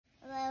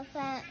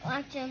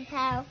watching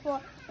Power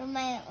 4 with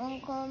my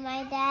uncle and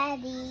my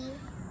daddy.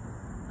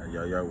 Hey,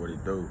 yo, what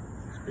it do?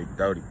 It's Big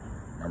 30.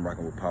 I'm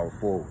rocking with Power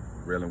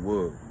 4, Real and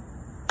Wood.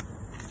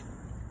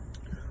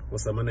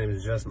 What's up? My name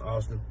is Justin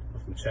Austin. I'm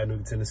from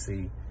Chattanooga,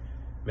 Tennessee.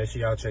 Make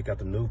sure y'all check out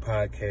the new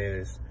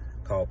podcast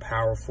called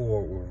Power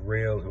 4 with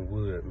Real and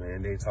Wood,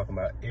 man. They talking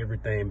about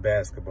everything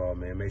basketball,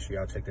 man. Make sure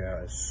y'all check it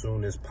out as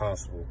soon as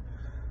possible.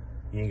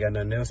 You ain't got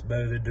nothing else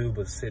better to do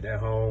but sit at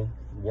home,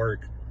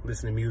 work,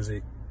 listen to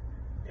music,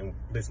 and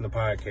listen to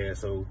podcasts.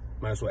 So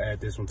might as well add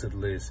this one to the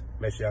list.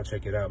 Make sure y'all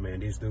check it out, man.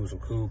 These dudes some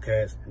cool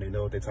cats, and they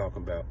know what they're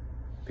talking about.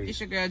 Peace. It's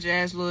your girl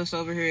Jazz Lewis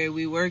over here at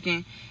We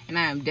Working, and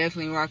I am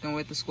definitely rocking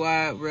with the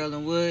squad, Real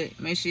and Wood.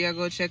 Make sure y'all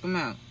go check them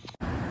out.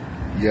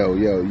 Yo,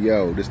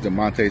 this is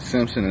DeMonte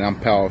Simpson, and I'm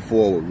Power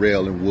 4 with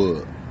Real and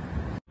Wood.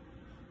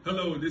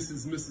 Hello, this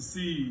is Mr.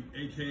 C,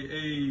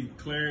 a.k.a.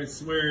 Clarence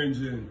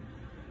Swearingen,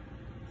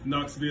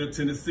 Knoxville,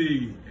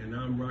 Tennessee, and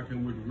I'm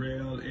rocking with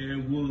Real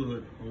and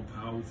Wood on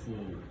Power 4.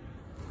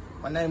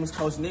 My name is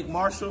Coach Nick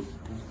Marshall,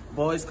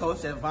 boys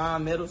coach at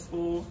Vine Middle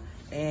School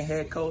and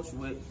head coach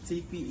with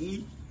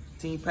TPE,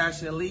 Team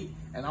Passion Elite,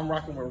 and I'm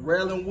rocking with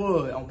Real and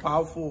Wood on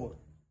Power 4.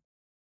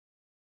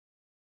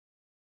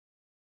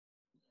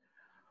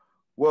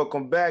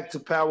 Welcome back to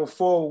Power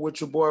 4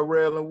 with your boy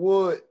Real and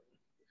Wood.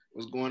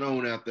 What's going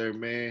on out there,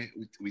 man?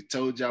 We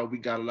told y'all we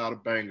got a lot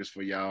of bangers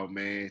for y'all,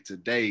 man.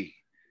 Today,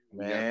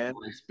 man,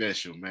 we got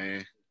special,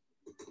 man.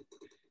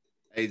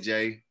 Hey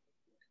Jay,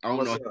 I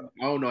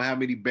don't know how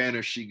many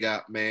banners she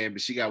got, man,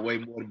 but she got way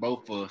more than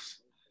both of us.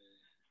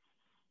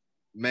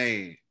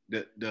 Man,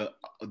 the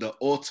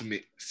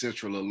ultimate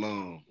Central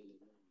alum,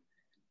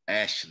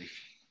 Ashley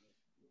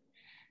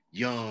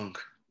Young.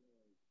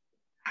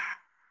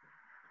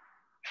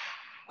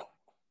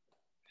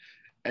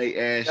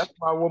 Hey Ash. That's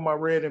why I wore my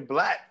red and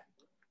black.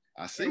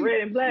 I see.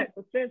 Red and black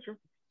for Central.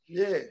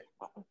 Yeah.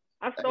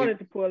 I started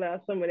to pull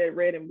out some of that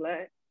red and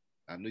black.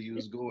 I knew you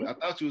was going. I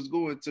thought you was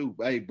going too.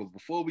 Hey, but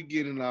before we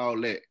get into all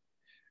that,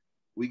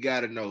 we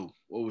gotta know,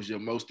 what was your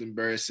most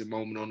embarrassing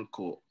moment on the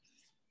court?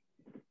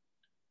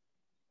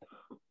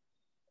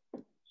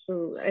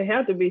 So it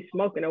had to be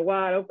smoking a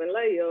wide open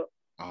layup.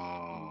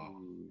 Oh,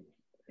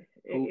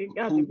 it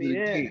got to be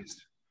that.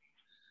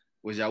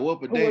 Was y'all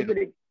up or down?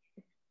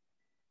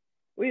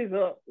 We was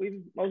up. We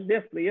was most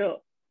definitely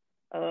up.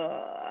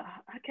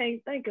 I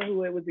can't think of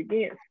who it was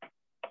against.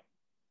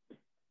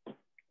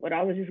 But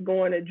I was just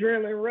going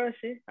adrenaline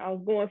rushing. I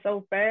was going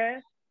so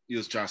fast. You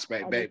was trying to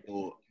smack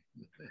backboard.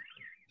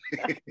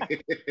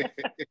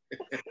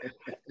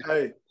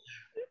 Hey,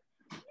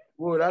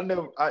 Wood, I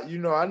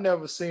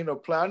never seen her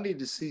play. I need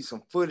to see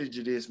some footage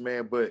of this,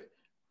 man. But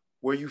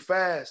were you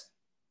fast?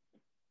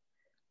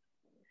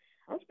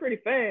 I was pretty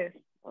fast.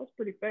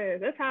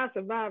 That's how I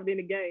survived in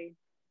the game.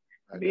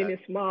 Being this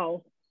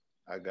small.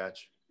 I got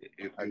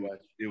you.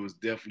 It was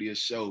definitely a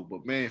show.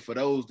 But man, for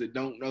those that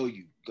don't know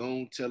you, go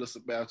on, tell us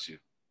about you.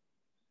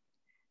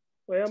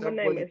 Well, my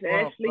name is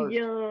Ashley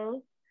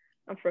Young.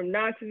 I'm from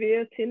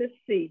Knoxville,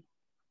 Tennessee.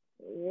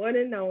 One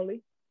and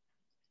only.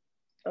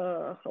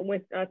 I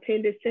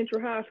attended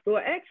Central High School.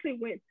 I actually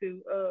went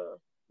to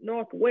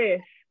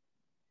Northwest,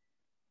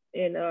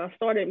 and I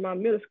started my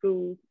middle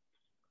school,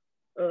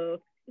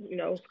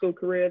 school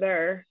career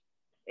there.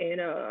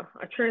 And I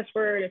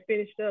transferred and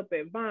finished up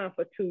at Vine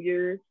for 2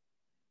 years.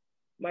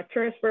 My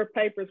transfer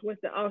papers went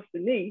to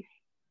Austin East.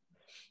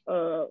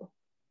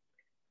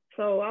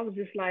 So I was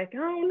just like, I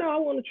don't know, I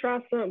want to try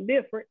something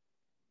different.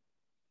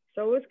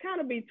 So it's kind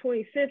of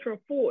between Central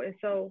and Fulton.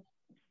 So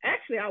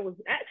actually, I was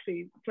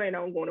planning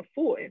on going to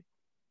Fulton.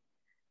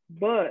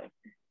 But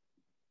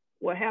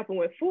what happened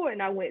with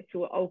Fulton, I went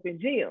to an open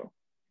gym.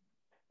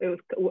 It was,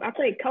 I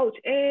think Coach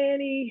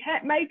Annie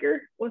Hatmaker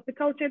was the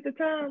coach at the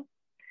time.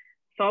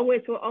 So I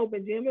went to an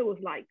open gym. It was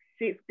like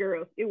 6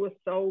 girls. It was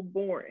so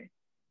boring.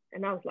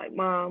 And I was like,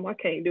 Mom, I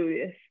can't do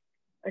this.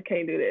 I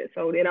can't do that.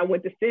 So then I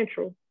went to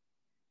Central,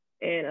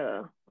 and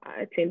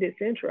I attended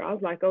Central. I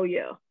was like, oh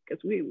yeah,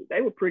 because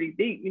they were pretty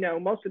deep.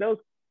 Most of those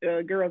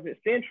girls at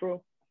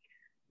Central,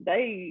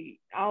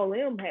 all of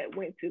them had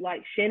went to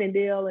like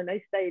Shenandoah, and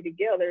they stayed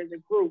together as a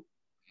group.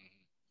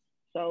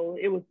 So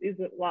it's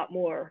a lot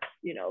more,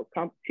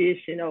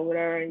 competition over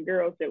there, and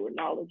girls that were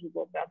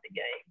knowledgeable about the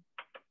game.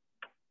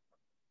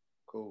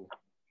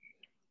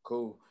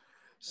 Cool.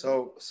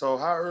 So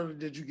how early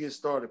did you get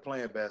started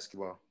playing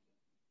basketball?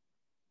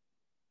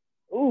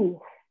 Ooh,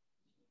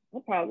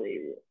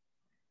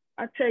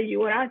 I tell you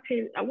what,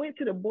 I went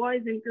to the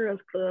Boys and Girls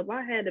Club.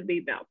 I had to be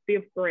about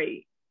 5th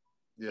grade.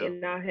 Yeah.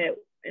 And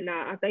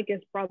I think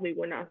it's probably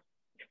when I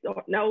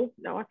started. No,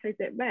 I take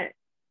that back.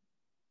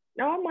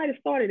 No, I might have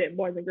started at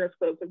Boys and Girls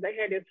Club because they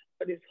had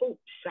this hoop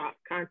shot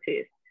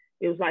contest.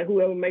 It was like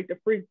whoever make the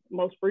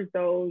most free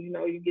throws,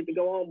 you get to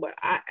go on. But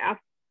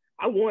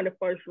I won the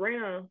first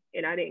round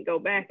and I didn't go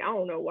back. I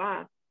don't know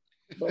why,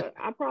 but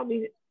I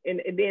probably, and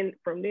then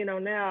from then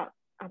on out,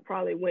 I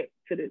probably went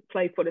to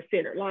play for the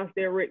center,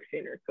 Lonsdale Rec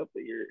Center, a couple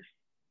of years.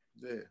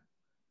 Yeah.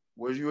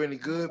 Was you any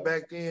good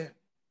back then?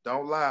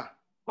 Don't lie.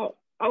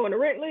 Oh, in the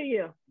rec league,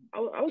 yeah. I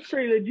was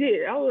pretty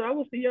legit. I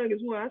was the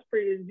youngest one. I was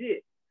pretty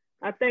legit.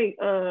 I think,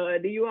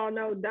 do you all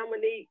know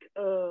Dominique,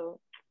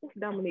 what's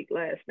Dominique's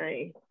last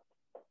name?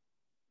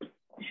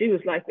 She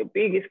was like the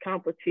biggest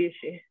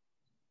competition.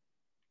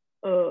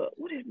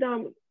 What is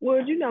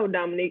Would you know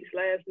Dominique's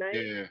last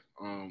name?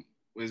 Yeah.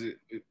 Was it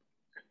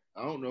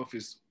I don't know if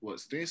it's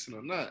Stinson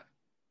or not.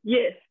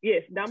 Yes,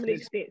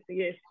 Dominique Stinson,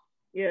 yes.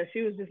 Yeah,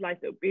 she was just like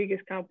the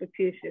biggest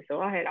competition.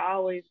 So I had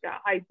always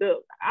got hyped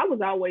up. I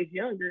was always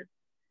younger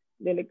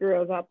than the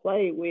girls I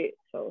played with.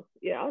 So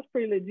yeah, I was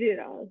pretty legit.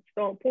 I was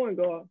starting point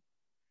guard.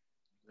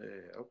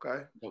 Yeah,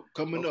 okay. Well,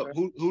 coming up,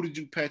 who did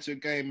you patch your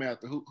game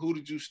after? Who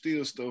did you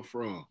steal stuff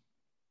from?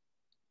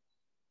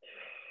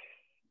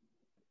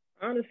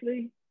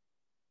 Honestly,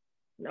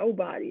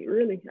 nobody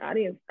really. I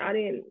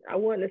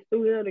wasn't a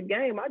student of the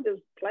game. I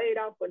just played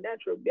off of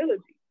natural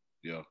ability.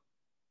 Yeah.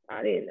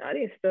 I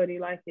didn't study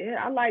like that.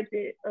 I liked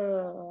it.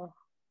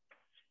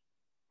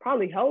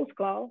 Probably Host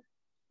Claw.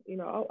 You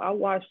know, I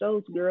watched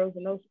those girls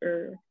and those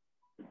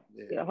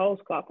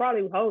Host Claw.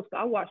 Probably Host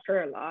Claw. I watched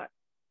her a lot.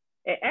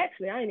 And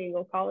actually, I ain't even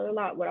gonna call her a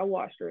lot, but I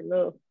watched her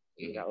enough.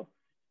 You know,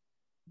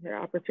 her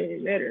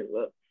opportunity met her.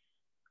 But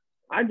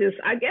I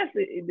guess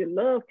the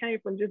love came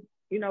from just,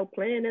 you know,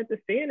 playing at the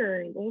center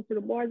and going to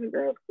the Boys and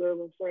Girls Club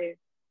and playing.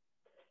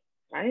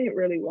 I didn't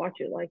really watch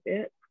it like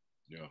that.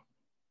 Yeah.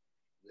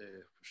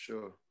 Yeah, for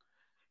sure.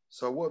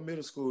 So what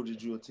middle school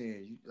did you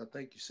attend? I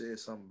think you said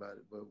something about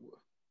it, but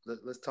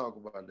let's talk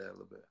about that a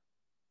little bit.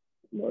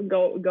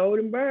 Well,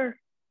 Golden Bear.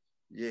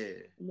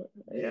 Yeah.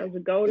 Yeah, it was a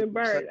Golden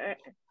Bear.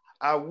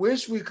 I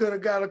wish we could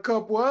have got a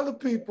couple other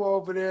people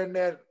over there in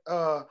that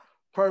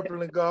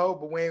purple and gold,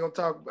 but we ain't gonna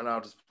talk about.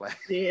 I'll just play.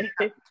 Yeah,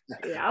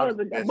 I was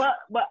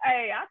but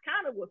hey, I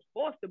kind of was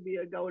forced to be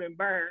a Golden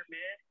Bear,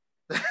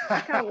 man. I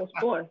kind of was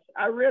forced.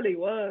 I really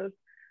was.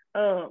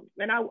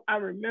 And I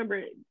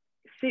remember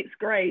 6th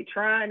grade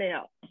trying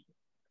out,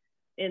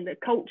 and the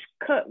coach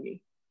cut me.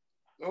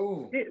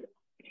 Oh.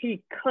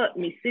 He cut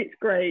me 6th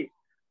grade.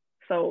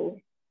 So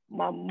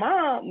my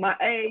mom, my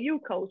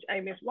AAU coach,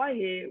 Miss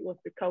Whitehead, was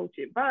the coach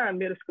at Vine,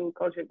 middle school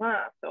coach at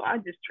Vine. So I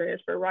just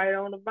transferred right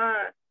on to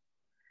Vine.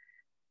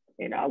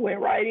 And I went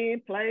right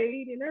in,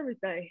 played and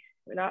everything.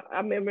 And I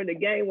remember the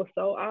game was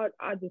so, I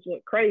just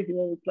went crazy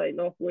when we played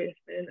Northwest.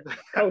 And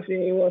coach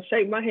didn't even want to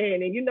shake my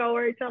hand. And you know,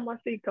 every time I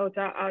see coach,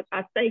 I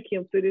thank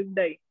him to this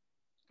day.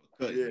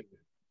 Yeah.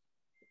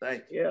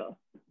 Thank you. Yeah.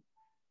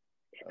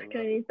 I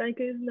can't even think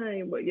of his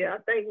name, but yeah, I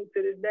thank him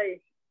to this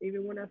day,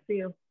 even when I see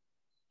him.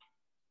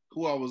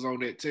 Who I was on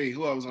that team?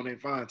 Who I was on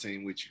that Vine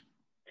team with you?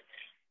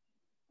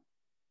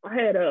 I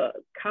had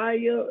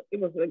Kaya. It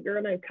was a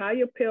girl named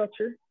Kaya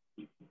Pelcher.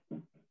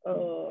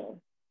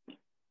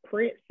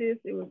 Princess.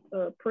 It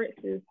was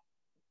Princess.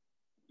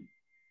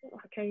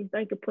 I can't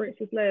think of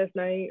Princess' last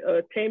name.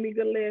 Tammy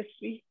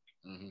Gillespie.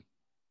 Mm-hmm.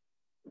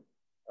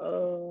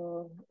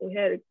 We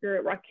had a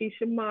girl,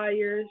 Rakisha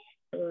Myers,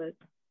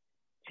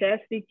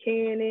 Chastity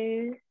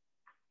Cannon.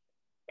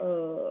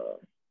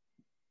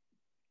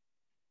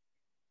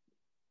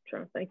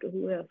 Trying to think of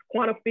who else.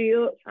 Quanta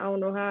Fields. I don't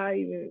know how I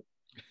even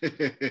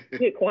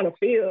hit Quanta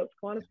Fields.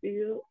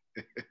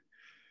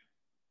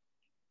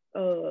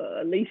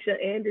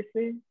 Alicia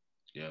Anderson.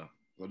 Yeah.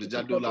 Well, did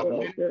y'all do a lot of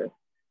work?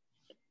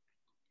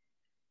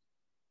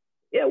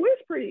 Yeah, we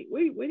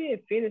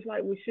didn't finish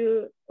like we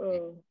should.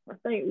 I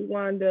think we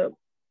wound up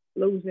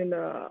losing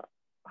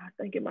I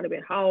think it might have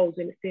been Halls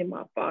in the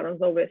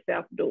semifinals over at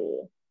South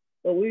Door.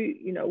 But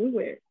we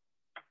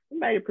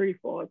made it pretty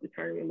far at the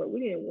tournament, but we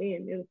didn't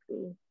win middle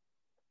school.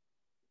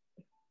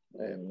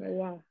 I don't know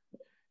why.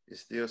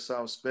 It's still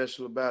something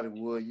special about it,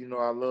 Wood. You know,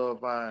 I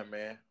love Vine,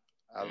 man.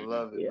 I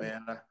love it,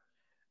 man.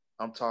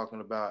 I'm talking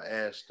about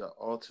Ash, the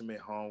ultimate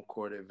home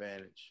court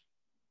advantage.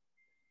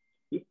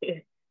 Yeah.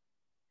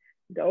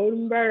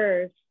 Golden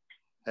Bears.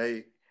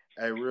 Hey,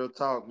 real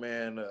talk,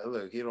 man.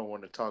 Look, he don't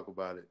want to talk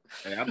about it.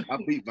 Hey, I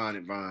beat Vine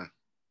at Vine.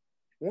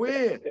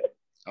 When?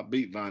 I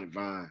beat Vine at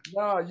Vine.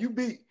 Nah, you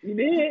beat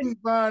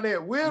Vine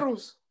at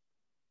Whittles.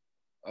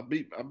 I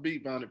beat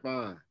Vine at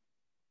Vine.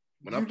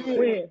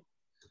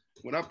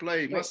 When I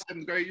played my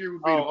 7th grade year, we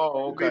beat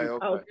okay.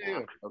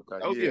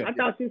 Yeah. I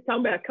thought you was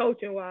talking about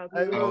coaching wise.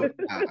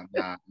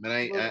 Nah,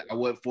 man, I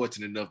wasn't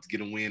fortunate enough to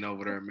get a win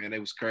over there, man. It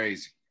was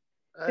crazy.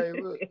 Hey,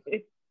 look.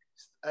 Hey,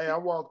 I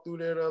walked through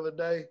there the other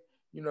day.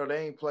 You know,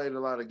 they ain't played a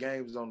lot of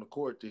games on the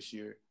court this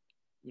year,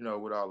 you know,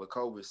 with all the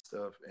COVID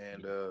stuff.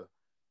 And,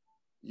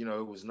 you know,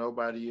 it was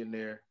nobody in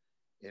there.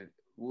 And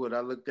Wood, I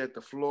looked at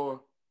the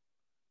floor.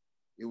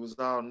 It was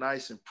all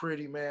nice and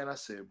pretty, man. I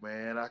said,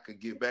 man, I could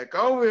get back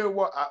over here.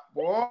 Boy.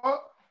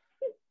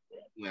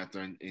 Went out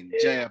there and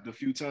jabbed a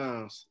few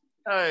times.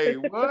 Hey,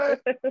 what?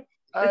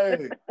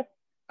 Hey,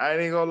 I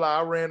ain't gonna lie.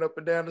 I ran up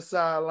and down the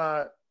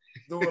sideline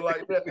doing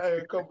like that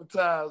a couple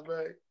times,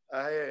 man.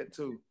 I had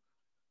to.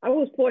 I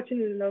was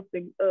fortunate enough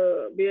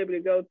to be able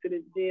to go to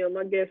the gym.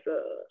 I guess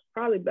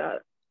probably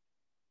about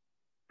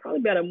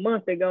a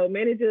month ago.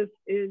 Man, it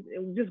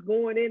was just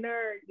going in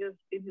there.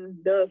 It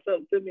just does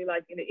something to me,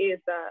 like in the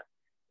inside.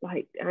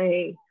 Like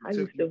I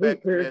used to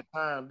hoop here. That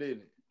time,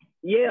 didn't it?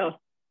 Yeah,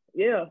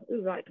 yeah, it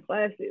was like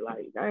classic.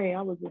 Like, dang,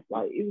 I was just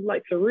like, it was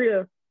like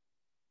surreal.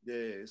 Yeah,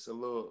 it's a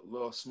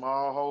little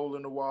small hole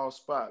in the wall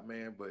spot,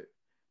 man. But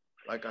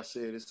like I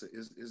said,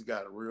 it's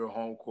got a real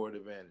home court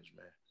advantage,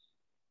 man.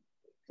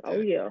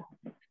 Oh yeah.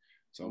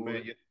 So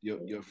man,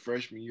 your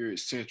freshman year at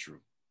Central,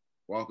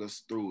 walk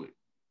us through it.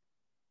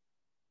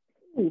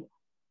 Ooh.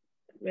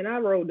 Man, I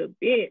rode the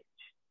bench.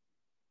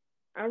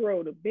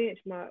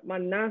 My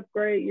ninth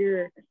grade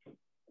year,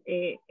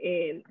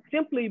 and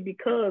simply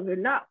because,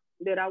 and not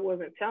that I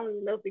wasn't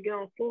talented enough to get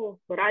on floor,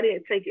 but I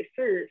didn't take it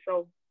serious.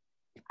 So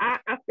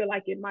I feel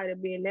like it might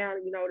have been, now,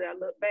 you know, that I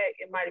look back,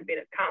 it might have been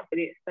a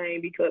confidence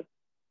thing, because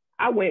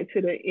I went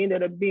to the end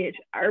of the bench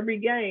every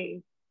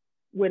game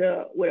with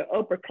an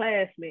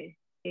upperclassman,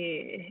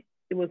 and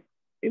it was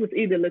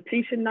either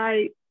Letitia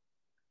Knight,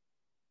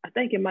 I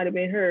think it might have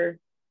been her,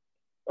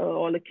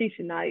 or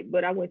Lakeisha Knight,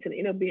 but I went to the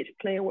inner bench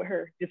playing with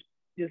her, just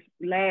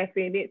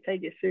laughing, didn't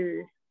take it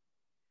serious.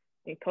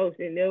 And coach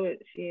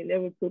she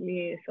never put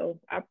me in. So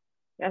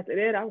after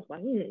that, I was like,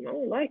 I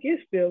don't like his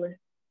feeling.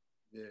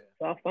 Yeah.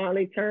 So I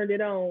finally turned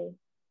it on.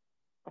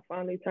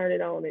 And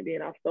then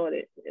that's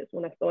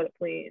when I started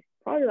playing.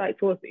 Probably like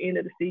towards the end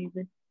of the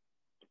season.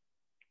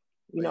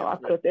 You know, I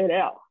cut that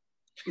out.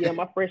 Yeah,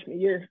 my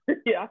freshman year.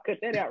 Yeah, I cut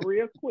that out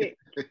real quick.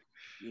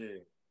 Yeah.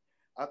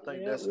 I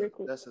think that's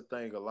the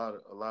thing a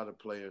lot of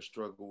players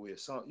struggle with.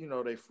 Some, you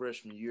know, they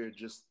freshman year,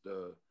 just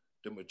the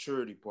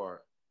maturity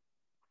part.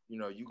 You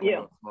know, you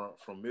go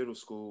from middle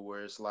school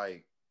where it's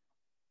like,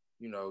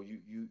 you know,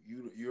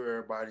 you're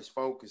everybody's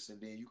focus,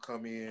 and then you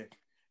come in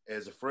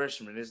as a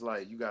freshman, it's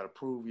like you got to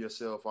prove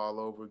yourself all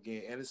over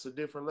again, and it's a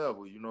different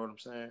level. You know what I'm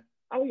saying?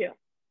 Oh yeah,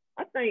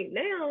 I think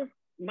now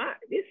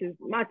this is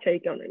my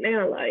take on it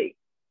now. Like,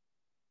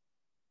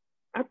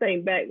 I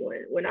think back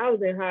when I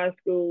was in high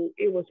school,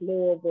 it was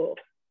more of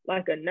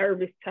a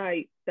nervous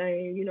type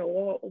thing. You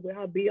know, will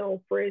I be on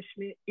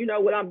freshman? You know,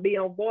 will I be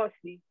on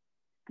varsity?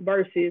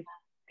 Versus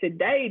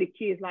today, the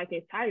kids like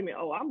entitlement.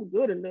 Oh, I'm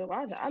good enough.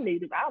 I'm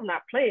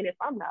not playing if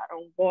I'm not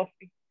on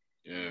varsity.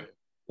 Yeah.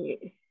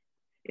 And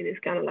it's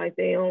kind of like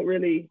they don't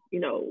really,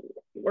 you know,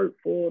 work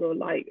for it or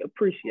like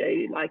appreciate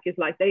it. Like, it's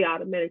like they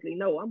automatically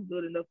know I'm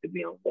good enough to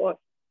be on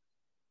varsity.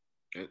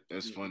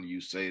 That's funny you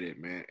say that,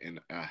 man.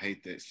 And I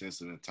hate that sense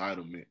of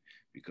entitlement,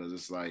 because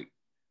it's like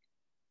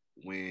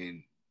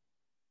when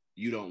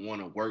you don't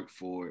want to work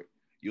for it,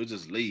 you'll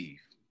just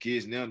leave.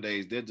 Kids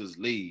nowadays, they'll just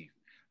leave.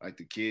 Like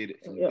the kid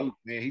from Duke,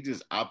 man, he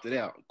just opted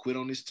out, quit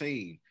on his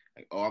team.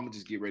 Like, oh, I'm gonna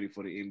just get ready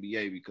for the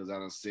NBA because I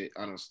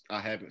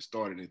haven't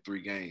started in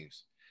 3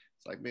 games.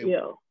 It's like, man,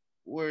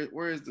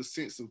 where is the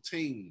sense of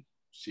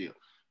teamship?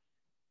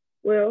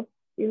 Well,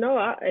 you know,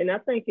 I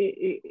think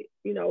it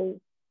you know,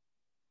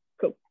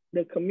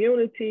 the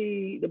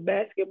community, the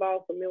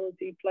basketball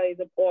community plays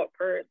a part.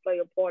 Parents play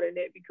a part in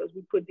that, because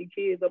we put the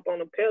kids up on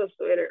a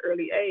pedestal at an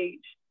early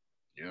age.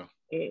 Yeah.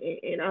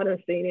 And I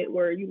done seen it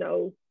where, you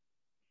know,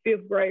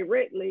 5th grade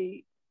rec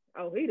league,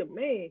 oh, he the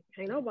man.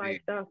 Ain't nobody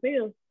stop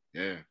him.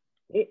 Yeah.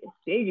 Then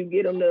you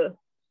get them to,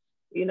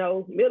 you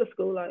know, middle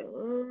school, like,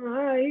 all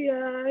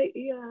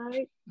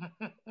right.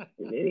 And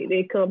then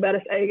they come back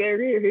and say,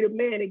 hey, he the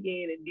man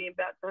again. And then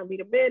about time he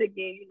the man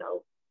again, you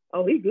know,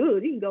 oh, he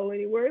good. He can go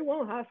anywhere he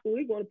want. High school,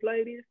 he going to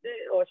play this,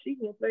 that, or she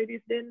going to play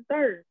this, that, and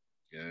third.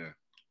 Yeah.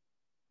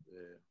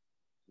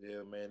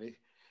 Yeah, man.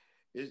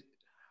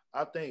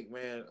 I think,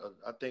 man,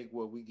 what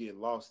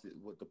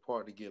the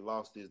part to get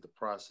lost is the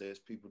process.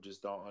 People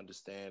just don't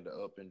understand the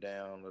up and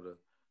down, or the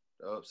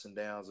ups and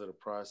downs of the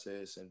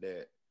process, and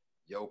that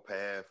your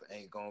path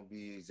ain't going to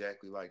be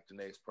exactly like the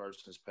next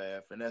person's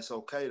path. And that's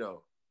okay,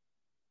 though.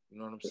 You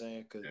know what I'm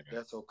saying? Because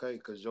that's okay,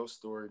 because your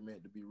story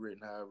meant to be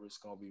written however it's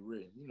going to be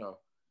written, you know.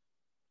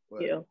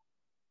 But,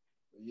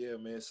 yeah,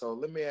 man. So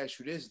let me ask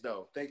you this,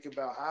 though. Think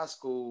about high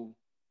school.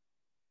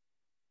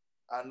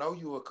 I know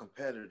you a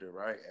competitor,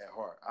 right, at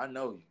heart. I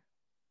know you.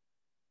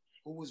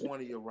 Who was one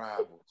of your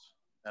rivals?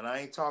 And I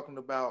ain't talking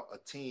about a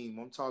team.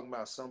 I'm talking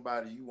about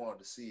somebody you wanted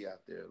to see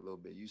out there a little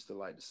bit. You used to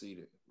like to see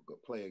them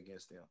play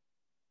against them,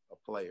 a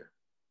player.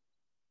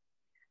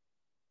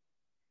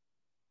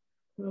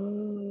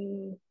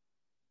 And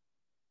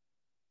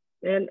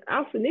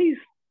Alcinise,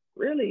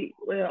 really,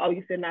 well,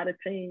 you said not a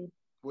team.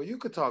 Well, you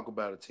could talk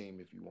about a team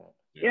if you want.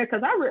 Yeah,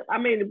 because I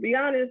mean, to be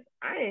honest,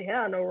 I ain't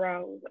had no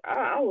rivals.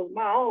 I was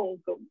my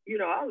own, you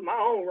know, I was my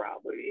own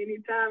rival.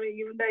 Anytime, any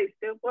given day,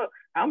 step up,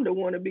 I'm the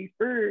one to be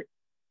feared.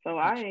 So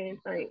I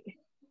ain't think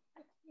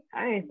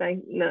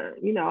no,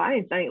 you know, I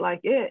ain't think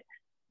like that.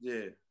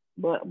 Yeah.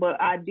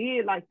 But I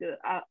did like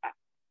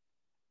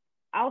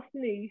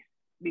Alcinise,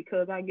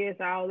 because I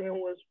guess all of them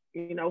was,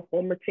 you know,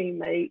 former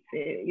teammates,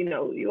 and, you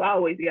know, you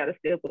always got to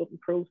step up and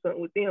prove something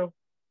with them.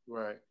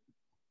 Right.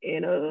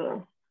 And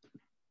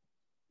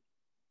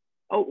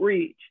Oak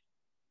Ridge,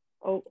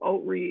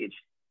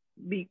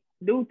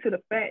 due to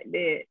the fact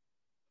that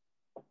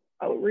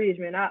Oak Ridge,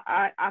 man,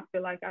 I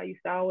feel like I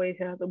used to always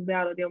have to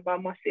battle them by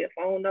myself.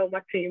 I don't know,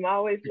 my team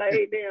always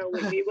laid down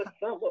with me. It was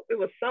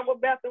something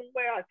about them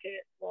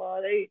Wildcats.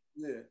 Boy,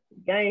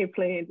 game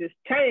plan just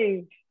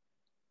changed.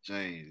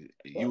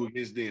 You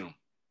against them.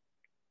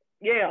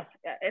 Yeah,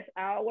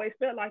 I always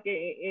felt like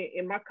it.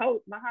 And my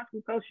high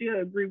school coach, she'll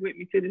agree with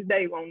me to this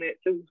day on that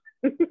too.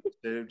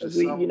 There's just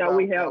we, something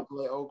we about have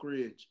play Oak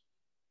Ridge.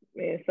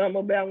 Man,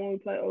 something about when we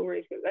play Oak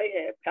Ridge because they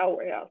had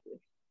powerhouses,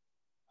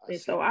 and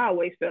so I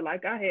always felt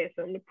like I had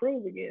something to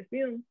prove against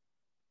them.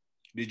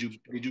 Did you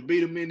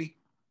beat them any?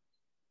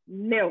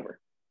 Never.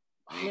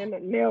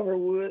 Never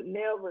would.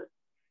 Never.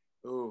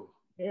 Oh.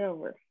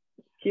 Never.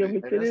 Kill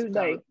me to this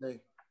day.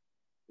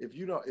 If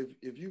you don't,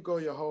 if you go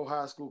your whole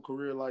high school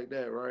career like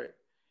that, right?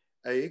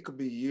 Hey, it could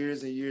be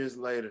years and years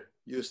later,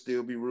 you'll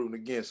still be rooting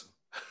against them.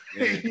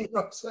 Yeah. You know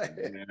what I'm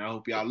saying? Man, I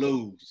hope y'all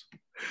lose.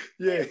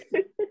 Yeah.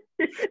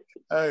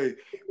 Hey,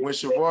 when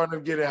Siobhan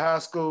them get in high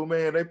school,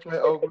 man, they play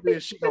over there.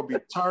 She gonna be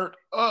turned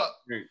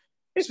up.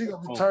 She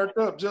gonna be turned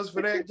up just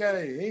for that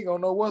game. He ain't gonna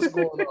know what's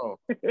going on.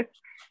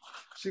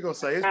 She gonna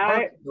say it's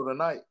perfect for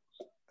tonight.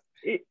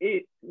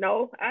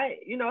 No, I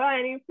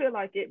didn't even feel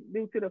like it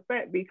due to the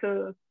fact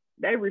because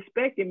they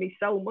respected me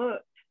so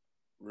much.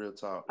 Real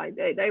talk. Like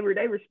they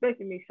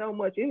respected me so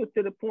much. It was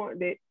to the point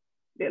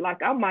that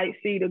like I might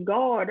see the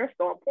guard, that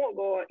starting point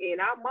guard, and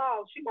our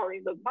mom, she won't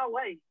even look my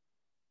way.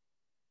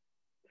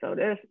 So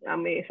that's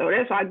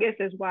why I guess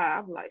that's why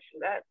I'm like,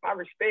 that my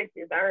respect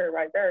is earned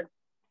right there.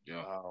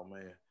 Yeah. Oh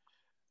man,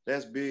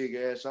 that's big,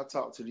 Ash. I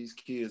talk to these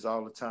kids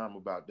all the time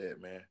about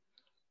that, man.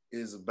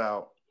 It's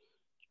about,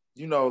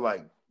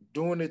 like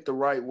doing it the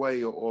right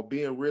way or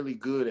being really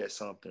good at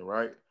something,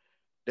 right?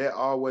 That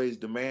always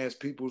demands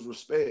people's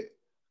respect.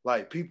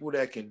 Like people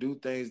that can do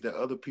things that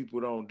other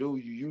people don't do,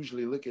 you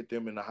usually look at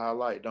them in the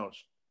highlight, don't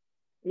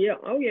you? Yeah.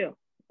 Oh yeah.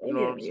 You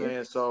know what I'm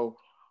saying? So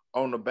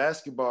on the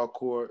basketball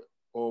court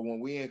or when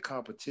we in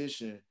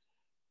competition,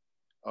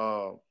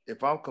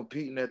 if I'm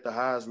competing at the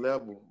highest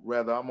level,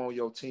 whether I'm on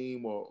your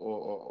team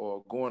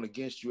or going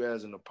against you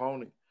as an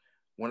opponent,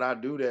 when I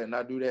do that and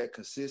I do that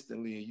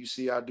consistently and you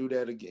see I do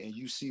that again and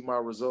you see my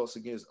results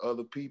against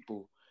other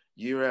people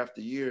year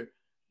after year,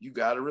 you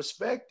got to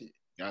respect it.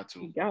 Got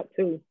to. You got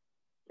to.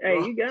 Hey,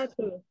 you got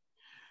to.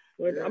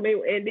 Yeah. I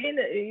mean, and then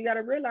you got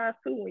to realize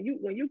too,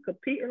 when you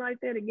competing like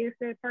that against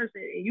that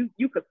person and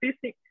you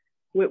consistent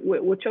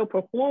with your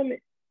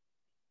performance,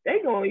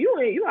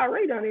 you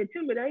already done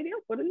intimidate them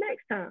for the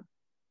next time.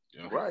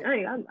 Yeah.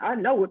 Right. I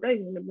know what they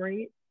want to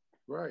bring it.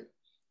 Right.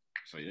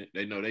 So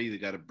they know they either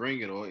got to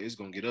bring it or it's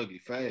gonna get ugly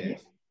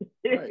fast.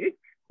 Right.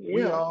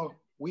 Yeah.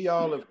 We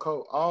all have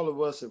all of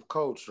us have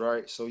coached,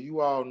 right? So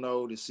you all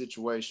know the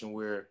situation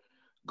where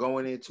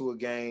going into a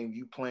game,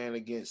 you playing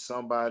against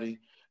somebody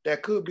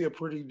that could be a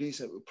pretty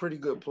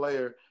good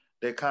player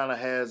that kind of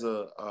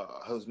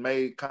has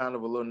made kind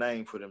of a little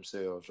name for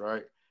themselves,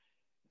 right?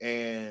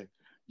 And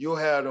you'll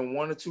have them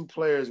one or two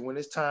players when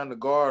it's time to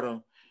guard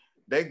them,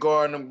 they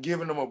guard them,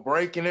 giving them a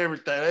break and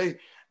everything.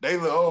 They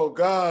look, oh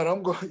God,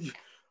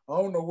 I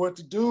don't know what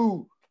to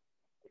do.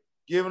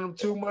 Giving them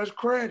too much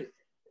credit.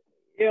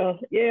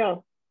 Yeah.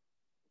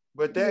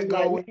 But that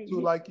goes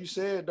into, like you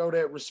said, though,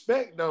 that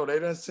respect, though. They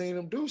done seen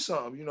them do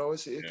something.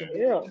 It can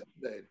be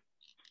intimidating.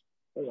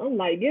 I'm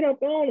like, get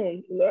up on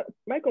them,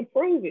 make them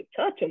prove it,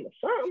 touch them or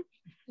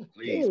something.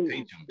 Please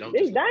teach them. Don't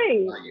this just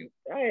dang.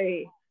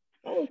 Hey,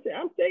 I'm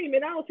telling you,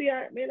 man. I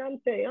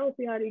don't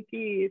see how these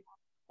kids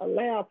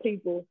allow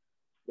people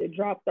to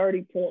drop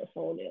 30 points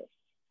on them.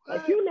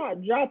 Like, you're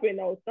not dropping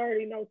no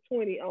 30, no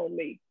 20 on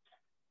me.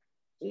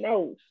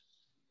 No,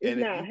 it's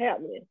not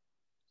happening.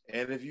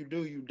 And if you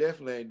do, you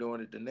definitely ain't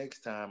doing it the next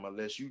time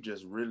unless you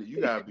just really,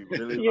 you gotta be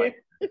really yeah. like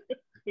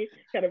that.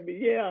 Gotta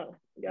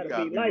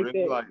be like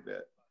really that. like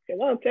that. Cause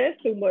I'm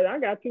test too much. I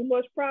got too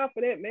much pride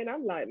for that, man.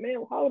 I'm like,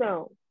 man, hold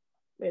on.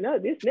 Man,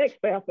 this next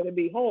foul gonna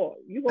be hard.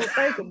 You gonna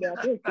think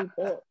about this 2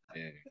 points.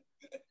 Yeah.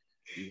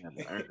 You have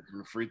to earn it from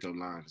the free throw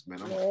lines,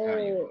 man. I'm gonna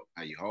tell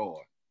how you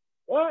hard.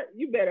 What?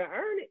 You better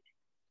earn it.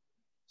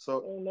 So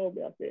I don't know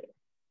about that.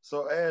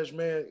 So Ash,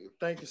 man,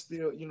 thinking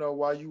still,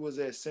 while you was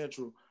at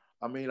Central,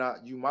 I mean,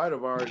 you might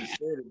have already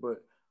said it,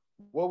 but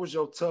what was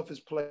your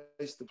toughest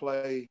place to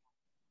play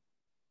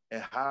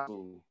in high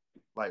school?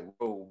 Like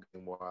road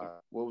game-wise,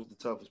 what was the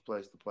toughest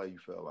place to play? You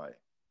felt like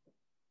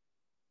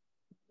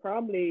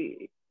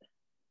probably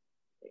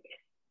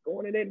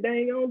going to that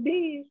dang on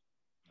den,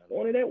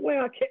 going to that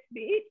Wildcat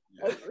den.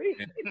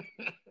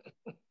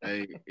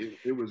 Hey,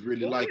 it was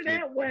really going like to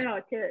that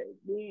Wildcat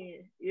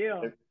den,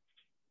 yeah.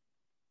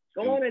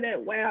 Going to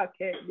that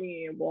Wildcat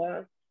den,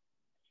 boy.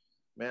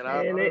 Man,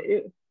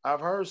 I've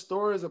heard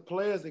stories of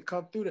players that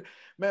come through there.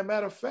 Man,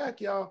 matter of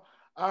fact, y'all,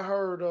 I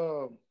heard,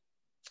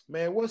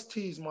 man, what's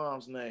T's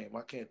mom's name?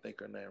 I can't think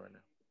her name right now.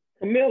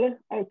 Camilla.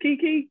 Oh,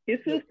 Kiki, his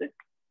sister?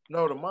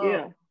 No, the mom.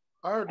 Yeah.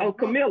 I heard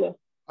Camilla.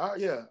 I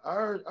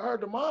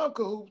heard the mom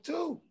could hoop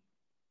too.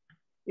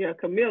 Yeah,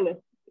 Camilla.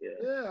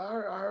 Yeah,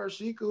 I heard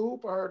she could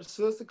hoop. I heard the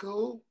sister could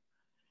hoop.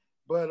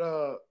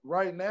 But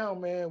right now,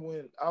 man,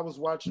 when I was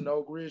watching the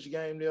Oak Ridge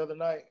game the other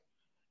night,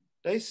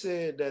 they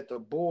said that the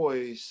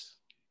boys,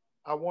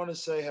 I want to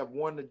say, have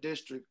won the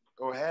district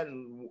or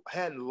hadn't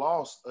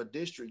lost a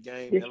district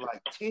game in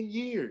like 10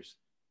 years.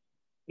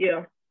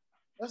 Yeah.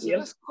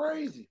 That's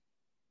crazy.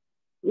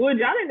 Well,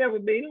 y'all didn't never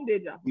beat them,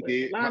 did y'all? We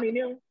did. Lonnie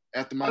them?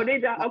 After my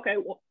did y'all? Okay.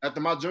 Well, after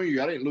my junior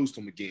year, I didn't lose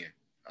to him again.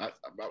 I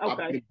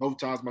Okay. beat him both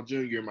times my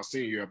junior year and my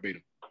senior year. I beat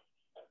him.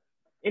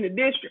 in the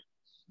district.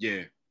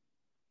 Yeah.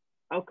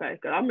 Okay,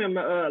 because I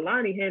remember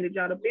Lonnie handed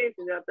y'all the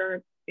business out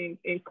there in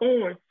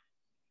Corn.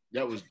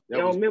 That was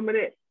Y'all remember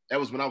that? that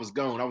was when I was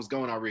gone. I was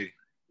gone already.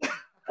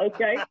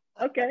 Okay.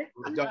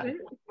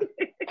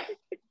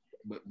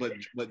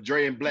 But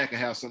Dre and Black will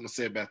have something to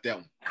say about that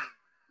one.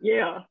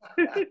 Yeah.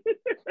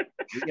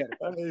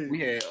 We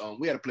had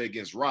to play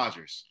against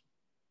Rogers.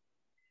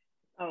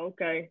 Oh,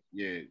 okay.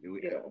 Yeah.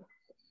 Yeah.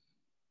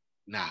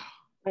 Nah.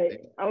 Hey,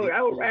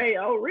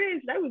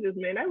 Ridge, they was just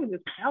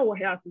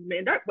powerhouses,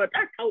 man. But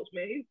that coach,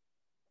 man,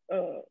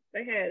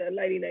 they had a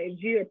lady named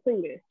Gia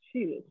Prudence.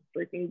 She was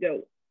freaking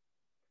dope.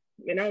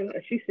 And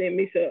she sent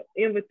me some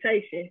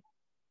invitation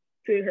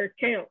to her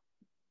camp.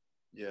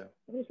 Yeah.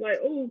 I was like,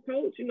 oh,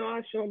 coach,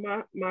 I showed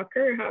my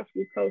current high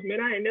school coach,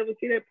 man, I ain't never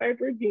see that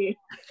paper again.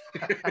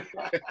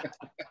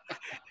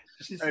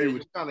 She Hey,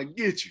 we're trying to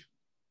get you.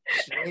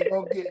 She ain't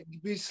gonna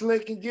be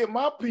slick and get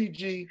my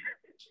PG.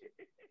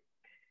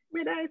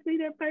 Man, I ain't see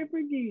that paper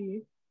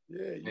again.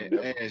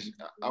 Yeah, Ash,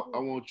 I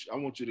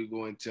want you to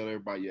go and tell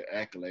everybody your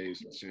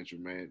accolades in Central,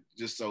 man.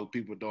 Just so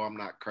people know I'm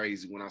not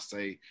crazy when I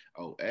say,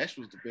 oh, Ash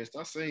was the best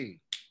I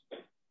seen.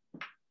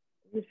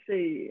 Let's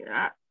see.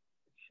 I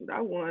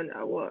won.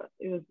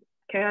 It was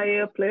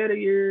KIL Player of the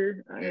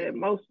Year. I had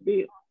most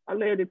bit. I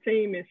led the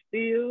team in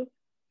steals,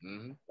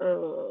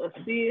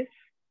 assists.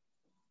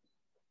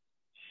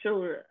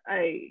 Sure.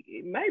 Hey,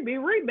 it may be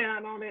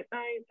rebound on that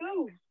thing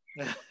too.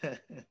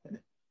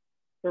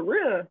 For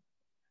real.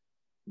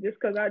 Just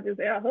because I just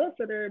out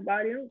hustled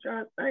everybody, I'm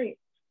trying to think.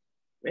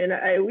 And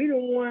hey, we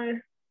done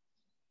won.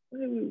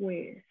 What did we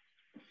win?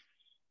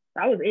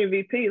 I was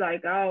MVP,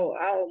 like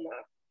all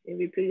my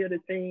MVP of the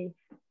team.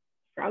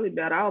 Probably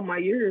about all my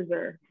years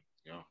there.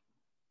 Yeah.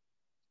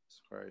 It's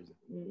crazy.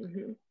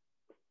 Mm-hmm.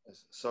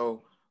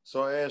 So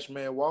Ash,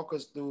 man, walk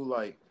us through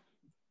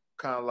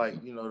kind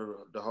of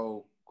the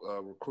whole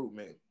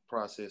recruitment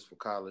process for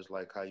college,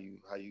 like how you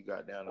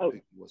got down to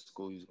pick what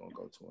school you was gonna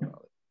go to and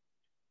all that.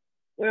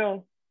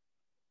 Well,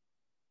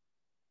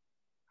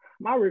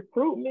 my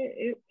recruitment,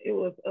 it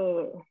was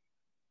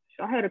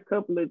I had a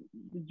couple of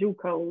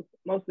JUCOs.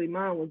 Mostly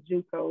mine was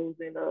JUCOs,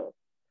 and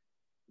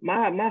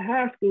my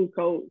high school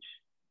coach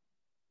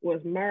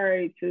was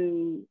married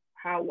to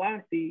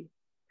Hiawassee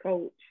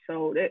coach,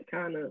 so that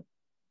kind of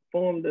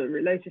formed a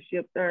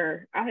relationship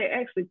there. I had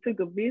actually took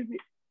a visit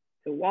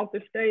to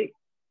Walker State,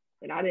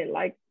 and I didn't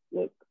like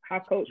how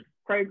Coach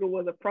Prager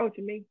was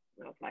approaching me.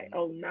 And I was like,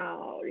 oh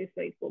no, this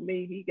ain't for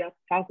me. He got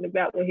talking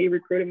about when he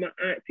recruited my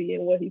auntie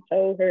and what he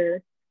told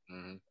her.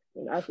 Mm-hmm.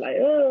 And I was like,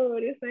 oh,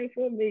 this ain't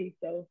for me.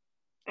 So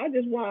I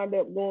just wound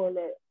up going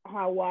to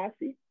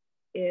Hiawassee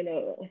and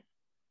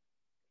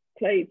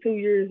played 2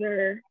 years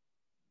there.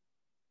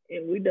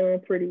 And we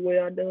done pretty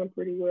well. I done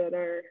pretty well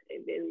there.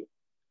 And then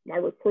my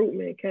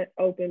recruitment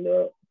opened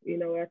up,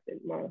 after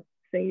my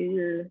senior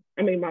year.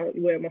 I mean, my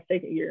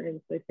second year. I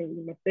didn't say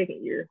senior, my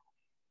second year.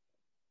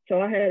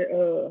 So I had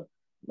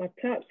my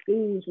top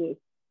schools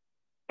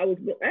I was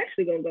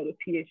actually going to go to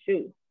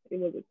TSU. It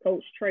was a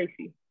Coach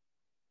Tracy.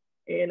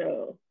 And,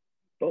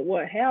 but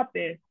what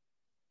happened,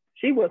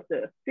 she was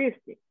the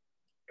assistant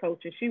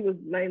coach, and she was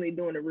mainly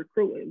doing the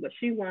recruiting, but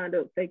she wound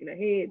up taking a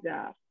head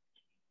job.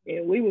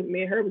 And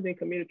me and her was in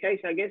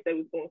communication. I guess they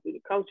was going through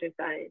the coaching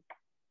thing.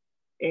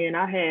 And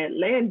I had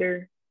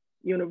Lander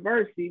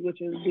University, which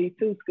was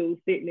D2 school,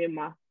 sitting in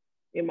my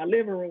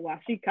living room while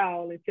she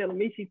called and telling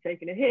me she's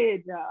taking a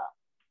head job.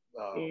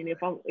 Oh. And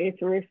if I'm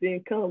interested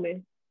in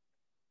coming,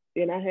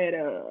 then I had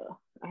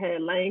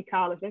Lane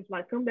College. That's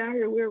like, come down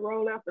here, we'll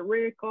roll out the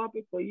red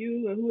carpet for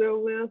you and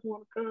whoever else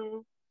want to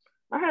come.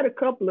 I had a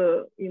couple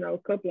of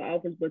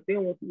offers, but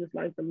then was just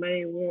like the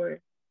main one.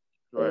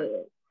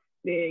 Right.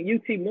 Then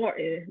UT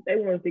Martin, they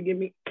wanted to give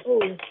me a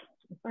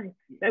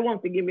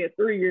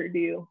 3-year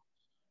deal.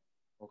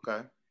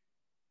 Okay.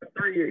 A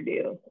 3-year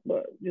deal,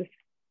 but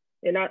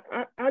and I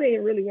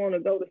didn't really want to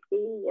go to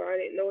school where I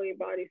didn't know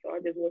anybody, so I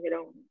just went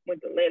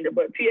to Lander.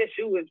 But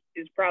TSU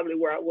is probably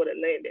where I would have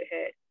landed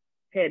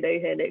had they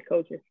had that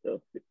coaching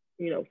stuff,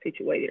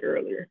 situated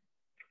earlier.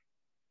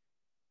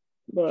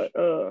 But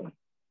I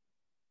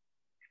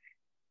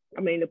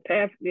mean, the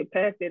path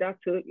that I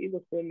took, it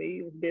was for me.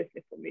 It was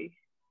business for me,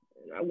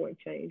 and I wouldn't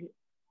change it.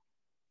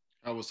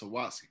 How was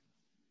Hiawassee?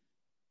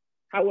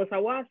 How was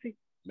Hiawassee?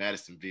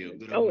 Madisonville.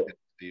 Good old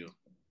Madisonville.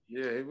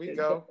 Yeah, here we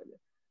go.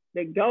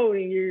 The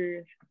golden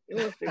years. It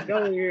was the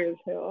golden years.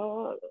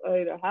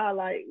 The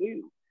highlight.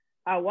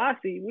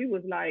 Hiawassee, we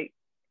was like,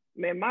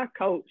 man, my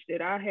coach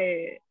that I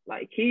had,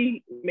 like,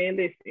 he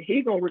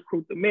gonna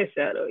recruit the mess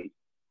out of you.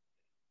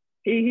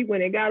 He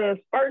went and got us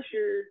first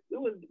year. We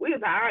was all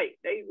right.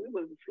 We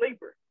was a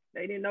sleeper.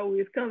 They didn't know we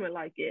was coming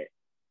like that.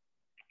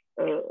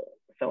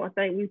 So I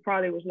think we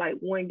probably was like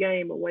one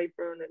game away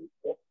from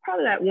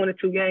probably like 1 or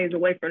 2 games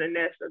away from the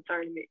national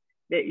tournament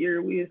that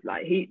year. We was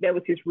like that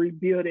was his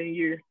rebuilding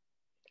year.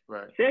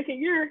 Right. Second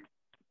year,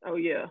 oh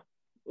yeah,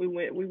 we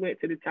went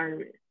to the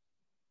tournament.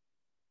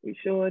 We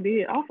sure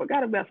did. I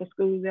forgot about some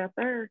schools out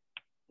there.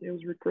 It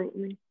was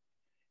recruiting me.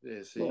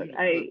 Yeah, see, But,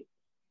 hey,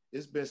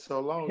 it's been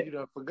so long, you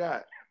done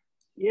forgot.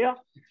 yeah,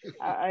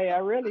 I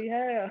really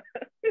have.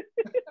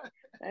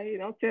 Hey,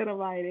 don't tell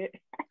nobody that.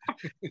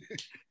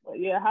 But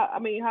yeah,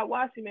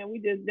 Hawashi, man, we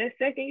just that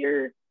second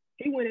year,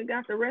 he went and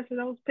got the rest of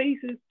those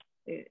pieces,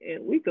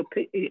 and we could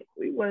pick.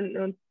 We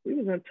was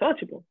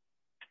untouchable.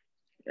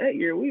 That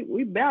year,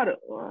 we battled.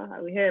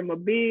 We had my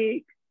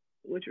big,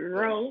 which was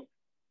Rose.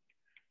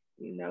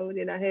 You know,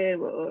 then I had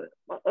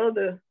my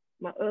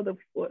other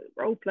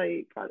role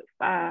played probably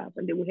 5,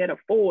 and then we had a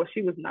 4.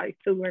 She was nice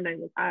too. Her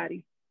name was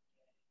Heidi.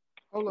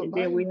 Hold up, and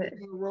then we had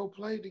role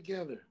play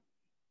together.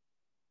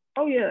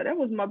 Oh yeah, that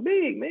was my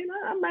big man.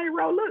 I made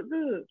Ro look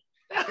good.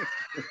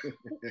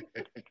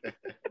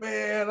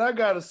 Man, I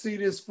gotta see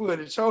this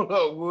footage. Hold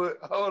up, Wood.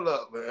 Hold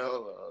up, man.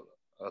 Hold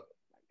up.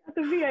 Got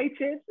the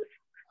VHS.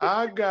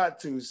 I got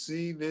to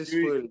see this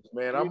footage,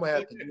 man. I'm gonna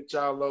have to get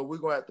y'all low. We're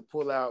gonna have to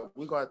pull out.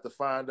 We're gonna have to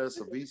find us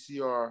a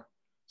VCR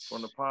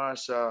from the pawn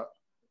shop,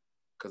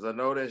 cause I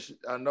know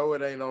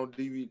it ain't on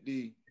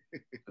DVD.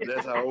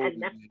 That's how old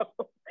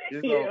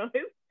it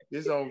is.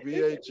 It's on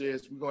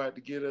VHS. We're gonna have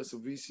to get us a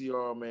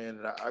VCR, man.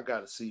 And I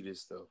gotta see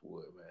this stuff,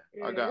 Wood,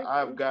 man. Yeah,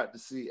 I've got to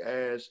see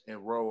Ash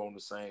and Ro on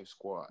the same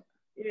squad.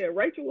 Yeah,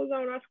 Rachel was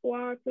on our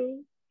squad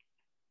too.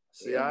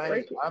 See,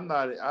 I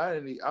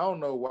don't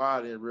know why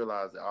I didn't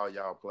realize that all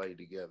y'all played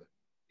together.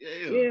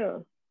 Yeah.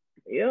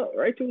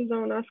 Rachel was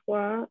on our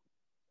squad.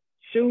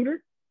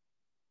 Shooter.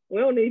 We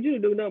don't need you to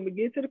do nothing but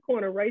get to the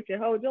corner, Rachel.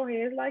 Hold your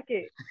hands like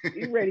it.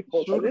 You ready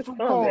for this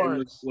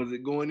coming? Was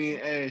it going in,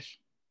 Ash?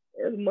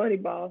 It's money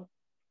ball.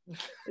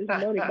 It's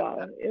money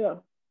ball.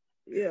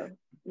 Yeah.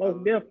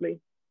 Most definitely.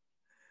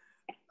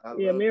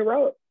 Yeah, me and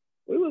Ro,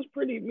 we was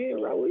pretty. Me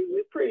and Ro, we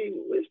was pretty.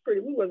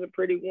 We was a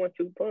pretty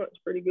 1-2 punch.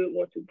 Pretty good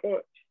 1-2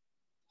 punch.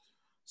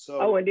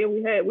 So. And then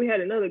we had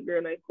another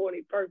girl named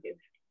Courtney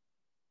Perkins.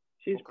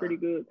 She's pretty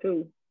good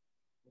too.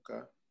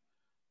 Okay.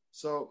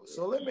 So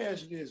let me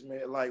ask you this,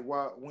 man. Like,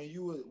 while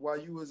you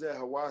was at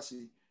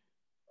Hawashi,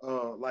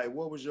 like,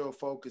 what was your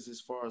focus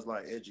as far as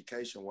like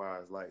education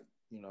wise, like,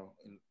 you know,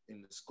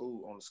 in the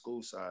school, on the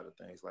school side of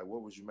things? Like,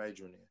 what was you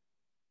majoring in?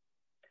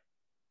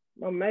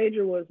 My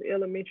major was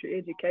elementary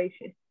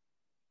education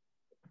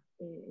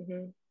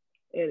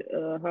at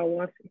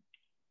Hawashi.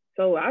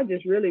 So I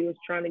just really was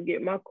trying to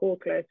get my core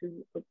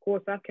classes. Of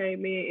course, I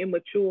came in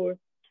immature,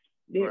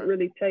 didn't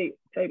really take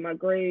my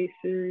grades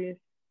serious.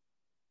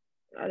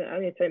 I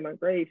didn't take my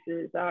grades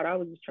serious out. I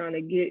was just trying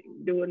to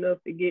do enough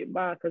to get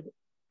by. Because,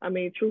 I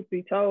mean, truth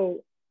be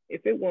told,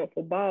 if it weren't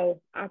for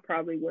ball, I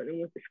probably wouldn't have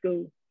went to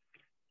school.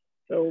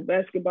 So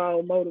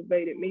basketball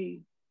motivated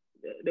me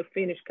to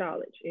finish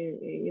college and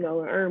you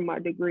know, earn my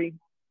degree.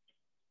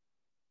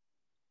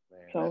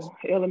 Man, so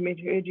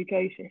elementary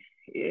education,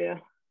 yeah.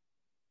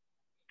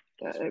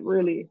 It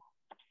really,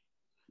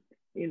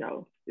 you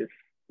know, just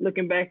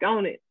looking back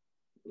on it,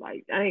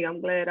 like, dang,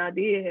 I'm glad I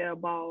did have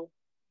ball.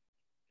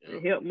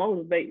 It helped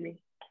motivate me.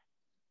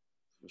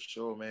 For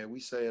sure, man. We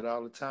say it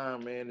all the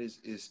time, man. It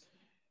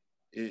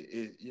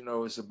you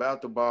know, it's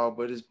about the ball,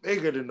 but it's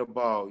bigger than the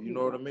ball. You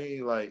know what I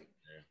mean? Like,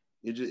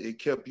 it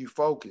kept you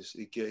focused.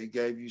 It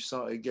gave you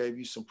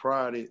some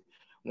pride.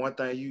 One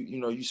thing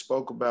you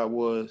spoke about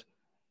was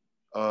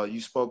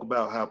you spoke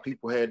about how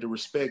people had to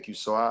respect you.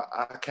 So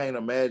I can't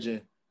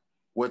imagine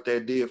what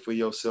that did for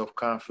your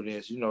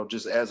self-confidence, you know,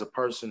 just as a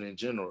person in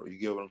general. You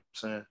get what I'm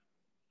saying?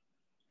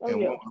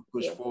 Want to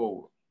push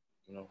forward,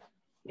 you know.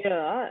 Yeah,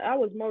 I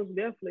was most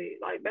definitely,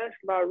 like,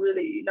 basketball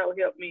really, you know,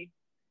 helped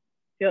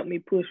me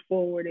push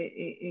forward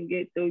and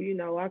get through. You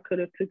know, I could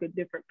have took a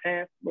different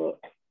path, but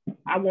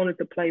I wanted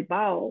to play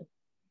ball.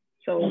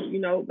 So, you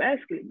know,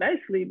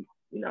 basically,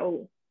 you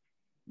know,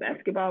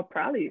 basketball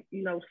probably,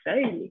 you know,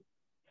 saved me.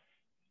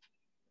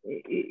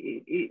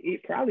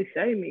 It probably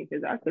saved me,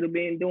 because I could have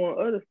been doing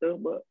other stuff,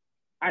 but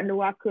I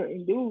knew I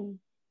couldn't do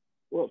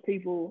what they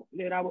was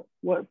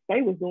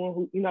doing,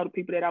 who, you know, the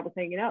people that I was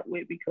hanging out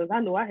with, because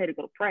I knew I had to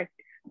go to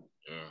practice.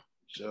 Yeah,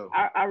 sure.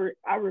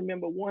 I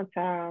remember one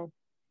time,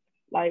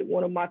 like,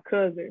 one of my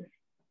cousins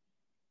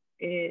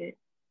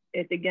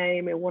at the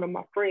game and one of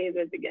my friends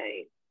at the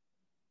game,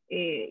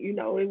 and, you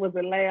know, it was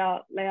a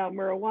loud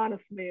marijuana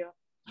smell.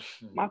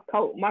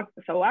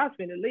 So I was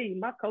finna leave.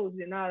 My coach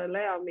did not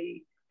allow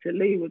me to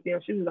leave with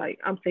them. She was like,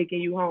 "I'm taking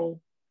you home."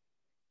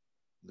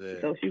 Yeah.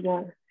 So she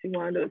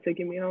wound up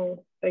taking me home.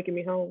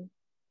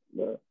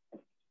 But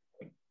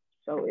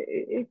so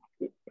it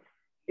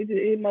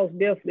most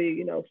definitely,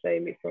 you know,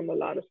 saved me from a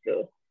lot of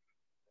stuff.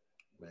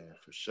 Man,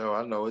 for sure.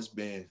 I know it's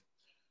been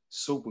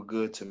super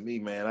good to me,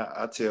 man.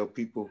 I tell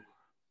people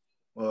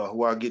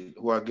who I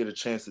get a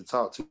chance to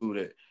talk to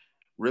that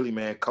really,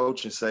 man,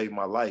 coaching saved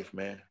my life,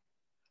 man.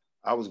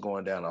 I was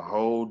going down a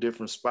whole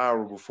different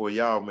spiral before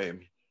y'all met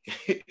me.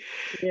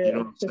 You know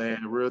what I'm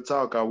saying? Real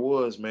talk, I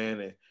was,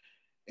 man.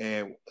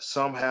 And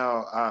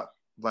somehow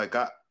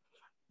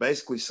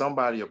basically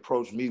somebody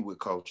approached me with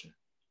coaching.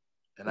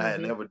 And I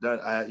had never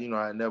I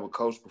had never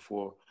coached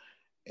before.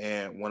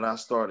 And when I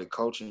started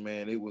coaching,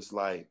 man, it was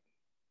like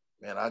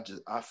man,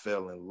 I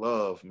fell in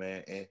love,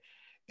 man.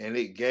 And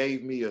it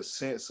gave me a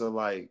sense of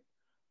like,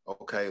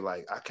 okay,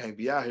 like I can't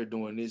be out here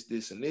doing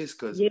this, and this,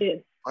 because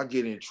if I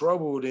get in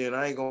trouble, then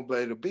I ain't gonna be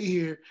able to be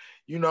here.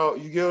 You know,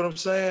 you get what I'm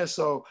saying?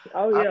 So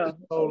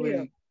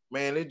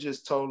man, it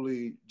just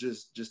totally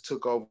just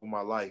took over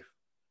my life.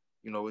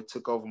 You know, it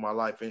took over my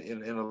life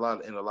in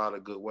a lot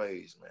of good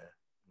ways, man.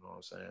 You know what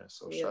I'm saying?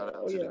 So shout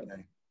out to the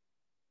game.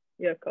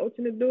 Yeah,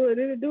 coaching to do it,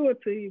 it'll do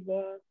it to you,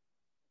 boy.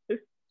 And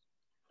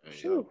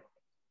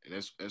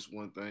that's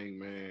one thing,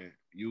 man.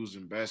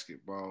 Using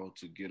basketball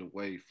to get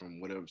away from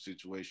whatever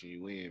situation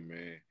you in,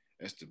 man.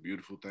 That's the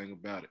beautiful thing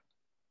about it.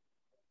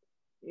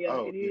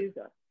 Yeah, it is.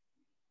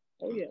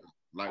 Oh yeah.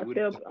 Like we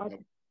done talked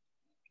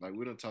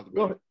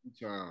about it a few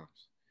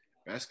times.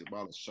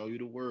 Basketball will show you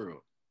the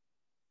world.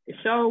 It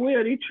sure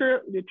will. The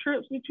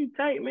trips that you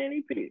take,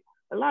 man,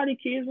 a lot of these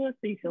kids wouldn't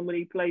see some of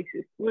these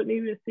places. Wouldn't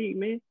even see,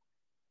 man.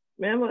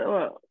 Man,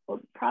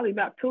 probably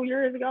about 2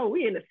 years ago,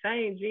 we in the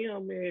same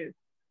gym as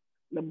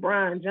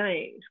LeBron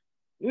James.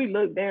 We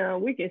look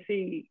down, we can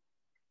see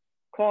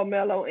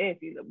Carmelo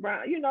Anthony,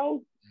 LeBron, you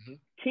know,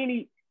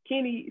 Kenny,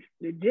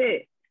 the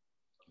Jet.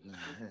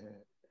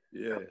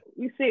 Yeah.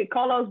 We see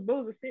Carlos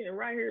Boozer sitting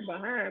right here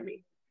behind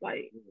me.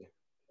 Like,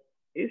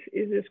 it's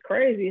just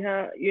crazy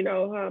how, you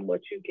know, how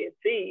much you can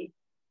see,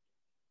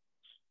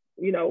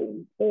 you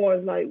know,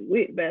 boys like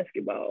with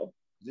basketball.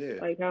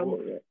 Yeah. Like how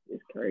much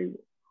it's crazy.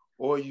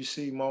 Or you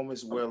see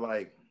moments where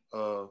like,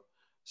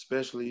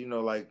 especially, you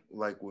know, like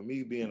with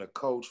me being a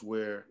coach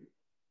where,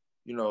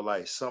 you know,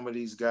 like some of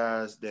these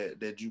guys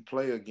that you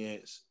play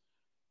against,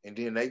 and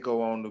then they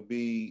go on to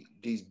be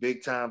these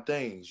big time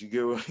things. You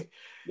get what,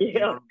 you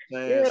know what I'm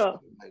saying? Yeah.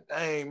 So, like,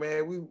 dang,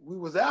 man, we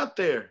was out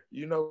there,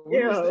 you know. We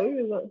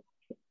was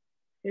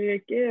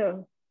heck yeah.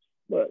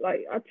 But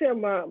like I tell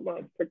my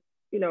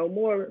you know,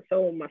 more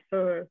so my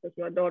son, since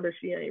my daughter,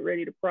 she ain't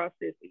ready to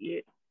process it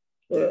yet.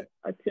 But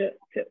I tell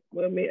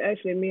me and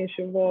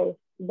Siobhan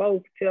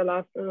both tell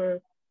our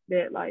son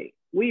that like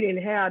we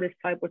didn't have this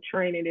type of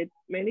training. That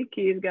man, these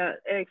kids got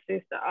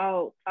access to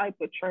all type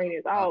of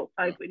trainings, all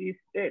type of this,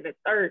 that, and the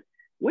third.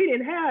 We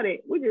didn't have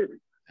it. We just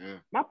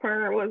my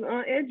parent was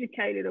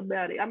uneducated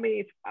about it. I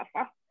mean, if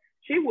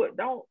she would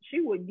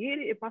get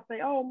it if I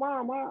say, oh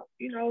mom,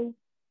 you know,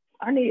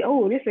 I need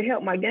this will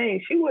help my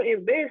game. She would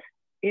invest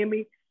in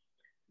me.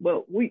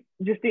 But we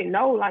just didn't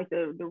know like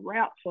the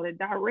routes or the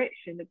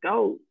direction to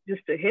go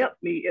just to help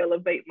me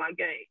elevate my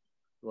game.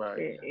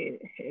 Right.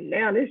 And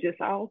now it's just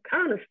all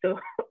kind of stuff.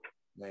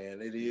 Man,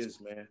 it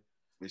is, man.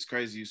 It's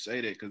crazy you say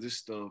that because this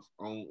stuff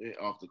on and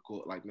off the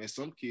court. Like, man,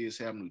 some kids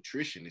have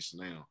nutritionists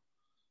now.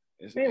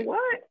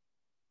 What?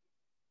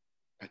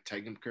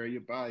 Taking care of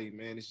your body,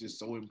 man. It's just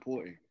so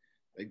important.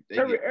 They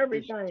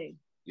everything.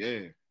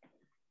 Yeah.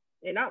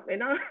 And I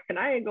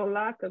ain't gonna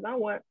lie, because I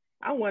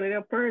wanted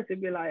their parents to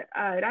be like,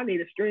 all right, I need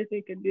a strength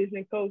and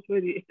conditioning coach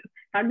for this.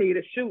 I need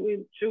a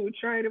shooting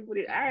trainer for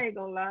this. I ain't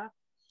gonna lie.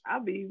 I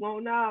be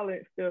wanting all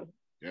that stuff.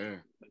 Yeah.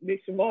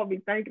 Big Shamal be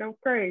thinking I'm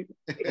crazy.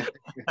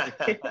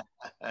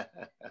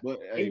 But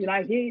he's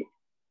like, he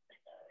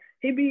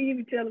be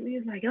even telling me,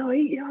 he's like,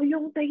 you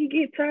don't think he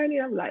get tired?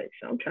 I'm like,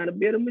 I'm trying to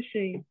build a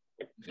machine.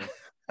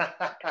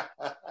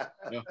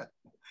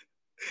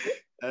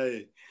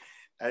 Hey,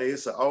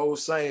 it's an old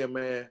saying,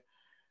 man.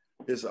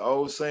 It's an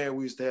old saying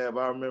we used to have.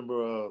 I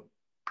remember,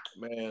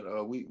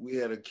 we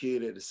had a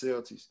kid at the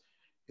Celtics.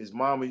 His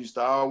mama used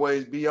to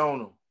always be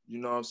on him. You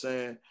know what I'm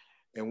saying?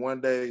 And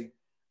one day,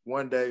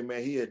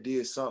 man, he had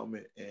did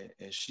something,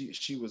 and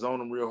she was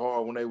on him real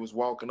hard when they was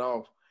walking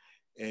off.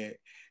 And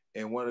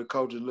one of the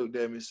coaches looked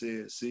at me and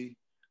said, "See,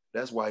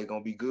 that's why he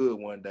gonna be good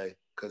one day,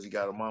 because he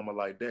got a mama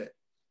like that."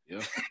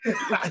 Yeah.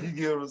 You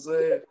get what I'm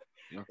saying?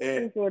 Yeah.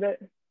 And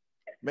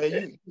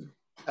man,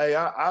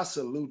 I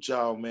salute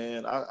y'all,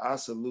 man. I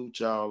salute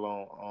y'all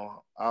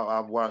on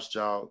I've watched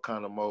y'all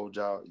kind of mold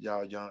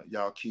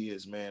y'all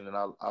kids, man, and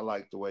I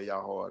like the way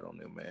y'all hard on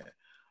them, man.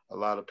 A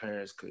lot of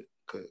parents could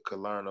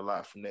learn a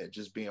lot from that,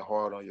 just being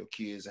hard on your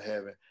kids and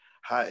having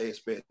high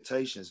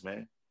expectations,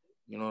 man.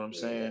 You know what I'm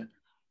saying?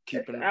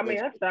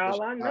 That's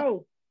all I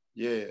know.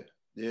 Yeah,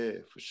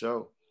 for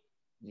sure.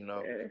 You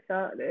know.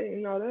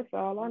 That's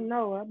all I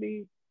know.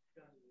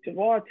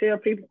 Javard tell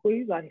people,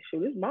 he's like,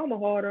 shoot, his mama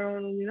harder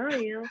on him than I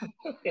am.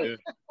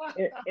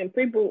 and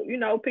people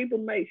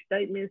make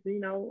statements,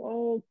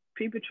 people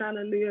trying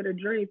to live the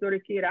dream for the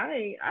kid.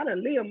 I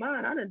done live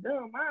mine. I done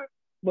mine.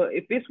 But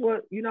if it's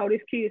what,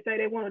 this kid say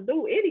they want to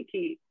do, any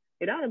kid,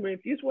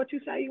 if it's what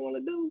you say you want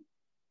to do,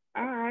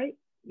 all right,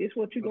 this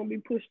what you're going to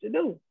be pushed to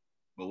do.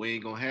 But we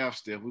ain't going to have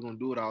stuff. We're going to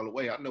do it all the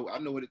way. I know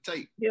what it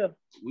takes. Yeah.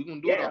 We're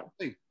going to do it all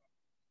the way.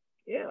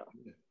 Yeah.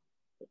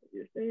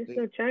 It's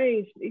gonna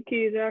change. The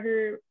kids out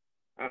here,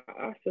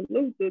 I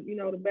salute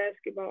the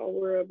basketball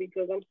world,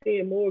 because I'm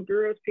seeing more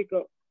girls pick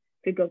up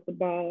the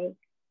ball,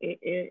 and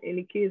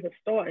the kids are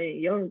starting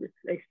younger.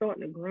 They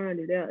starting to grind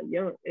it out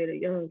at a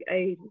young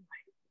age. I'm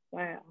like,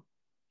 wow,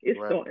 it's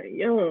starting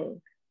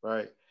young.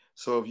 Right.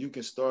 So if you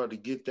can start to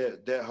get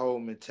that whole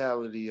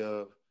mentality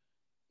of,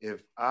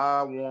 if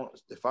I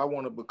want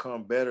to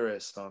become better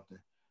at something,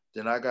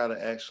 then I got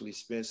to actually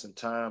spend some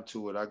time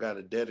to it. I got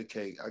to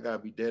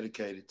be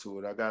dedicated to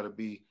it. I got to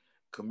be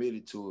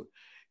committed to it.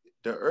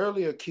 The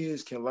earlier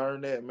kids can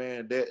learn that,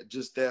 man,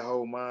 that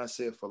whole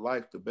mindset for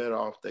life, the better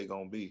off they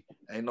gonna be.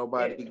 Ain't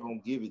nobody gonna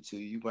give it to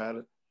you. You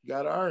gotta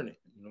earn it.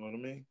 You know what I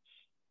mean?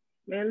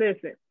 Man,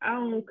 listen, I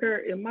don't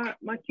care if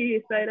my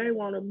kids say they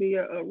want to be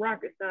a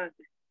rocket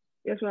scientist.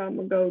 That's what I'm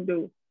gonna go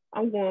do.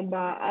 I'm going to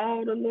buy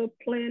all the little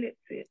planets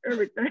and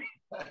everything.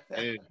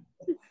 Hey,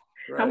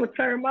 Right. I'm gonna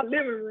turn my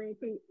living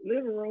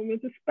room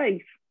into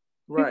space.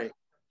 Right.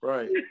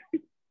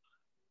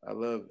 I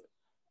love it.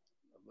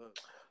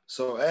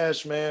 So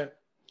Ash, man,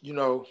 you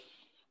know,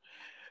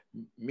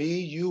 me,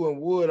 you,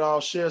 and Wood all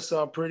share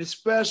something pretty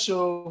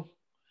special.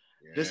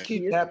 yeah, This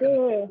keep Yes, happening,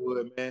 sir.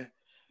 Wood, man.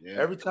 yeah.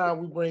 Every time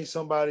we bring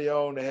somebody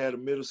on that had a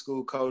middle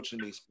school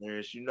coaching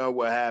experience, you know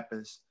what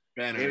happens.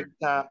 Banner.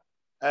 Anytime,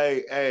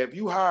 hey, if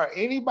you hire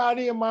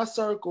anybody in my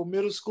circle,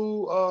 middle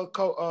school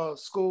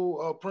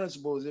school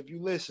principals, if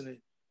you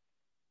listening,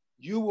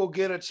 you will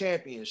get a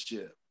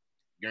championship.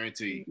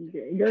 Guaranteed.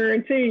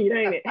 Guaranteed,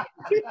 ain't it?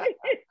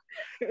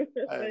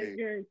 Hey.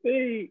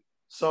 Guaranteed.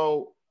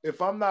 So,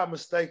 if I'm not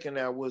mistaken,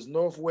 now was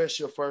Northwest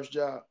your first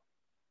job?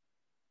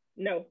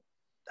 No,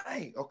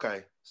 Dang.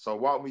 Okay. So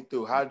walk me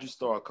through. How did you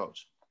start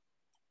coaching?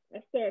 I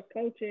started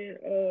coaching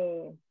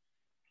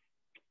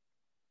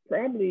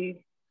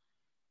probably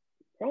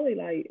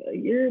like a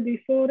year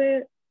before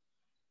that.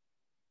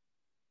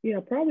 Yeah,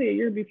 probably a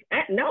year before.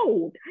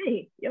 No,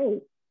 dang,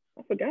 yo,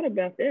 I forgot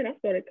about that. I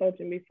started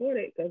coaching before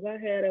that because I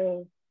had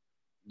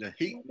The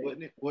Heat,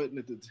 wasn't it? Wasn't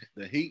it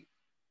the Heat?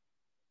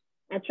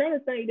 I'm trying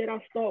to think that I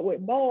start with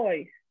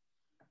boys.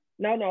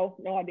 No,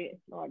 I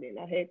didn't.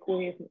 I had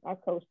quiz. I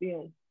coached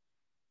them,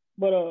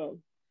 but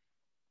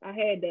I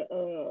had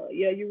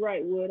yeah, you're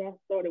right, Wood. I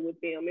started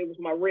with them. It was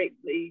my rec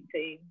league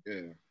team.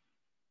 Yeah.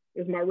 It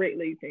was my rec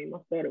league team. I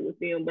started with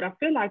them, but I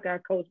feel like I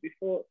coached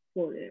before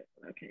that.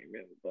 I can't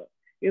remember, but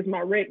it was my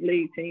rec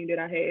league team that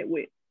I had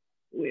with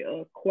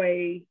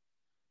Quay.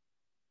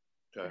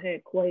 Okay. I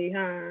had Quay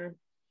Hine,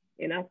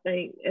 and I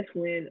think that's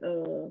when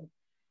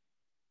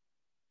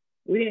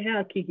we didn't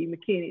have Kiki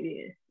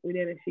McKinney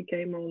then. She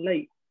came on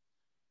late.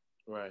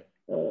 Right.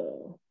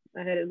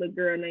 I had a little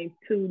girl named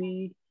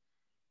Tootie,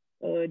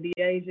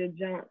 Deasia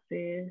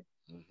Johnson.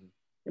 Mm-hmm.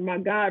 And my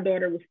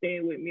goddaughter was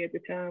staying with me at the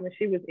time, and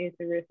she was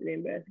interested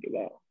in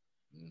basketball.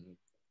 Mm-hmm.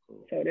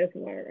 Cool. So that's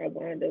why I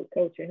wound up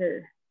coaching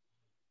her.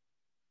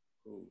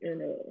 Cool.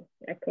 And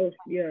I coached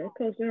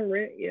them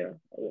rec. Yeah,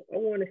 I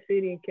won a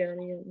city and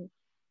county.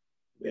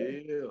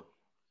 Yeah.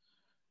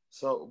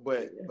 So,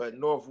 but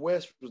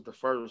Northwest was the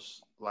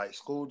first like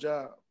school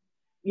job.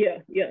 Yeah.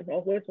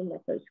 Northwest was my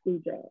first school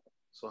job.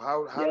 So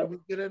how did we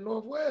get at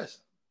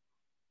Northwest?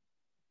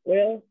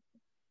 Well,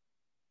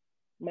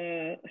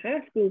 my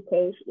high school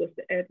coach was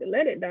the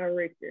athletic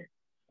director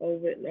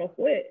over at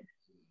Northwest.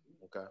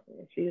 Okay.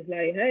 And she was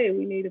like, "Hey,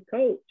 we need a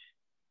coach."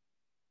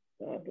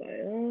 So I was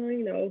like,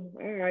 "Oh,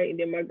 all right." And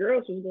then my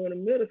girls was going to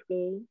middle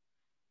school.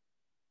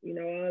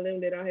 All of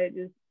them that I had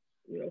just,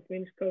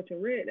 finished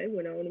coaching red, they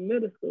went on to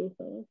middle school.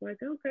 So I was like,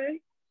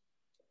 okay.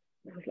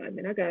 I was like,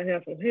 man, I gotta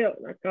have some help.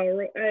 And I called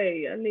Rose,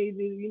 hey, I need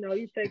you,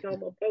 you take on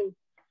my post.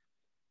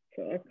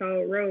 So I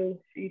called Rose.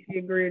 She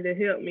agreed to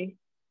help me.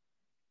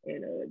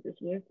 And it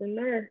just went from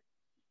there.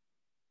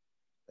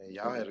 And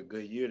y'all had a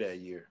good year that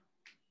year.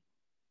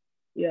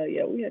 Yeah,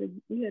 we had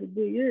a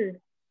good year.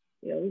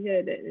 Yeah, we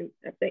had that. And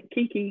I think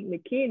Kiki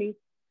McKinney,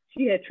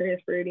 she had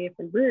transferred in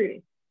from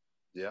Breeding.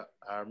 Yeah,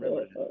 I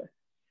remember that.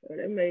 So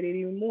that made it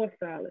even more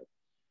solid.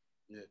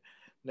 Yeah.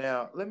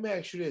 Now let me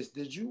ask you this: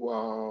 Did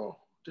y'all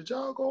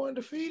go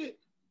undefeated?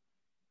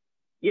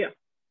 Yeah.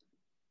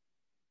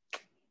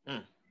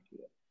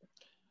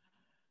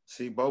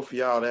 See, both of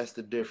y'all, that's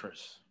the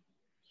difference.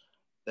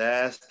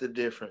 That's the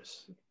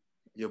difference.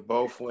 You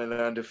both went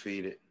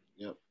undefeated.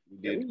 Yep.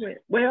 Yeah, we went.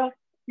 Well,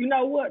 you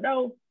know what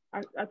though?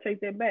 I take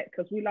that back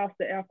because we lost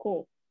to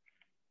Alcoa.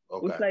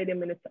 Okay. We played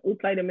them in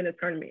a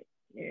tournament,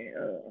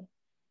 an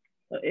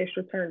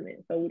extra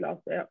tournament. So we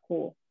lost to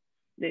Alcoa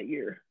that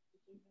year.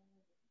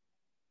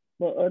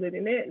 But other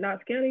than that,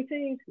 Knox County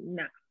teams,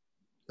 nah.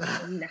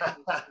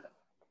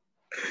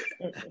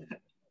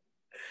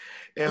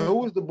 And who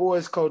was the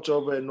boys' coach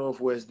over at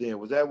Northwest then?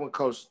 Was that when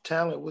Coach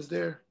Talent was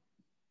there?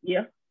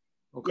 Yeah.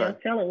 Okay. Yeah,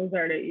 Talent was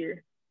there that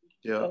year.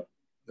 Yeah.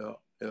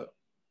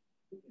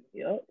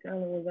 Yep,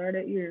 Talent was there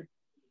that year.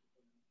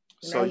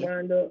 And So I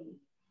wound up.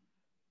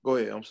 Go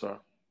ahead. I'm sorry.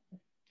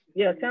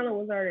 Yeah, Talent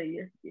was there that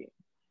year. Yeah.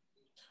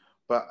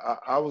 But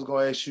I was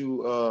gonna ask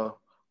you,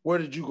 where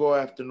did you go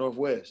after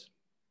Northwest?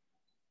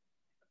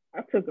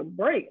 I took a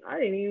break. I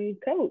didn't even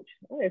coach.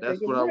 That's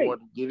what I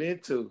wanted to get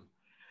into.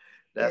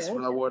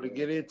 What I wanted to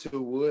get into,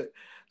 Wood.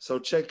 So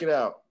check it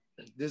out.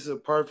 This is a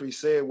perfect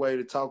segue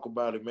to talk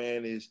about it,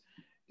 man. Is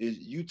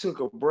you took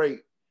a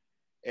break,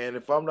 and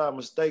if I'm not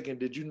mistaken,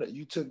 did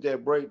you took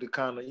that break to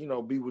kind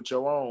of be with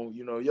your own,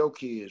 your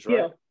kids,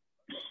 right?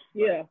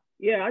 Yeah.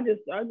 I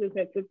just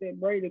had took that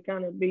break to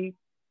kind of be.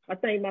 I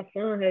think my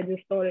son had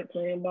just started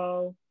playing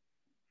ball,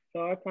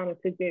 so I kind of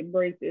took that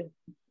break to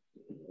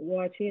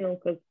watch him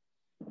because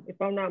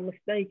if I'm not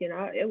mistaken.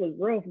 It was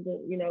rough,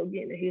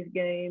 getting to his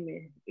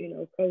game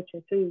and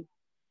coaching too.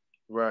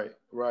 Right.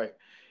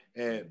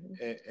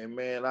 And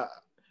man,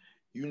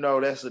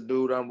 that's a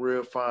dude I'm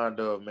real fond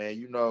of, man.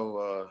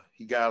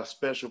 He got a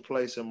special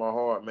place in my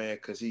heart, man,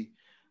 because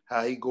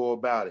how he go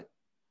about it.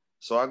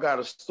 So I got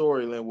a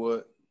story,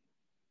 Linwood.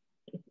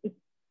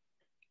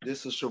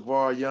 This is a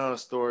Shavar Young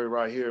story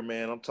right here,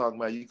 man. I'm talking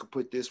about, you can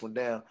put this one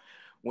down.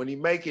 When he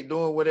make it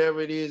doing whatever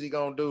it is he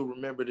gonna do,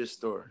 remember this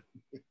story.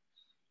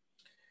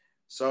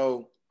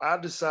 So I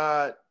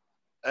decide,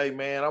 hey,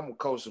 man, I'm gonna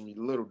coach some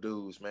little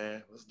dudes,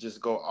 man. Let's just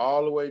go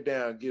all the way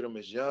down, get them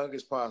as young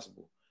as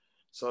possible.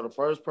 So the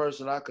first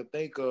person I could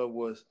think of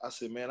was, I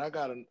said, man,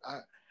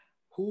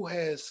 who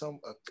has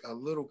a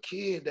little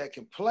kid that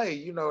can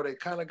play, they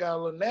kind of got a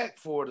little knack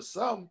for it or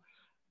something.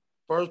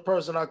 First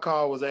person I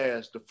called was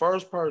Ash, the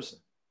first person.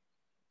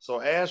 So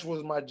Ash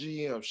was my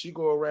GM. She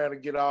go around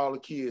and get all the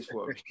kids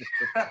for me.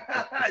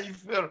 You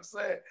feel what I'm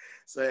saying?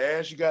 Say,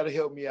 Ash, you got to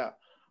help me out.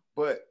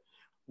 But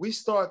we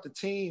start the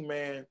team,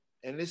 man,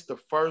 and it's the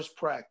first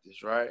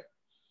practice, right?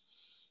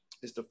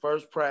 It's the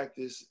first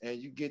practice, and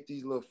you get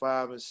these little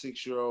 5 and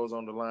 6 year olds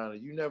on the line,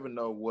 and you never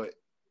know what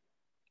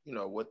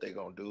they're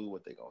gonna do,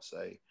 what they're gonna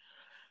say.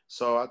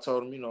 So I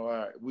told them, all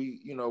right,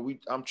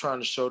 I'm trying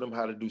to show them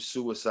how to do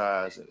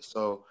suicides.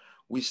 So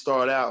we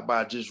start out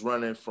by just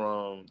running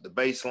from the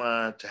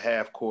baseline to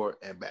half court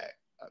and back.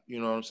 You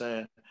know what I'm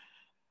saying?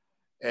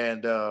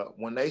 And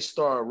when they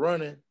start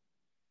running,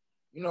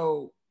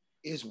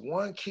 it's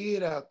one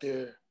kid out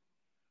there,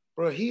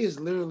 bro. He is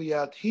literally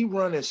out. He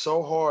running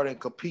so hard and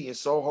competing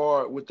so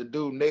hard with the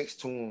dude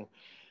next to him.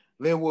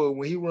 Linwood,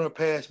 when he run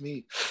past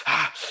me,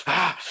 That's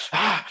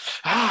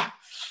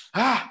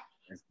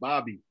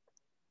Bobby.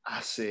 I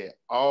said,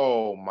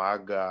 oh my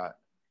God,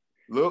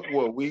 look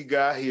what we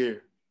got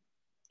here.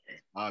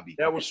 Bobby.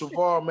 That was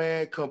Shavar,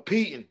 man,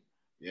 competing.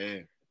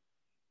 Yeah.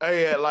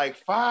 Hey, at like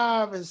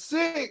 5 and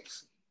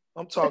 6,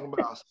 I'm talking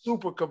about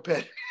super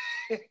competitive.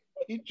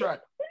 He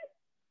tried.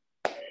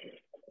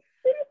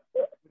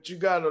 But you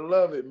gotta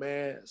love it,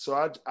 man.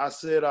 So I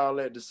said all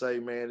that to say,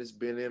 man, it's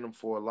been in them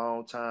for a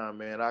long time,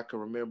 man. I can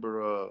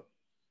remember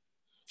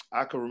little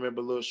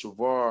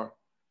Shavar.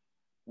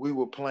 We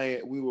were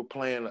playing,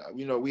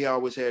 we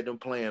always had them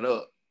playing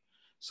up.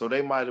 So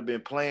they might have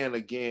been playing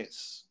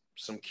against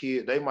some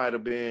kid. They might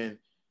have been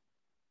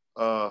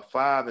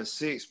 5 and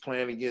 6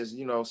 playing against,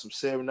 some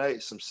 7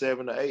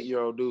 to 8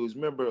 year old dudes.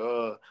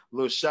 Remember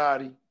little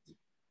Shotty?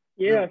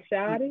 Yeah,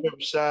 Shotty.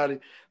 Shotty.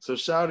 So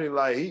Shotty,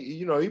 like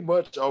he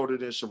much older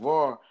than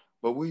Shavar,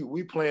 but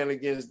we playing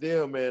against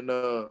them, and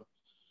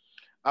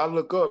I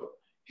look up,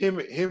 him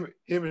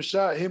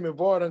and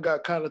Varden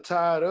got kind of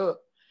tied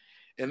up,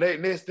 and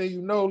next thing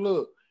you know,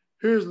 look,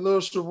 here's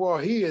little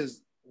Shavar. He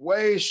is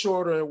way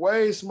shorter and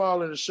way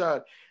smaller than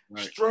Shotty.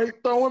 Right.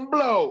 Straight throwing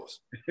blows.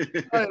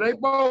 Hey, they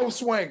both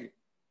swinging.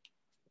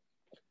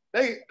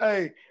 They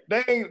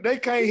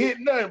can't hit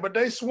nothing, but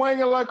they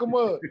swinging like a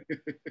mug.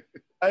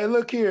 Hey,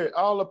 look here.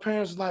 All the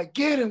parents like,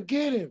 get him.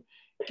 Get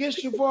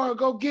Shavar,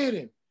 go get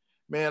him.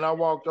 Man, I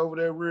walked over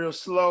there real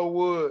slow,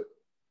 Wood.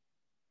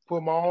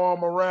 Put my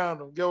arm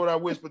around him. Get what I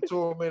whispered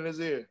to him in his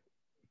ear.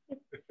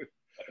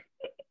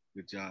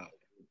 Good job.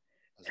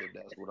 I said,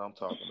 that's what I'm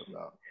talking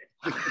about.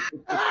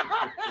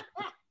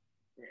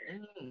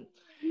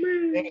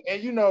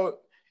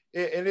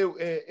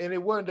 and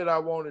it wasn't that I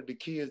wanted the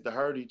kids to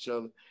hurt each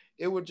other.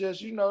 It was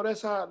just,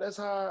 that's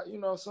how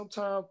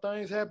sometimes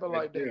things happen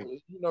like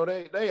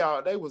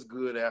that. They was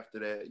good after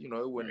that.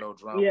 It wasn't no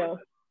drama.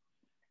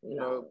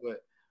 Yeah.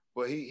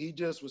 But he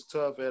just was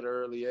tough at an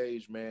early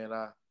age, man.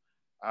 I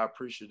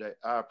appreciate that.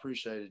 I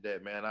appreciated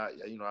that, man. I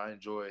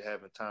enjoyed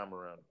having time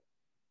around him.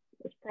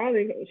 It's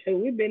probably,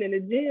 we've been in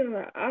the gym.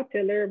 I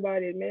tell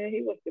everybody, man,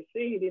 he was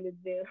conceived in the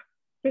gym.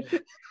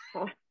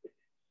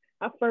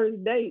 Our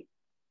first date,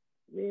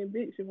 me and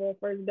Big Shavar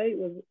first date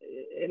was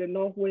at a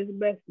Northwest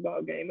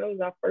basketball game. That was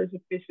our first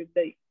official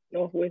date,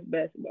 Northwest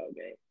basketball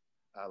game.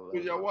 Who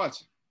y'all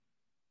watching?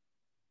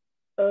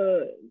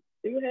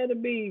 It had to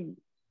be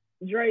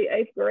Dre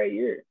 8th grade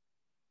year.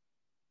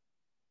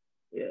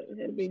 Yeah, it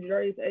had to be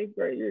Dre's 8th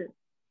grade year.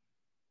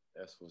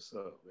 That's what's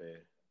up,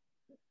 man.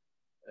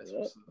 That's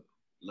what's up.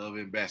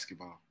 Loving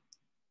basketball.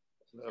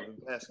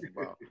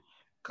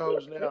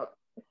 Coach, now,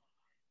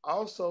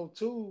 also,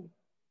 too,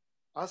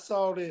 I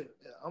saw that,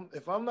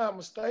 if I'm not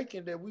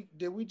mistaken, that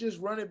we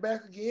just run it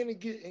back again and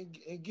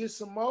get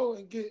some more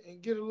and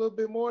get a little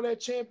bit more of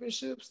that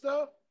championship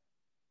stuff.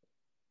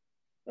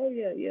 Oh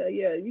yeah.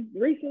 You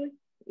recently?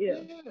 Yeah.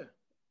 I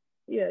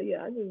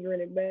just ran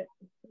it back.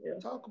 Yeah.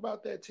 Talk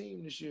about that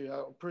team this year.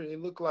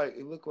 It looked like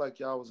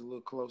y'all was a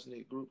little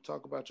close-knit group.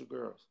 Talk about your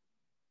girls.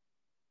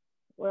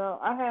 Well,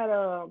 I had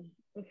I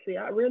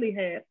really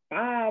had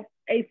 5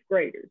 8th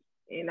graders,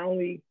 and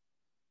only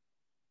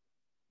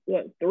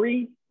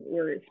 3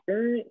 were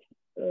experienced.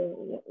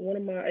 One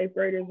of my 8th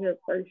graders had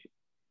first.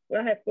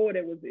 Well, I had 4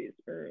 that was the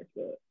experience,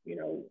 but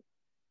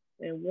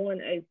and one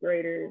 8th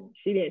grader,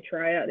 she didn't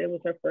try out. That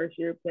was her first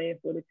year playing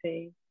for the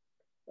team.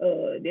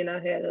 Then I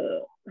had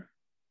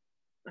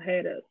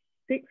a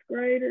sixth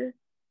grader,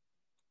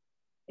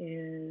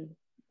 and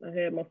I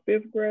had my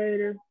fifth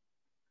grader.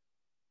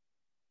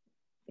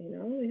 And I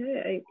only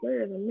had 8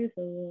 players. I'm missing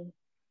one.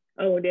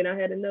 Oh, and then I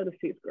had another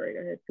sixth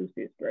grader. I had 2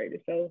 sixth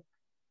graders. So,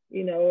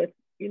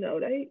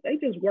 they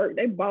just worked.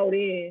 They bought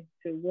in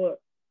to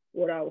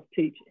what I was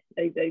teaching.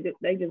 They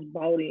just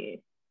bought in,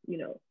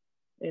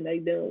 and they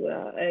done what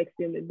I asked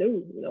them to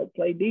do.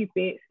 Play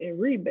defense and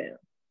rebound.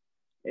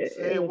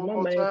 It was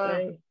my main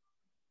thing.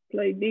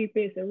 Play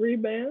defense and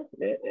rebound.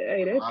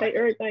 They take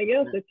everything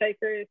else to take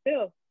care of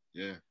itself.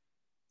 Yeah.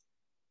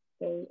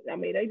 So,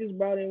 they just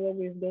brought in what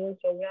we was doing.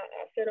 So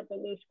I set up a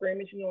little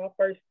scrimmage. Our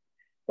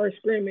first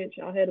scrimmage,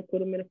 I had to put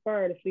them in the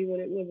fire to see what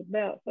it was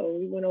about. So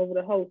we went over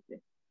to hosting.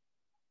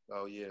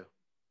 Oh, yeah.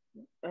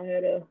 I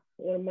had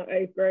one of my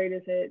 8th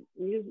graders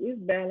we was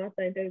battling. I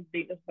think they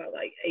beat us by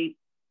like 8.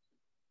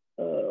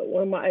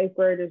 One of my 8th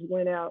graders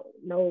went out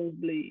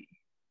nosebleed.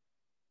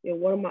 And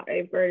one of my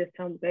 8th graders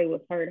told me they was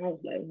hurt. I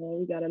was like, well,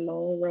 we got a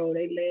long road.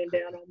 They laying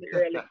down on me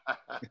early.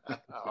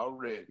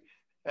 Already.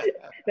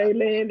 They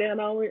laying down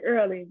on me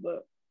early,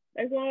 but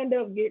they wound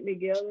up getting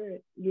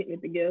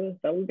it together.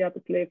 So we got to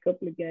play a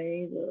couple of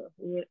games.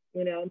 We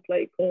went out and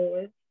played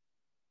Corn,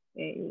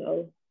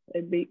 and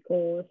they beat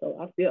Corn. So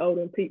I still owe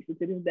them pizza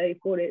to this day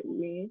for that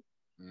win.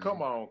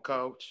 Come on,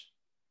 Coach.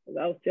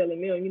 I was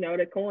telling them,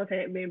 the Corns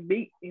hadn't been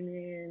beat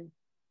in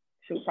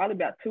probably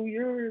about 2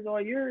 years or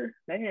a year.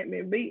 They hadn't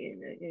been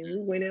beaten, and we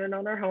went in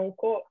on our home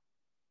court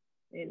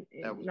and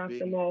knocked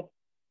them off.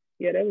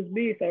 Yeah, that was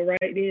big. So right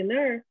then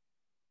there,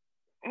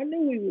 I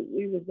knew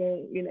we was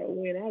going,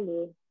 win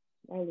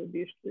our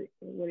district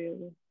or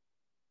whatever,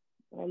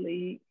 our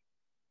league.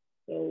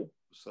 So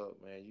what's up,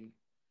 man? You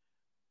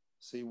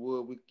see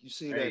Wood? You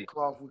see that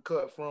cloth we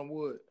cut from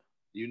Wood?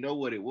 You know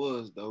what it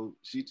was though.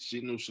 She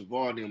knew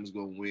Shavar them was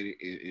gonna win it.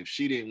 If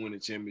she didn't win the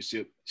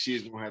championship,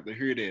 she's gonna have to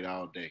hear that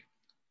all day.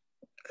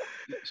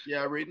 She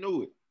already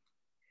knew it.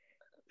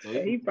 So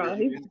he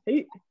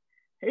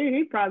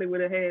probably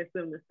would have had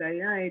something to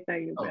say. I ain't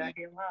thinking about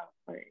him.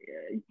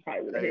 He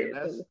probably would have had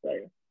something to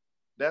say.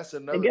 That's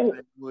another thing.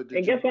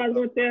 And guess what I was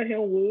going to tell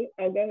him, Wood?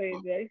 Oh, go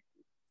ahead, Jay.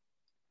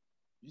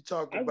 You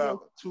talk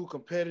about 2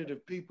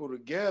 competitive people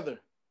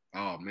together.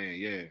 Oh, man,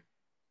 yeah.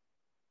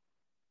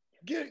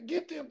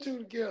 Get them 2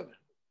 together.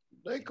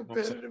 They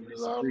competitive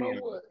as I don't know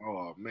what.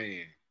 Oh,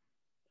 man.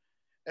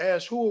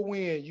 Ash, who will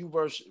win? You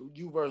versus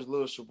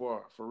Lil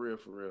Shavar. For real.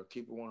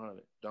 Keep it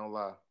 100. Don't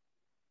lie.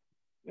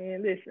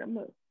 Man,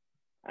 listen,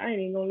 I ain't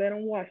even going to let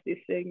them watch this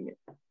segment.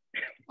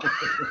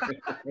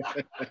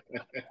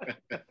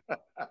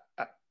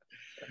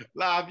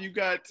 Live, you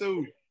got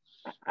 2.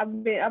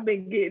 I've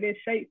been getting in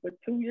shape for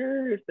 2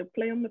 years to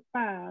play them at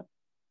 5.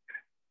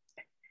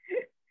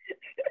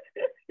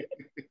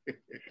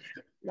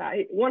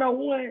 Like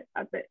 1-on-1,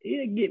 I think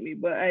he'll get me,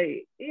 but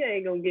hey, he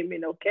ain't gonna get me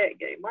no cat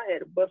game. I had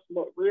to bust him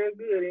up real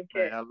good in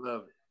cat. Man, I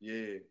love it.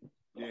 Yeah.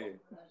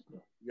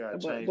 You gotta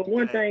change. But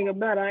one thing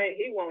about it, I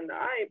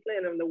ain't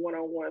playing him the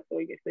 1-on-1 so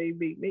he can say he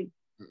beat me.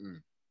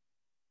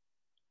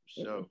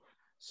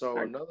 So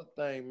another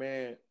thing,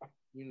 man,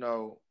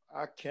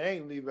 I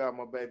can't leave out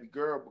my baby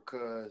girl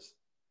because,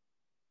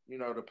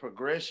 the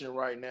progression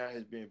right now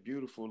has been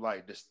beautiful.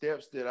 Like the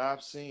steps that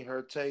I've seen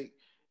her take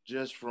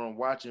just from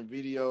watching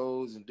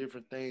videos and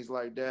different things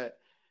like that.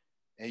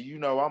 And,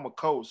 I'm a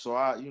coach, so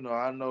I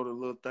know the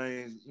little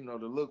things,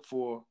 to look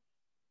for.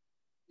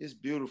 It's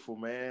beautiful,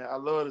 man. I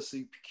love to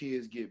see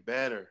kids get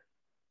better.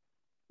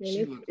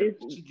 She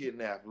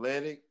getting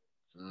athletic.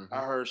 Mm-hmm. I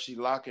heard she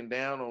locking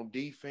down on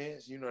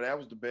defense. That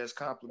was the best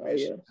compliment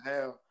she could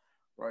have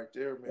right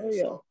there, man. Oh,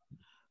 yeah. So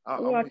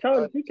I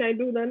told her she can't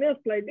do nothing else,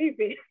 play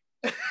defense.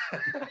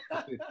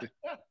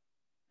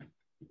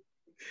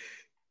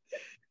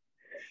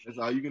 That's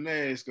all you can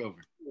ask of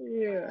her.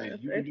 Yeah, hey,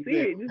 that's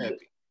it.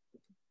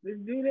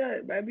 Just do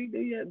that, baby.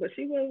 Do that. But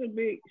she was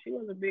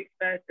a big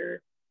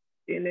factor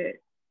in that.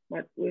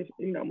 My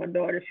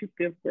daughter, she's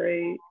 5th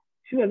grade.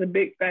 She was a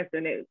big factor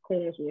in that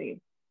Corns win.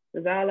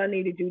 Because all I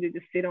needed you to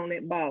just sit on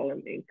that ball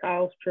and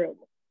cause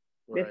trouble.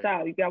 Right. That's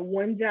all. You got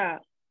one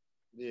job.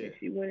 Yeah. And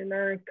she went in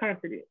there and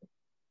conquered it.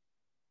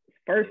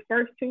 First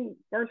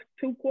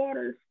two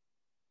quarters,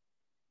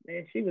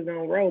 man, she was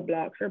on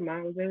Roblox. Her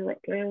mom was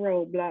playing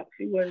Roblox.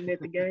 She wasn't at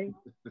the game.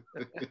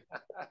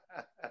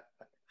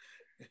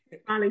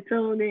 Finally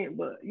tuned in,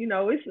 but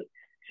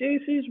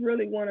she's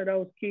really one of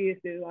those kids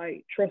that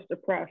like trust the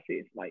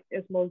process. Like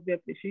she's most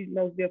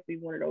definitely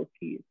one of those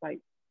kids. Like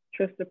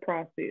trust the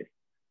process.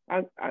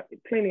 I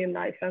plenty of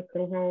nights I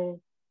come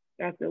home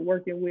after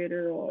working with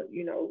her or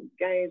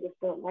games or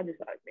something. I just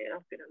like, man,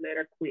 I'm gonna let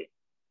her quit.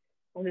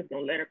 I'm just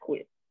gonna let her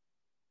quit.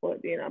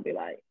 But then I'll be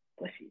like,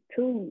 but she's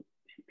too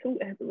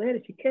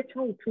athletic. She catch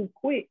on too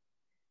quick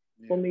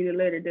for me to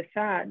let her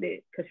decide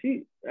that. Cause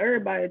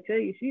everybody will tell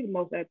you she's the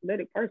most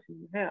athletic person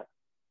you have.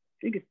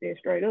 She can stand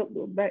straight up,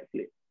 do a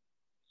backflip.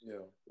 Yeah.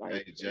 Like,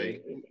 hey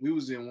Jay, we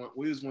was in one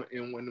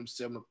of them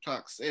 7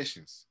 o'clock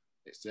sessions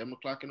at 7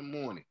 o'clock in the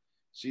morning.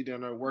 She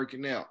down there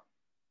working out.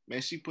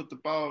 Man, she put the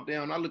ball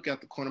down. I look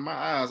out the corner of my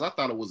eyes. I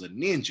thought it was a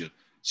ninja.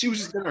 She was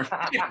just in there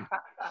flipping.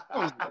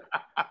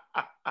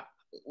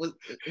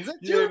 Is that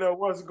You you? know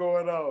what's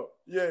going on.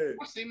 Yeah.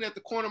 I'm sitting at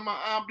the corner of my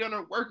eye. I'm down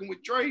there working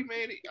with Dre,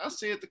 man. I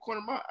see at the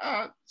corner of my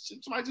eye,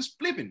 somebody just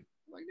flipping.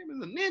 Like, them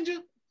is a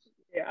ninja.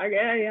 Yeah, I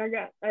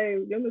got,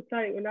 them the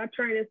type, when I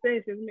train in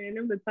sessions, man,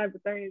 them the type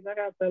of things I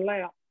got to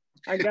allow.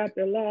 I got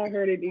to allow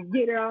her to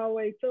get her all the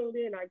way tuned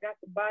in. I got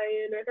to buy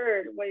in to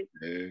her the way.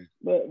 Yeah.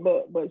 But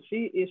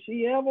if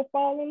she ever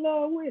fall in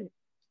love with it,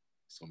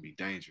 it's gonna be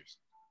dangerous.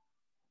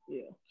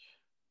 Yeah.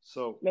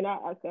 So, man,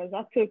 cause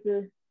I took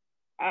her.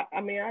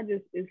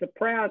 It's a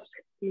proud,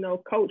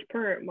 coach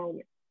parent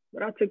moment.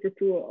 But I took her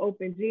to an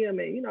open gym,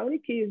 and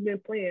these kids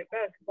been playing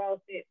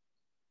basketball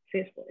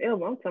since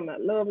forever. I'm talking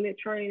about loving it,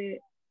 training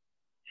it.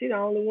 She the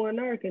only one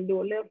there can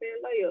do a left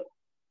hand layup.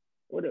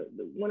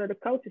 One of the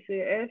coaches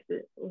asked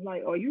her, was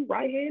like, "Are you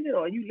right handed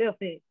or are you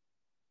left handed?"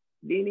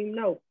 Didn't even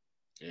know.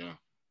 Yeah,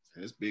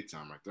 that's big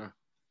time right there.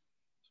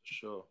 For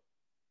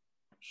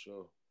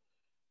sure.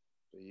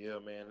 But yeah,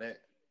 man,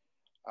 that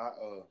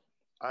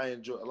I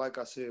enjoy, like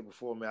I said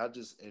before, man, I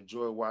just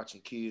enjoy watching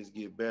kids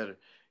get better.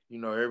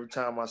 Every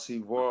time I see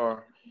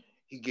VAR,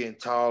 he getting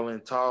taller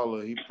and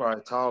taller. He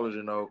probably taller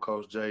than old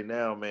Coach J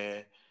now,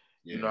 man.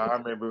 Yeah. I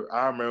remember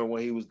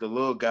when he was the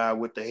little guy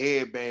with the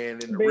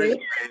headband and the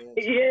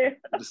wristbands,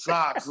 the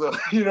socks,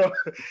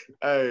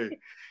 hey,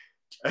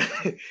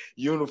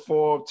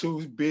 uniform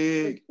too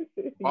big,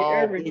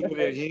 ball bigger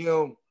than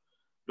him,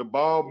 the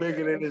ball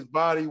bigger than his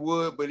body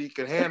would, but he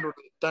could handle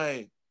the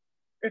thing.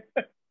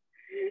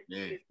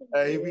 Yeah.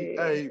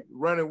 Hey,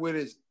 running with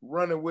his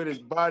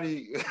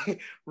body,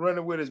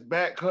 running with his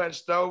back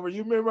hunched over.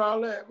 You remember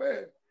all that,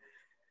 man?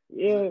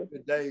 Yeah.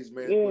 Good days,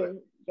 man. Yeah,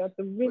 got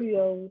the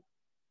videos.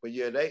 But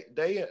yeah,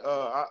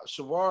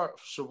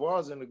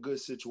 Shavar's in a good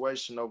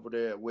situation over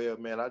there. Well,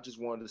 man, I just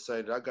wanted to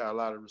say that I got a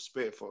lot of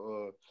respect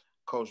for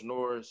Coach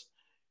Norris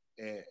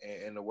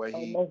and the way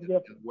he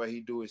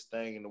do his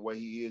thing and the way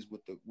he is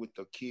with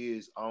the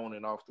kids on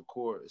and off the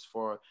court, as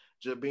far as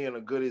just being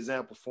a good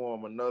example for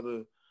them.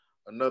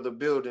 Another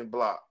building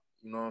block,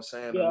 you know what I'm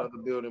saying? Yeah. Another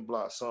building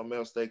block, something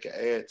else they can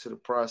add to the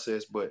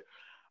process. But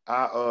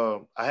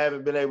I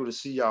haven't been able to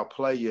see y'all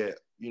play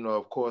yet.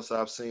 Of course,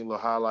 I've seen little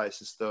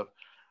highlights and stuff.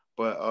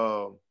 But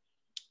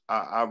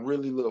I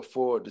really look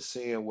forward to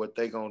seeing what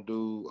they gonna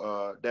do.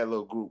 That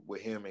little group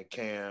with him and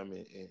Cam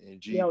and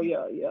G.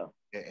 Yeah.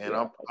 And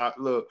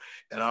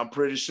I'm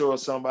pretty sure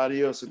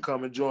somebody else will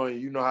come and join you.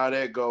 You know how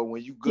that go.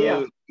 When you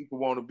good, people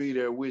want to be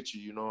there with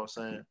you. You know what I'm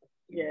saying?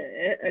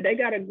 Yeah, they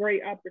got a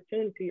great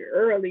opportunity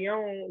early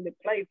on to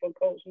play for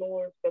Coach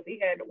Norris, because he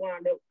had to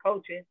wind up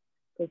coaching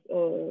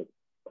because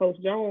Coach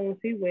Jones,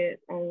 he went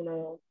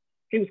on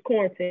he was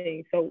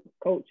quarantined, so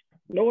Coach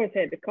Norris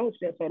had to coach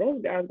them. So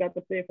those guys got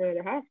to play in front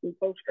of the high school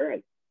coach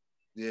early.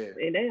 Yeah.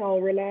 And they all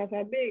realize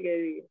how big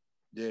it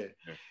is.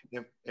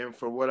 Yeah. And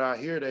for what I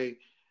hear, they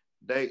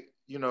the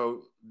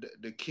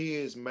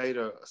kids made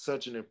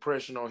such an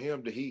impression on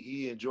him that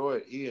he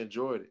enjoyed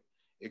it.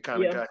 It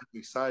kind of got him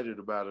excited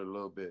about it a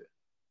little bit.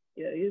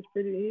 Yeah, he was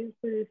pretty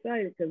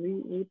excited because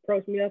he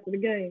approached me after the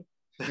game.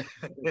 We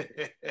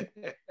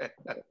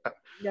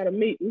gotta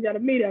meet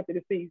after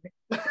the season.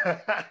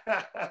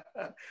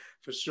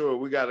 For sure.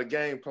 We got a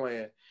game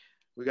plan.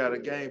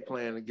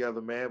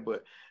 Together, man.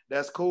 But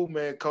that's cool,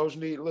 man. Coach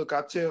Neat, look,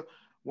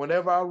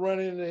 whenever I run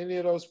into any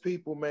of those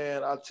people,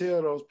 man, I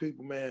tell those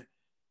people, man,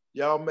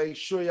 y'all make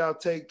sure y'all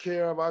take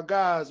care of our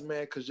guys,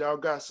 man, because y'all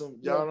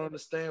don't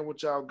understand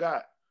what y'all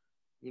got.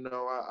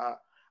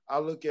 I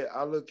look at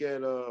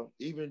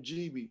even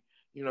GB,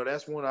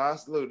 that's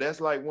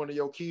that's like one of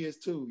your kids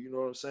too. You know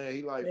what I'm saying?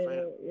 He like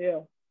family. Yeah.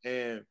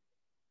 And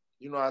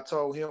I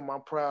told him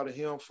I'm proud of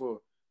him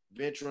for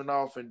venturing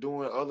off and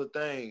doing other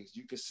things.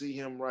 You can see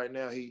him right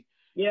now. He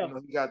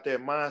got that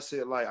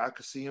mindset. Like, I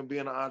could see him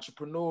being an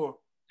entrepreneur.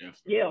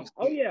 Yeah.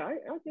 Oh yeah,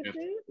 I can see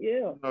it.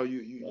 Yeah.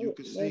 You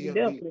can see him.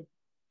 Definitely.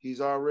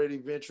 He's already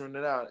venturing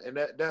it out, and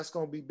that's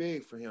gonna be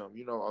big for him.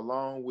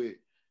 Along with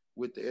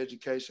the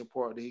education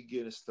part that he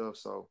get and stuff.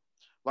 So,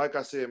 like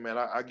I said, man,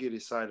 I get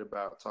excited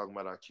about talking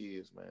about our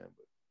kids, man.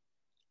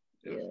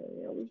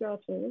 But we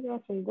got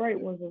some great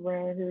ones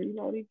around here.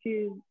 These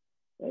kids,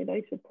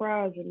 they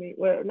surprising me.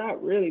 Well,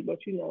 not really, but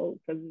because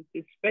it's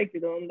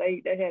expected of them.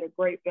 They had a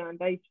great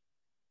foundation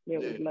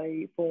that was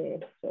laid for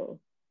them. So,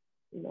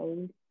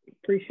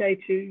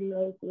 appreciate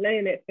you, for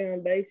laying that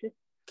foundation.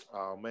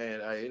 Oh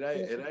man,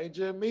 it ain't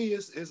just me.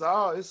 It's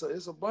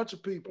a bunch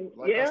of people.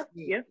 Like I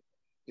said,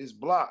 it's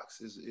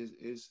blocks.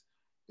 It's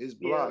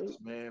blocks,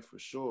 man, for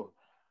sure.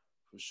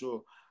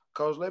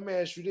 Coach, let me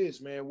ask you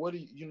this, man. What do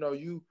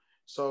you've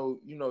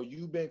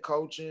been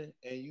coaching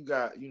and you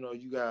got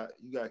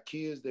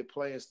kids that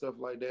play and stuff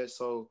like that.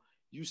 So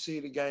you see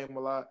the game a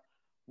lot.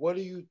 What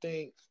do you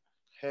think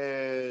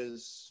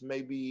has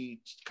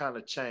maybe kind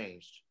of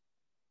changed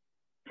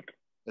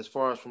as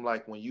far as from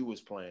like when you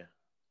was playing?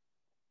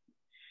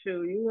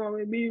 Sure, you want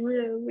me to be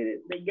real with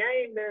it. The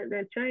game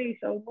that changed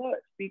so much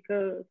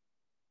because,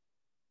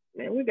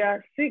 man, we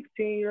got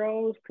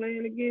 16-year-olds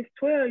playing against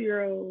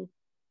 12-year-olds.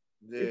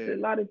 Yeah.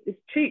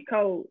 It's cheat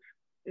codes.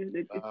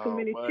 It's too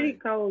many man.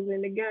 cheat codes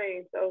in the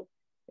game, so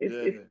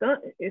it's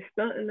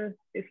stunting us.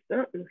 It's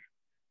stunting us.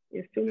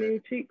 It's too many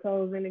cheat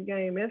codes in the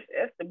game. That's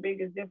the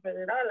biggest difference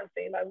that I done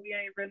seen. Like we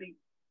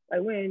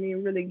ain't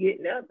even really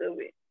getting out of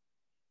it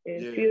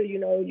until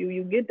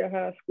you get to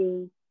high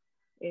school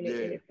and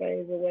it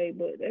fades away.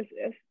 But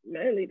that's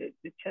mainly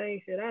the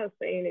change that I've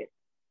seen it,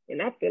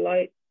 and I feel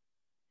like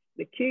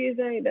the kids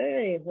ain't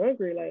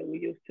hungry like we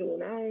used to,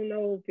 and I don't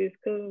know if it's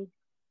because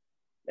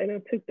they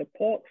done took the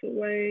parks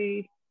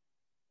away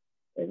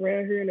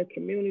around here in the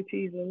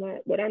communities or not.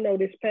 But I know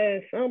this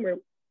past summer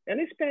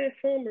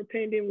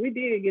pandemic, we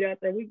did get out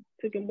there. We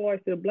took them boys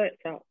to the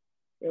blacktop,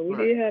 and we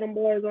did have them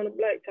boys on the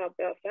blacktop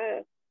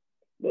outside.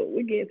 But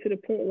we getting to the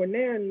point where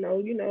now,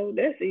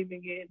 that's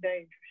even getting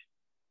dangerous.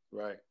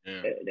 Right.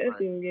 Yeah.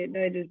 That's even getting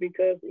dangerous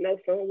because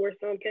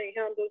some can't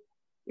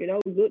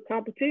handle, good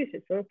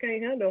competition. Some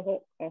can't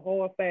handle a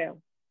hard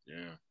foul.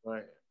 Yeah.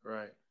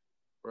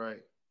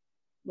 Right.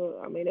 But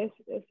I mean,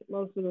 that's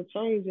most of the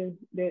changing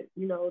that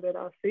that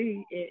I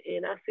see,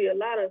 and I see a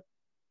lot of.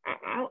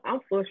 I'm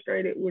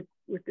frustrated with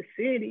the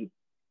city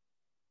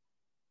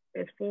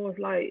as far as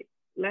like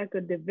lack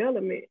of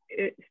development.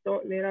 It's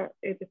starting it out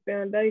at the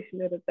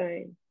foundation of the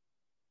thing.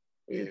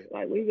 It's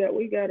like we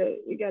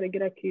gotta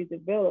get our kids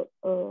developed.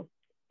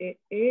 And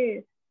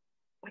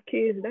our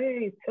kids, they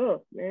ain't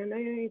tough, man. They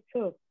ain't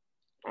tough.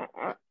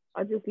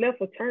 I just left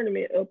a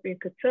tournament up in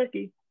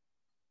Kentucky.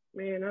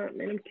 Man,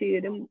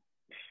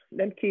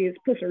 them kids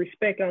pushing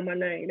respect on my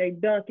name. They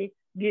dunking,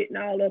 getting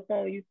all up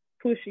on you,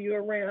 pushing you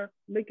around,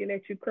 looking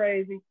at you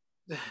crazy.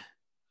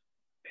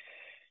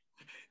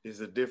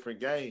 It's a different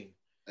game.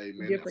 Hey,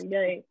 man, different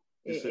game.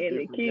 And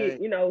the kids,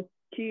 game.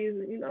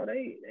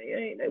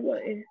 they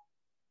weren't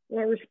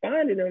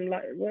responding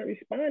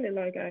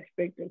like I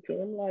expect them to.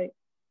 I'm like,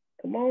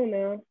 come on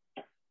now.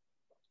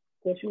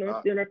 Of course, I'm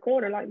still in a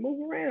corner, like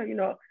move around.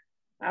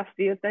 I'm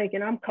still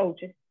thinking I'm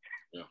coaching.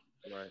 Yeah,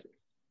 right.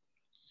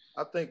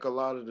 I think a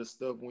lot of the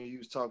stuff when you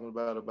was talking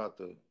about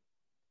the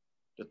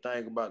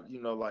thing about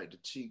like the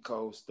cheat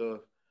code stuff.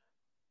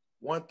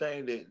 One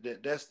thing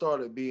that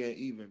started being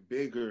even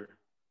bigger,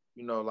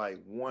 like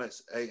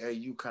once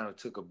AAU kind of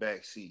took a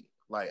back seat,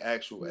 like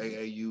actual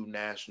AAU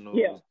nationals,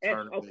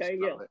 tournaments. Okay,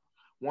 yeah.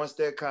 Once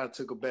that kind of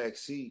took a back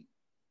seat,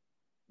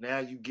 now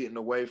you getting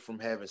away from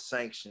having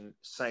sanctioned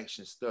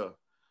stuff.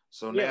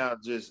 So now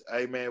just,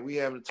 hey man, we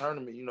having a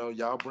tournament,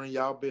 y'all bring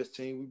y'all best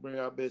team, we bring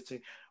our best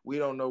team. We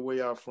don't know where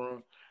y'all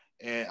from.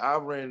 And I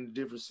ran into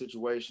different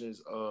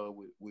situations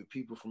with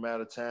people from out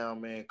of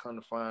town, man, come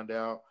to find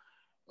out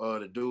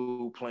the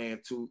dude playing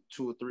two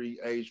or three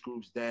age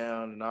groups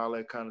down and all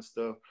that kind of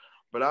stuff.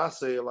 But I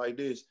say it like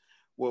this.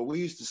 What we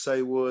used to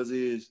say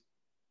is,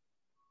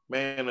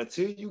 man,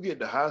 until you get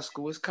to high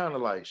school, it's kind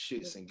of like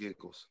shits and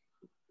giggles.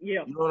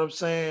 Yeah. You know what I'm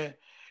saying?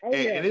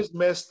 And it's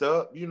messed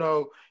up.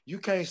 You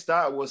can't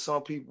stop what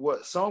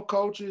some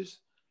coaches,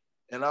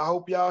 and I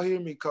hope y'all hear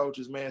me,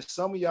 coaches, man.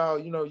 Some of y'all,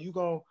 you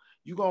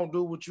gonna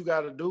do what you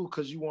got to do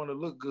because you want to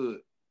look good.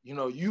 You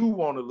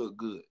want to look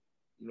good.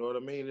 You know what I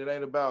mean? It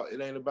ain't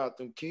about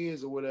them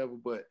kids or whatever,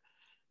 but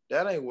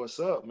that ain't what's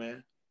up,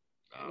 man.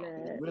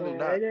 It's really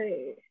not.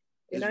 It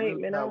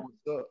ain't not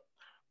what's up.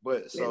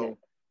 But so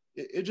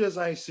it just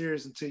ain't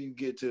serious until you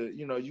get to,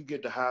 you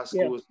get to high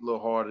school. It's a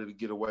little harder to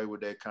get away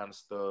with that kind of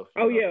stuff.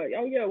 Oh yeah.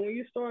 When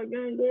you start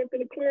going to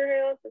the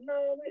clearinghouse and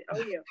all that.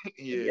 Oh yeah.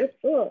 Yeah. Yes,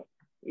 sir.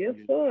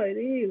 It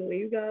is. When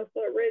you guys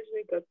start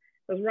registering, because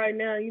right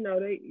now,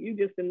 you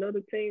just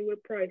another team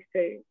with price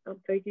tag.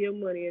 I'm taking your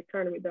money at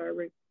tournament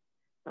direct.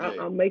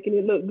 I'm making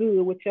it look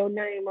good with your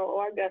name. Oh,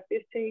 I got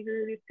this team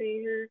here, this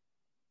team here.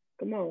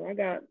 Come on, I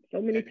got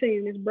so many teams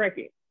in this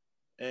bracket.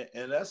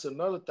 And that's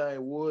another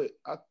thing, Wood.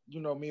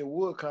 Me and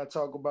Wood kind of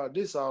talk about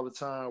this all the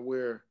time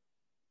where,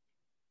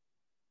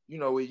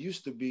 it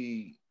used to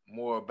be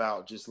more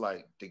about just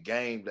like the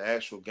game, the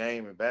actual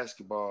game in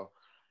basketball.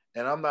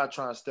 And I'm not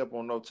trying to step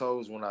on no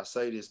toes when I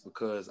say this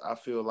because I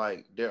feel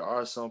like there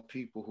are some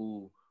people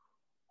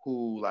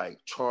who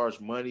like charge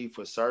money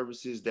for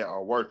services that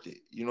are worth it.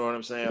 You know what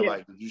I'm saying?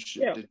 Like that you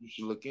should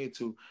look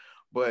into.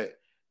 But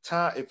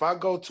if I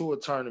go to a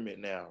tournament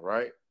now,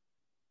 right?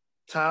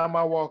 Time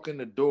I walk in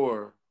the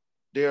door,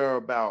 there are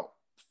about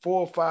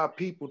 4 or 5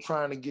 people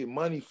trying to get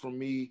money from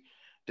me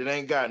that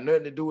ain't got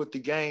nothing to do with the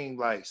game.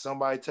 Like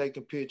somebody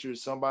taking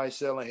pictures, somebody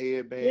selling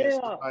headbands,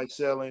 somebody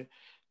selling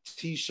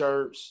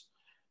t-shirts,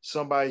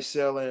 somebody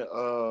selling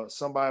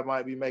somebody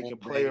might be making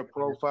player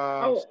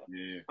profiles.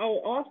 I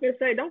was gonna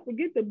say, don't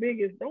forget the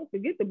biggest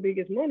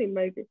money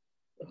maker.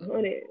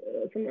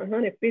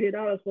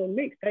 $150 for a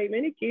mixtape.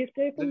 Many kids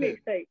pay for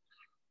mixtape.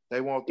 They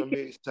want the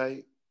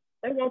mixtape.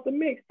 They want the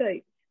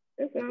mixtape.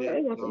 That's all.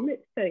 They want the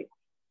mixtape.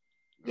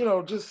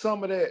 Just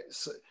some of that.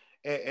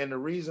 And the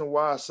reason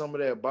why some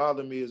of that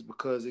bothered me is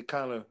because it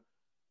kind of,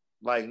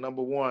 like,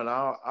 number one,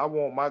 I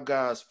want my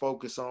guys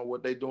focus on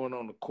what they doing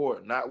on the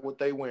court, not what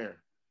they wearing.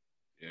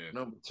 Yeah.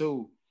 Number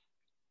two,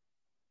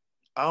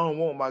 I don't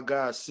want my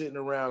guys sitting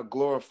around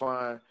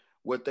glorifying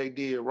what they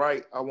did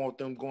right. I want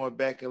them going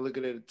back and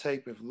looking at the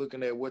tape and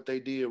looking at what they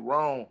did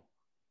wrong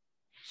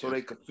so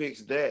they could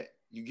fix that.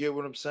 You get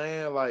what I'm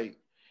saying? Like,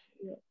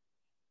 Yeah.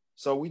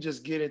 so we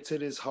just get into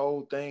this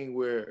whole thing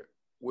where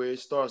it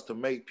starts to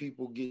make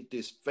people get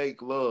this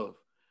fake love,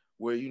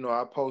 where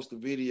I post a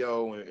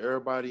video and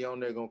everybody on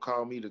there gonna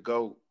call me the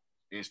GOAT.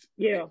 Instant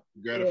Yeah.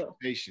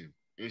 gratification.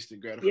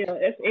 Instant Yeah, gratification.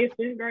 that's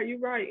instant. You're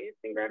right.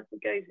 Instant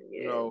gratification.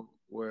 Yeah.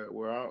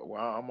 Where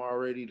I'm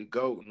already the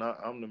GOAT,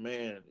 I'm the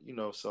man.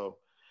 So,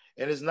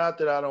 and it's not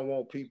that I don't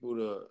want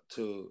people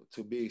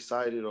to be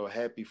excited or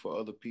happy for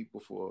other people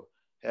for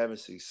having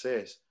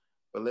success,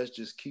 but let's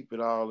just keep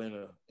it all in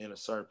a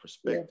certain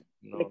perspective.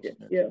 You know what I'm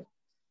saying? Yeah.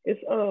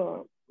 It's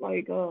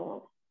like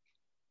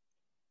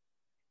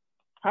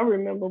I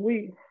remember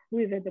we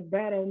was at the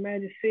Battle of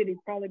Magic City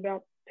probably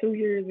about 2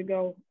 years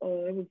ago.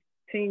 It was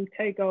Team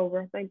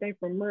Takeover. I think they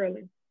from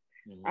Maryland.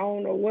 I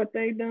don't know what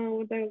they done,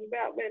 what they was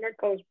about. Man, their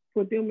coach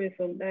put them in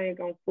some dang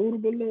on Fruit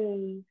of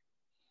Balloons,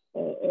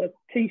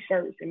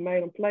 t-shirts, and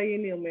made them play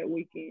in them that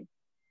weekend.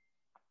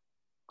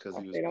 Because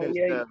he was pissed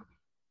at them.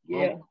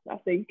 Yeah, I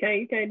said you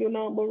can't do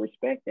nothing but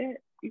respect that.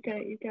 You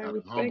can't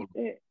respect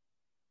that.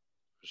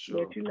 For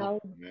sure.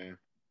 But man,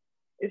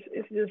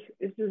 it's just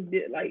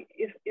like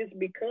it's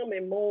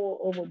becoming more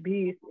of a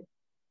business.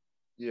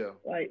 Yeah.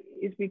 Like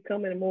it's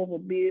becoming more of a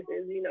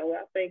business.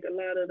 I think a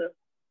lot of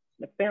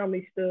the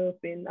family stuff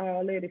and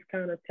all that is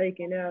kind of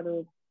taken out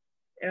of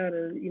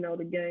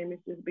the game.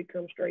 It's just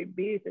become straight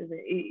business.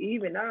 And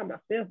even I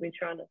myself been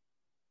trying to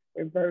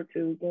revert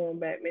to going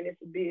back. Man,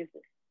 it's a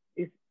business.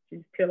 It's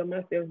just telling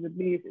myself it's a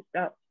business.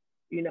 Stop.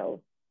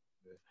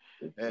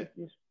 It's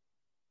just...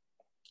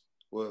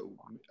 Well,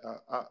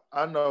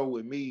 I know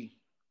with me,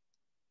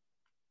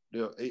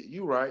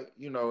 you're right.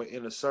 In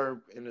a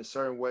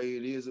certain way,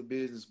 it is a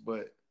business.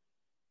 But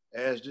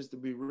as just to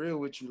be real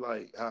with you,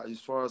 like as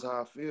far as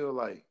how I feel,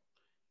 like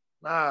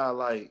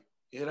like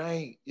it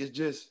ain't. It's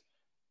just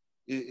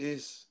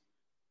it's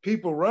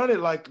people run it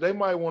like they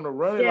might want to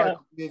run it like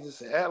a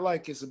business and act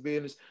like it's a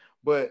business.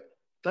 But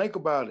think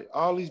about it.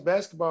 All these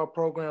basketball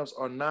programs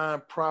are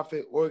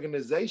non-profit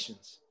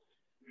organizations.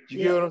 You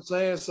get what I'm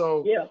saying?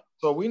 So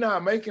we're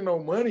not making no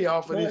money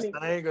off of this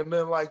thing or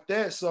nothing like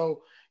that.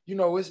 So,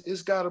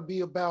 it's got to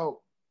be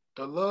about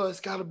the love. It's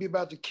got to be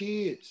about the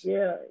kids.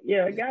 Yeah,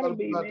 it got to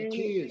be about man. the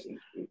kids.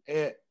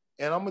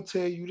 And I'm going to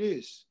tell you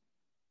this.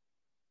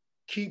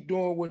 Keep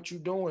doing what you're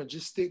doing.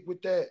 Just stick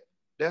with that.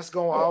 That's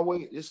going to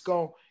always, it's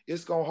going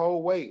to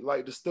hold weight.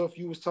 Like the stuff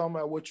you was talking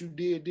about, what you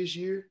did this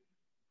year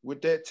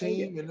with that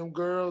team and them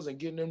girls and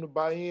getting them to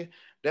buy in,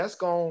 that's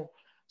going to,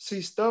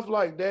 see, stuff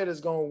like that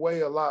is going to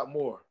weigh a lot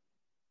more.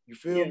 You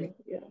feel me?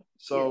 Yeah.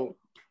 So,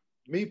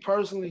 me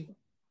personally,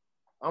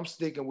 I'm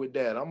sticking with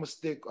that. I'm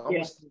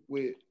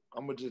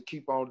gonna just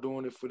keep on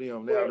doing it for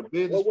them. Now the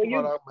business part,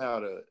 I'm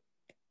out of it.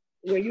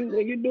 When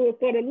you do it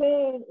for the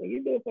love,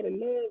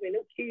 and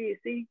them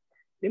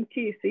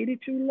kids see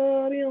that you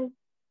love them,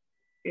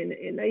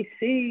 and they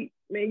see,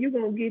 man, you're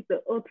gonna get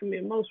the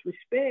ultimate most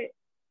respect,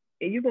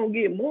 and you're gonna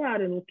get more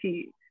out of them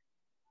kids.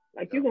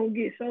 Like you're gonna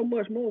get so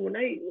much more when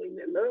they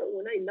know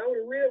where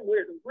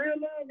the real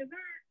love is at.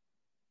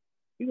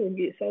 You're gonna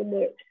get so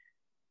much.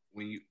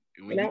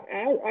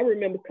 I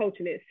remember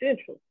coaching at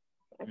Central.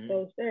 I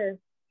coached there,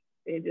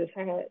 and just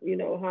how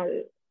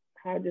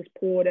I just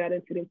poured out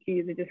into them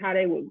kids and just how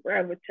they would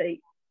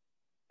gravitate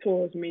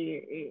towards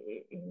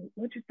me. And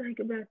what you think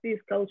about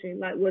this coaching?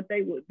 Like what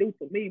they would do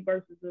for me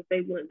versus what they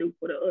wouldn't do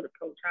for the other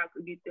coach. How I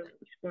could get them to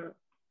respond.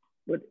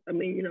 But I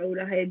mean,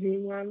 I had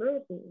genuine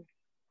love for them.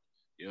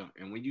 Yeah,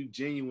 and when you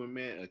genuine,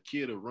 man, a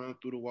kid will run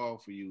through the wall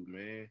for you,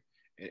 man.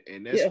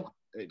 And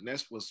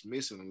that's what's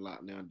missing a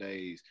lot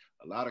nowadays.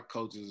 A lot of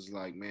coaches is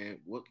like, man,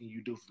 what can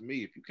you do for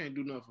me? If you can't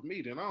do nothing for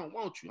me, then I don't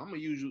want you. I'm gonna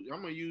use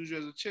you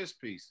as a chess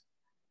piece.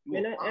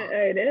 That's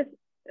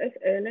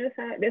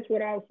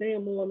what I was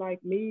saying more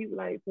like me,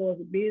 like for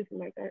the business.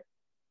 Like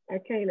I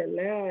can't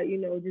allow,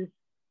 just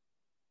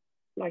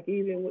like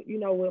even with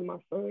with my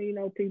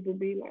son, people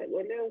be like,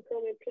 well, let him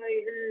come and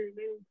play here.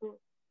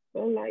 So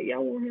I'm like,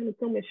 y'all want him to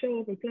come and show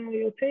up and play on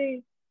your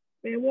team?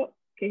 Man, what?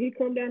 Can he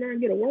come down there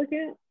and get a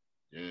workout?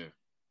 Yeah.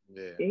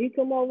 Can he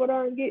come over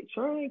there and get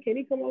trained? Can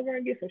he come over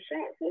and get some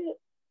shots up?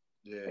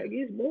 Yeah. Like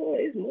it's more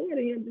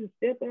than him just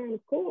stepping on the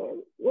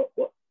court. What?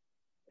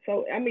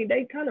 So I mean,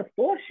 they kind of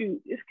force you.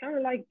 It's kind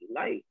of like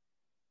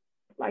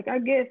I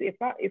guess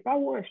if I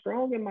weren't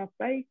strong in my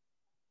faith,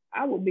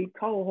 I would be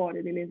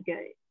cold-hearted in this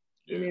game.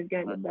 Yeah. In this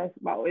game of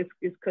basketball, it's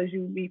because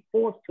you be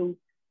forced to.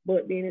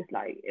 But then it's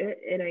like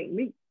it ain't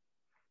me.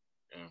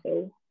 Yeah.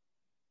 So,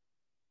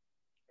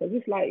 because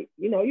it's like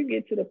you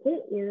get to the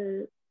point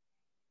where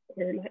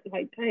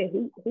like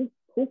dang,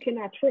 who can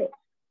I trust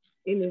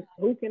in this?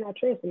 Who can I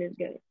trust in this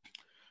game?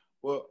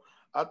 Well,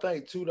 I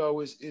think too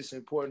though it's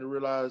important to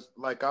realize.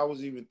 Like I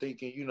was even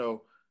thinking,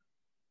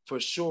 for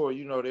sure,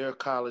 there are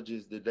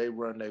colleges that they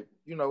run. They,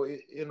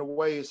 in a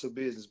way, it's a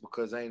business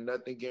because ain't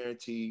nothing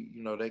guaranteed.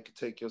 They could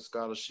take your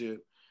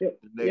scholarship the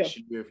next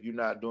year if you're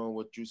not doing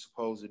what you're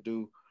supposed to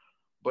do.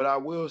 But I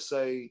will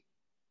say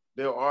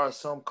there are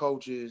some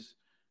coaches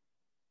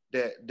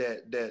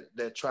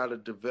that try to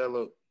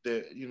develop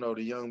the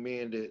young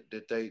men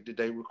that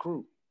they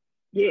recruit.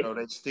 You know,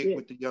 they stick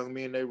with the young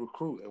men they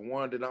recruit. And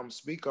one that I'm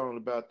speaking on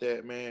about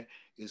that, man,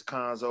 is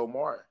Conzo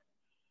Martin.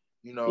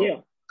 You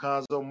know,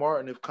 Conzo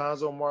Martin, if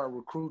Conzo Martin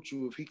recruits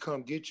you, if he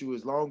come get you,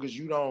 as long as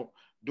you don't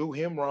do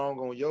him wrong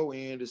on your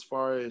end as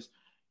far as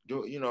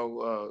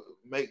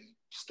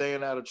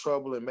staying out of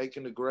trouble and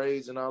making the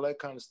grades and all that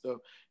kind of stuff,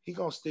 he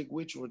gonna stick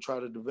with you and try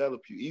to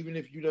develop you, even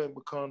if you don't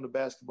become the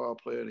basketball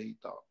player that he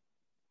thought.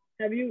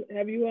 Have you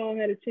all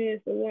had a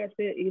chance to watch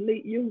that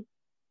Elite U?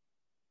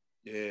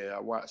 Yeah, I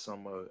watched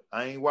some of it.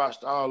 I ain't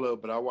watched all of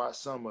it, but I watched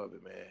some of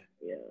it, man.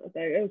 Yeah, I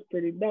think that was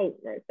pretty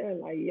dope right there.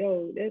 Like,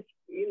 yo, that's,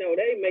 you know,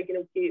 they making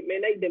them kids, man,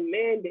 they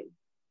demanding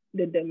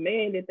the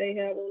demand that they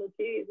have on the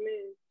kids,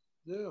 man.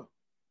 Yeah.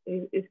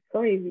 It's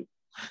crazy.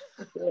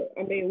 So,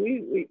 I mean,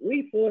 we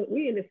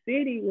in the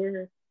city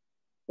where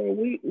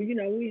we, you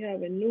know, we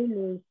having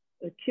numerous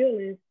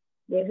killings,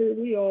 but here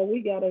we are,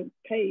 we gotta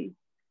pay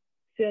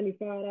 $75,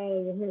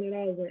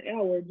 $100 an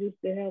hour just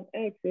to have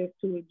access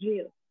to a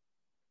gym.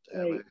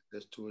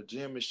 Access to a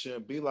gym, it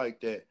shouldn't be like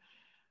that.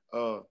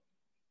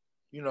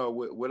 You know,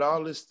 with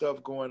all this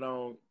stuff going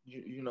on,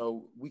 you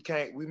know,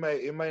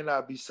 it may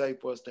not be safe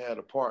for us to have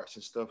the parks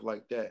and stuff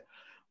like that,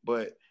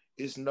 but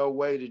it's no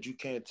way that you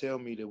can't tell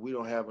me that we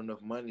don't have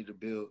enough money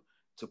to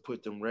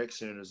put them rec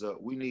centers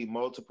up. We need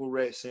multiple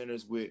rec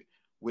centers with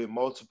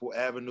multiple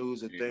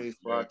avenues and things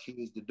for our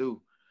kids to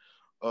do.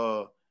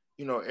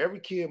 You know, every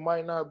kid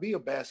might not be a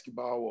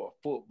basketball or a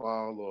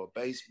football or a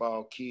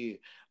baseball kid.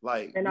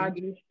 Like, and I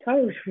just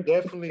told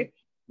you,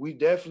 we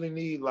definitely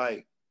need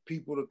like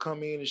people to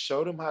come in and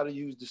show them how to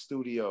use the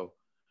studio,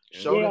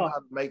 show them how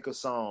to make a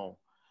song.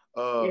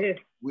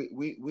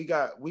 We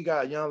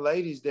got young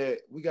ladies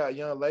that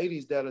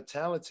are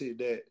talented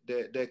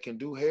that can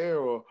do hair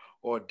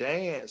or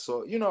dance,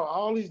 or, you know,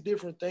 all these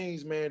different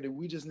things, man, that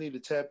we just need to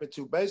tap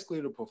into.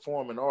 Basically, the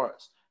performing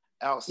arts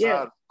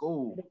outside of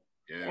school.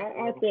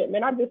 I said,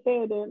 man, I just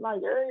said that,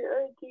 like,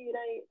 every kid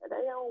they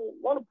don't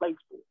want to play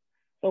sports,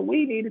 so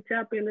we need to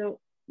tap into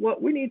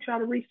what we need to try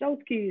to reach those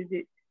kids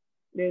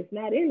that's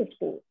not in the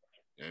sport.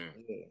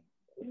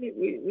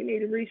 We need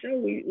to reach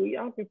out. We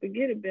often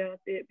forget about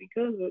that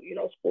because of, you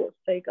know, sports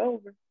take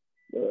over.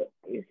 But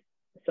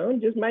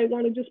some just may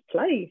want to just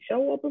play,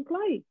 show up and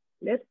play.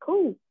 That's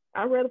cool.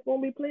 I'd rather for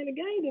them be playing the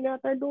game than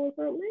out there doing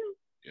something else.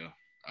 Yeah,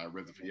 I'd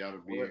rather for y'all to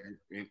be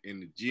in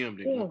the gym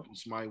than go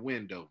through my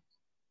window.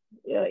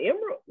 Yeah,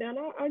 Emerald.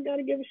 Now I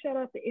gotta give a shout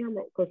out to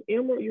Emerald, because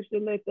Emerald used to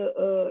let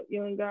the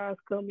young guys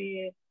come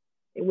in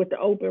with the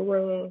open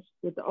runs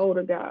with the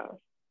older guys.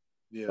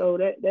 Yeah. So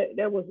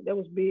that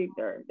was big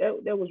there.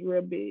 That was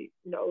real big.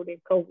 You know,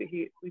 then COVID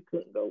hit, we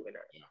couldn't go in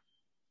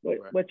there.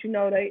 But you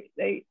know,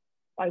 they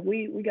like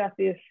we got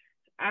this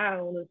eye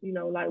on us. You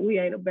know, like we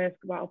ain't a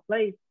basketball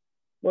place,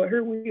 but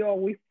here we are.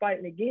 We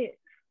fighting against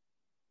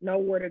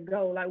nowhere to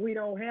go. Like we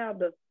don't have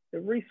the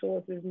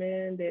resources,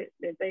 man, that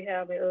they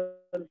have in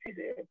other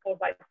cities. Of course,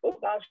 like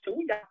football, so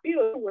we got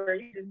field where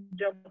you just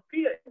jump the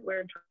field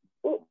where it's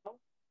football.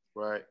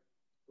 Right.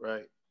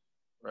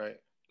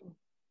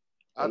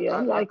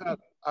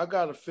 I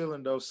got a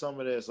feeling though some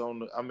of that's on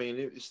the. I mean,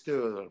 it's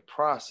still a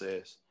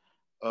process,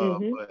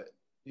 but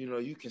you know,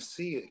 you can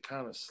see it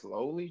kind of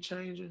slowly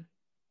changing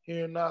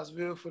here in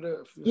Knoxville for it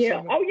is. It's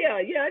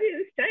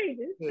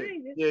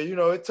changing. Yeah, you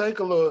know, it take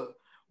a little.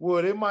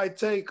 Well, it might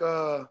take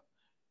 10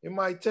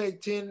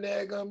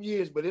 daggum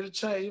years, but it'll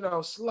change. You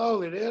know,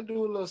 slowly they'll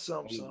do a little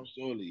something.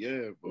 Slowly,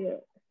 yeah.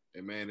 But,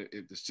 hey, man,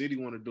 if the city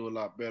want to do a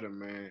lot better,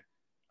 man,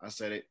 I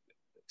said it.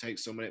 Take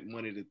some of that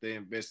money that they're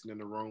investing in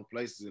the wrong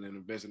places and then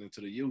investing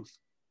into the youth.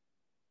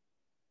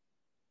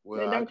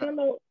 Well, don't you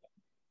know?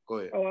 Go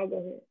ahead. Oh, I'll go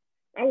ahead.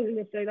 I was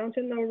gonna say, don't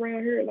you know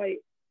around here, like,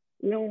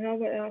 we don't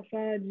have an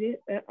outside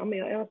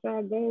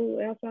outside goal,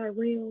 outside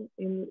rim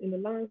in the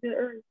Lawrenceville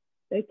area.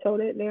 They tore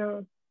that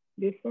down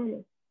this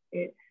summer,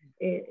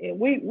 and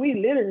we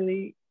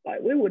literally,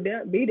 like, we would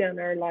be down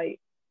there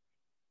like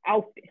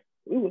often.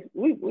 We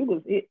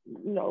was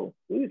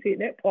hitting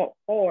that part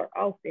hard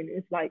often.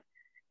 It's like,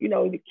 you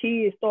know,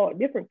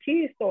 different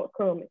kids start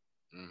coming.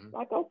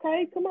 Like,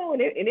 okay, come on.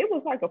 And it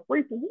was like a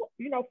free for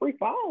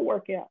all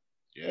workout.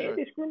 Yeah.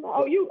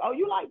 Oh, you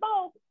like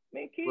ball?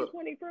 Man, kids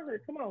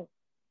 21st, come on.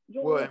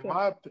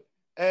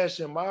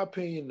 In my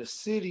opinion, the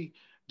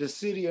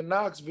city of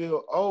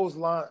Knoxville owes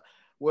line.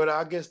 Well,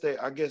 I guess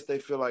they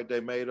feel like they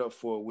made up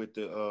for it with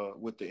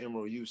the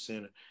Emerald Youth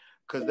Center,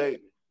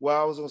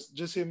 because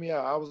just hear me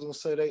out. I was gonna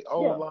say they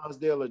owe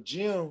Lonsdale a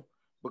gym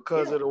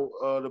because of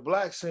the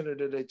Black Center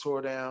that they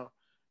tore down.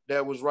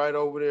 That was right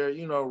over there,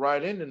 you know,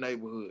 right in the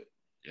neighborhood.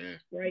 Yeah,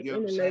 right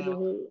in the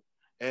neighborhood.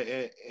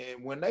 And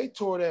when they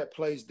tore that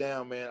place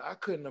down, man,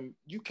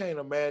 you can't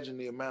imagine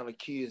the amount of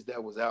kids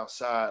that was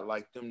outside.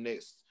 Like them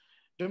next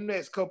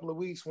couple of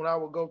weeks when I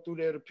would go through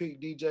there to pick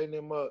DJ and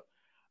them up,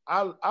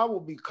 I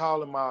would be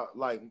calling my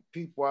like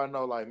people I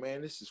know, like,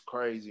 man, this is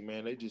crazy,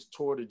 man. They just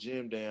tore the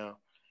gym down,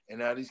 and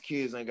now these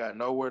kids ain't got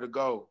nowhere to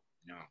go.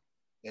 No,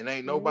 and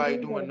ain't nobody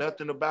doing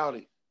nothing about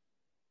it.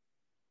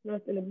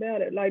 Nothing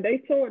about it. Like they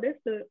tore. That's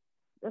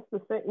the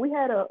thing. We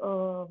had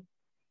a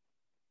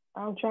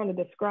I'm trying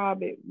to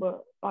describe it,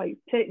 but like,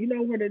 you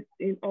know where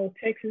on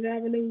Texas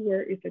Avenue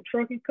where it's a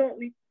trucking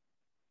company.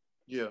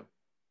 Yeah.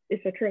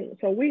 It's a truck.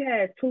 So we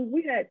had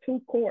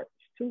two courts,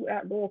 two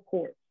outdoor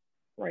courts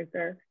right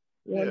there,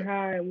 one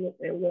high and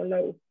one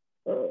low.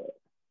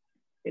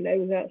 And they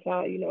was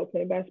outside, you know,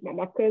 playing basketball.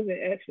 My cousin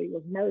actually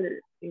was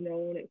murdered, you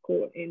know, on that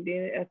court. And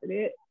then after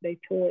that, they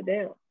tore it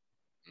down.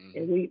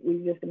 And we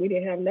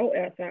didn't have no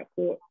outside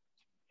court.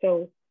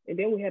 So, and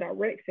then we had our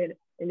rec center.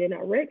 And then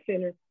our rec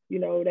center, you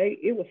know,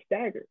 it was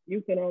staggered.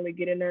 You can only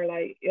get in there,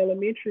 like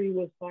elementary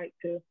was like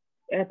to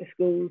after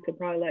school to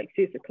probably like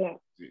 6 o'clock.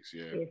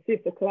 And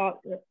 6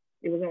 o'clock,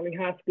 it was only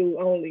high school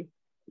only.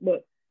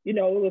 But, you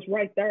know, it was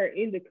right there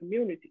in the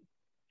community.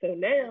 So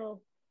now,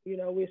 you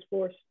know, we're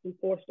forced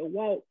to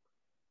walk.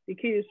 The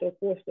kids are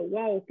forced to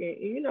walk, and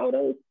you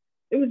know,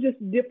 it was just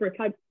different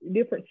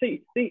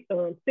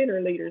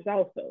center leaders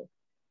also.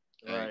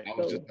 Right. I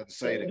was just about to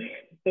say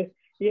that.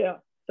 Yeah.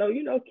 So,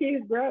 you know,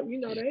 kids you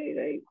know,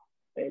 they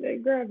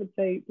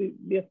gravitate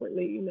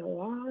differently. You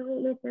know, I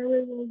don't know if I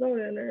really want to go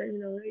down there. You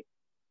know,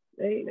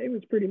 they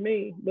was pretty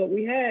mean. But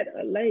we had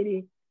a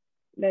lady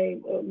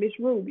named Miss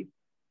Ruby.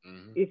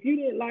 If you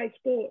didn't like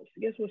sports,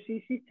 guess what?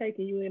 She's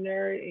taking you in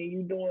there and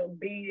you doing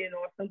beading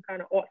or some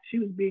kind of art. She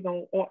was big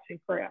on arts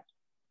and crafts.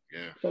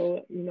 Yeah.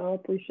 So, you know, I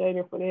appreciate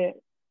her for that.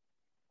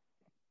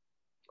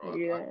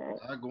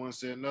 I go and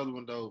say another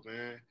one though,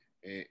 man.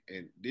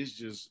 And this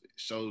just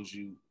shows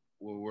you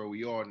where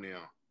we are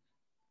now.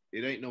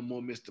 It ain't no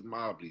more Mr.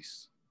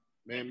 Mobley's.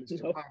 Man,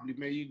 Mr. Mobley,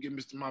 man, you give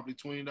Mr. Mobley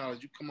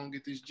 $20. You come on,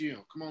 get this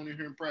gym. Come on in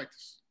here and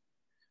practice.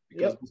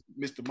 Because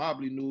Mr.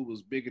 Mobley knew it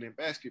was bigger than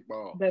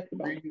basketball. Here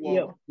you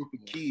are, a group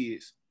of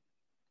kids.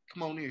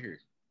 Come on in here.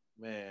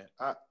 Man,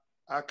 I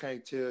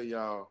can't tell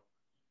y'all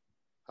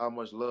how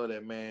much love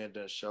that man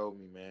done showed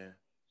me, man.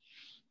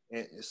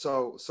 And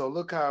so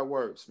look how it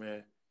works,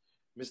 man.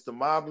 Mr.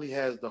 Mobley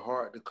has the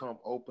heart to come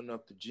open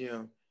up the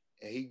gym,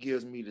 and he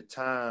gives me the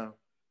time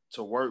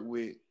to work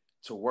with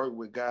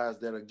guys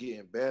that are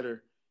getting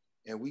better.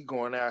 And we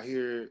going out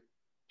here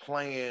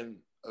playing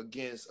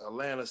against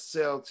Atlanta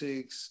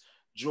Celtics,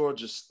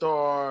 Georgia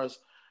Stars.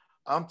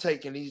 I'm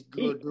taking these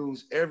little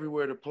dudes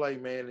everywhere to play,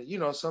 man. And, you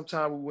know,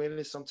 sometimes we win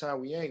it,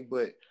 sometimes we ain't.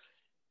 But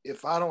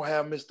if I don't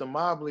have Mr.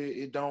 Mobley,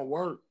 it don't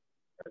work.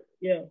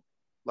 Yeah.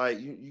 Like,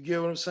 you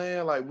get what I'm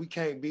saying? Like, we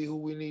can't be who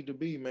we need to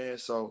be, man.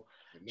 So,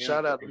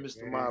 shout out to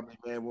Mr. Mobley,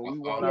 man. When we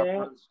won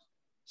our first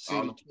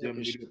city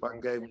championship, I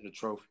gave him the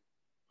trophy.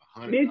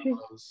 $100,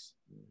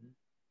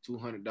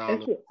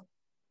 $200.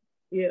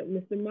 Yeah,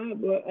 Mr.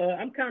 Mobley.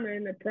 I'm kind of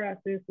in the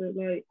process of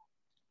like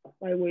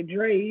with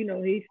Dre, you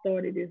know, he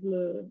started his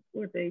little,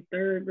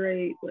 third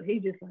grade, but he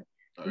just like,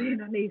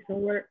 man, I need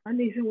somewhere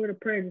to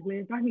practice, man.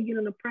 If I can get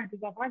him to practice,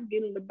 if I can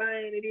get him to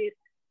buy into this,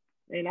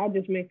 and I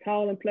just been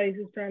calling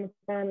places trying to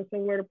find him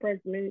somewhere to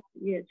practice, man.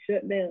 Yeah,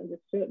 shut down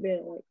like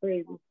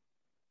crazy.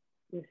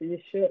 Just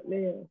shut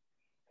down.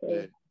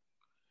 So,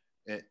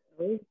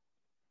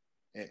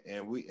 and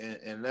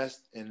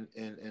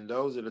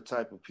those are the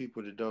type of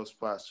people that those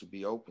spots should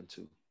be open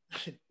to.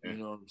 You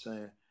know what I'm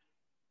saying?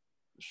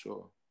 For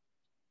sure.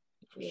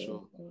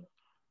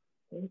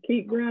 And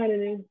keep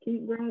grinding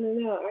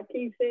out. I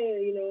keep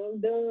saying, you know, I'm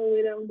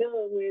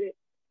done with it.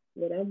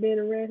 But I've been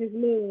around his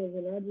little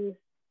ones,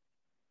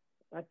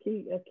 and I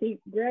keep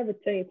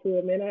gravitating to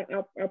it, man. I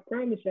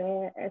promise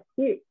y'all, I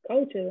quit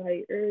coaching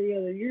like early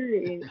in the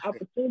year, and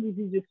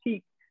opportunities just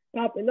keep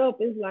popping up.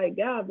 It's like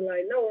God be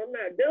like, no, I'm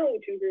not done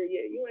with you here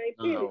yet. You ain't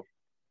finished.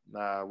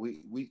 Nah,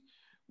 we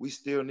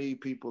still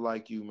need people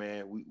like you,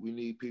 man. We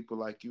need people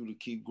like you to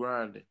keep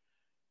grinding.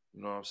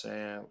 You know what I'm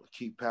saying?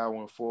 Keep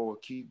powering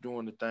forward. Keep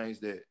doing the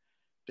things that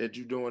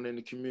you're doing in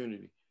the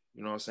community.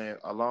 You know what I'm saying?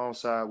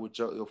 Alongside with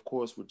your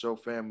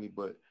family,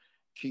 but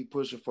keep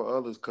pushing for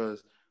others,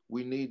 because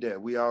we need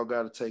that. We all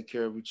got to take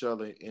care of each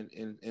other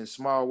in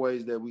small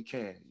ways that we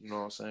can. You know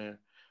what I'm saying?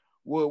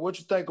 Wood, what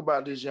you think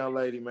about this young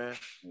lady, man?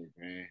 Hey,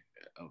 man,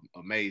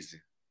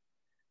 amazing.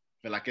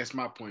 Feel like that's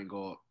my point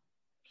guard.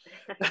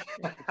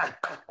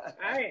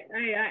 I ain't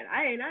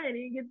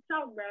even get to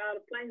talk about all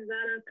the places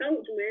I done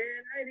coached,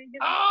 man. I ain't even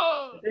get to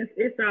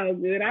it's all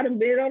good. I done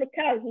been on the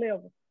college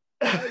level.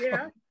 Oh,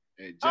 yeah.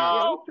 Hey,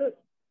 John.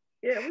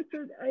 We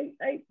took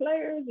eight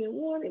players and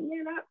won it,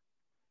 man.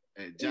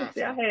 Hey,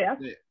 Johnson.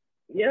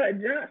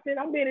 Johnson.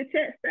 I've been at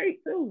Tech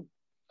State, too.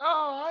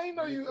 Oh, I didn't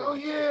know you. Oh,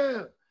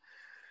 yeah.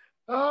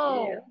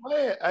 Oh,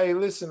 man. Hey,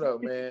 listen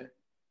up, man.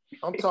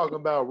 I'm talking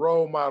about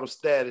role model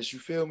status. You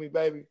feel me,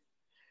 baby?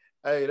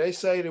 Hey, they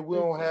say that we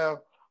don't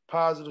have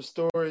positive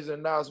stories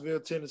in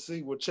Knoxville,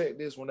 Tennessee. Well, check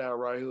this one out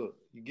right here.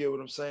 You get what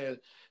I'm saying?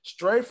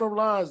 Straight from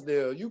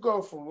Lonsdale. You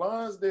go from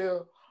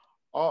Lonsdale,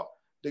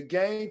 the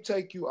game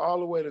take you all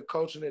the way to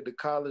coaching at the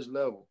college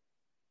level.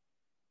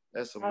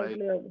 That's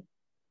amazing.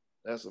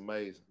 That's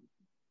amazing.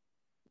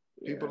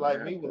 People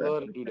like me would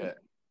love to do that.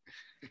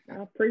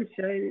 I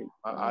appreciate it.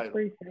 I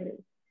appreciate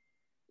it.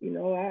 You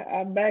know,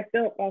 I backed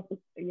up off of,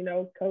 you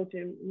know,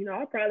 coaching. You know,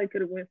 I probably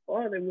could have went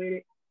farther with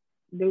it.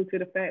 due to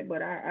the fact,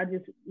 but I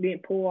just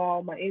didn't pour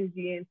all my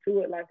energy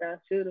into it like I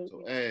should have.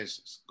 So Ash,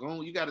 go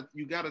on, you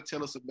gotta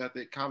tell us about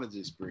that college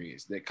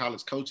experience, that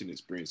college coaching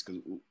experience,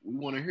 because we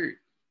want to hear it.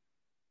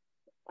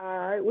 All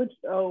right, which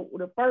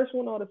the first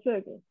one or the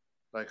second?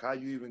 Like how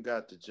you even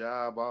got the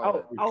job?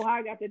 How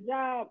I got the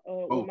job?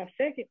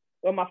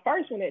 With my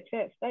first one at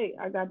Chat State,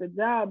 I got the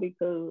job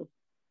because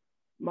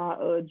my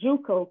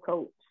JUCO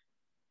coach,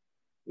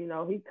 you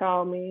know, he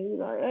called me. He's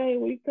like, "Hey,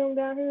 will you come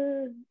down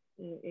here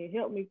and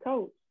help me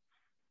coach?"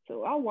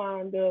 So I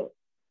wound up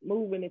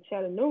moving to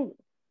Chattanooga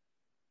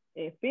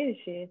and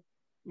finishing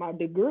my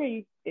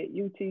degree at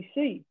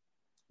UTC.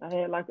 I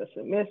had like a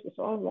semester,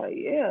 so I was like,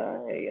 yeah,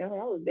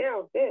 I was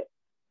down with that.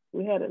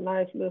 We had a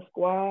nice little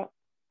squad.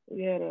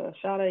 We had a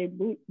Sade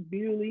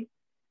Bewley.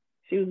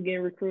 She was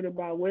getting recruited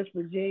by West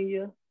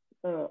Virginia.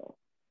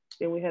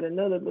 Then we had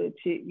another little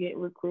chick getting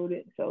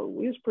recruited. So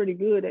we was pretty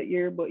good that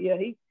year. But yeah,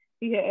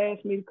 he had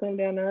asked me to come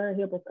down there and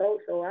help him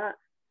coach. So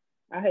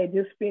I had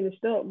just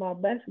finished up my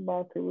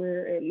basketball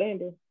career at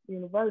Lander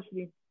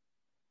University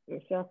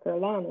in South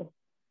Carolina.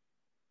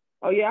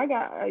 Oh yeah, I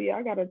got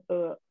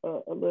a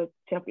little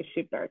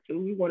championship there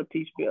too. We won a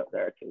peach belt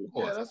there too.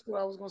 Yeah, that's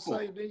what I was gonna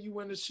say. Then you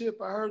won the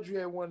ship. I heard you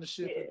had won the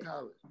ship in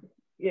college.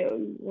 Yeah,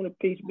 we won a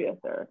peach belt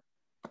there.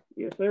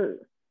 Yes, sir.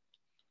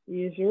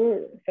 Yes,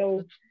 sir.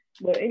 So,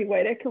 but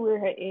anyway, that career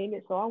had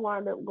ended, so I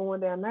wound up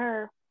going down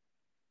there,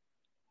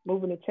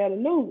 moving to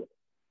Chattanooga.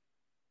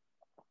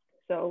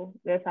 So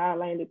that's how I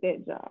landed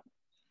that job.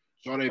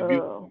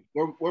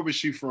 Where was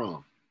she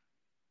from?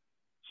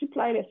 She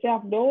played at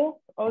South Door.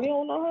 Oh, you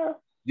don't know her?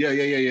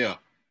 Yeah.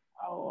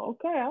 Oh,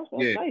 okay. I was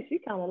gonna say she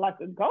kind of like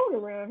a goat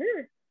around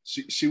here.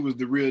 She was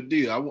the real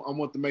deal. I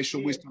want to make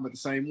sure we're talking about the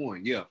same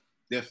one. Yeah,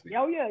 definitely.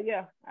 Oh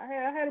yeah. I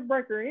had to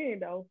break her in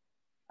though.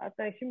 I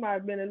think she might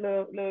have been a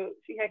little.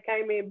 She had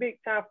came in big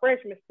time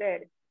freshman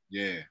status.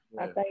 Yeah.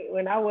 I think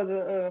when I was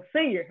a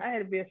senior, I had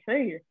to be a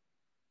senior.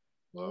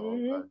 Oh,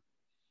 okay.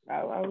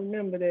 I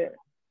remember that.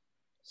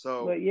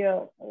 So, but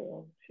yeah,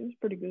 she was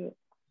pretty good.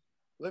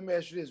 Let me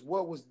ask you this: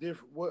 what was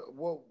different?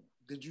 What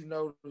did you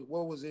know?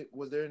 What was it?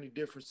 Was there any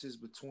differences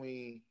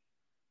between,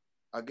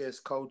 I guess,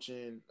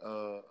 coaching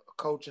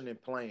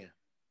and playing?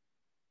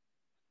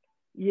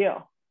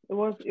 Yeah, it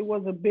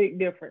was a big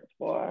difference,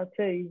 boy. I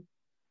tell you,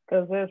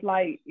 because it's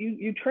like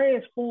you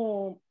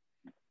transform,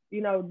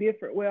 you know,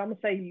 different. Well, I'm gonna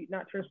say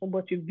not transform,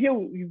 but you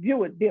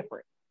view it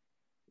different,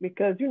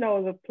 because you know,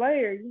 as a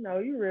player, you know,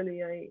 you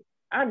really ain't.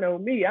 I know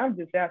me. I'm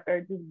just out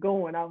there just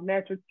going off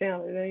natural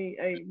talent.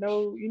 Ain't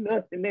no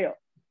nothing else.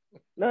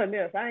 Nothing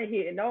else. I ain't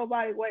hitting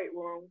nobody weight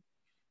room.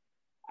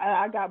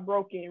 I got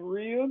broken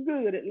real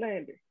good at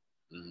Lander.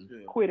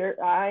 Mm-hmm. Quit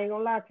her. I ain't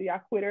gonna lie to you. I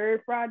quit every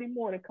Friday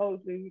morning, coach.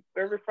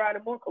 Every Friday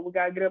morning, cause we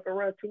gotta get up and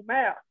run 2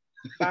 miles,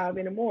 5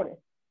 in the morning.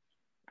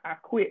 I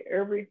quit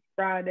every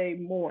Friday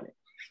morning.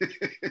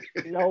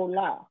 No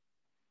lie.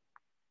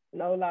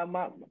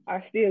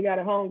 I still got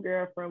a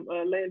homegirl from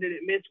Lander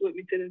that messed with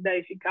me to this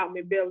day. She called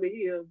me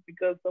Beverly Hills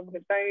because some of the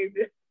things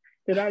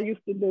that I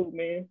used to do,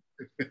 man.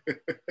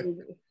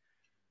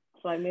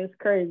 It's like, man, it's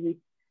crazy.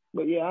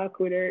 But yeah, I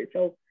quit her.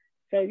 So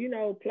you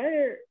know,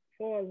 player, as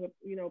far as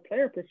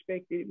player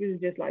perspective, it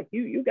was just like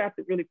you got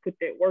to really put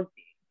that work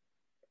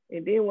in.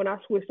 And then when I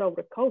switched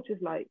over to coach,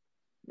 it's like,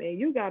 man,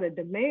 you got to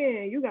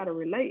demand, you got to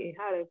relate and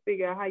how to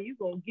figure out how you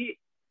gonna get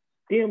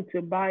them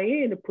to buy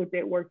in to put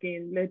that work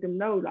in, let them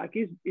know like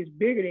it's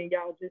bigger than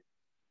y'all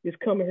just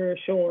coming here and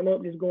showing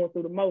up, just going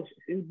through the motions.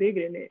 It's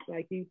bigger than that.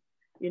 Like you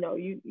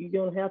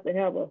don't have to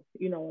have a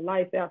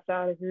life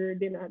outside of here.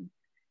 Then I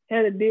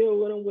had to deal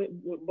with them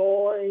with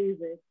boys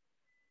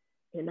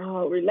and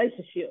all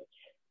relationships.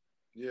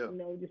 Yeah. You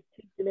know, just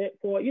teaching that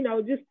for,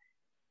 just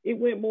it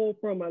went more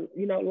from a,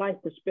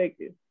 life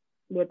perspective.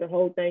 But the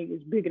whole thing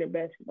is bigger than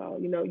basketball.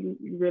 You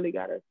really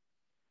gotta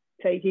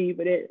take heed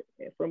of that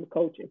from a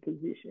coaching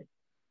position.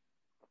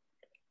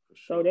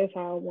 Sure. So that's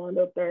how I wound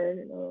up there.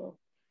 And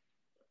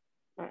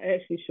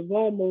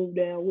Siobhan moved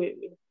down with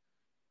me.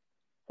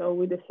 So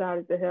we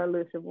decided to have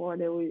little Siobhan,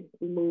 then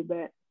we moved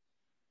back.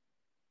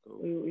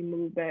 Cool. We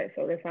moved back.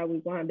 So that's how we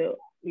wound up,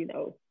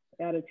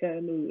 out of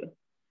Chattanooga.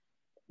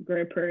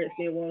 Grandparents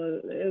didn't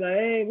want to, they're like,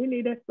 hey, we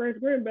need that first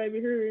grandbaby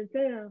here in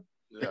town.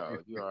 Yeah,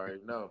 you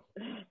already know.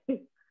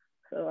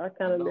 So I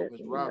kind of let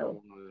Miss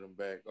Robin wanted them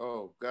back.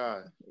 Oh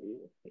God.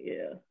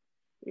 Yeah.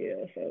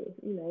 So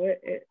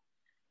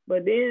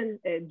but then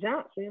at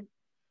Johnson,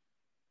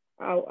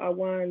 I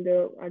wound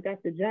up. I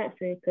got to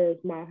Johnson because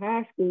my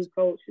high school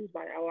coach, she was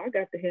like, "Oh, I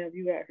got to have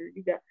you out here.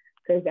 You got."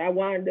 Because I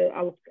wound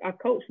up. I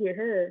coached with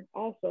her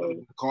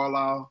also.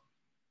 Carlisle.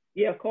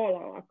 Yeah,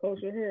 Carlisle. I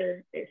coached with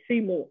her at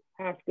Seymour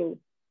High School,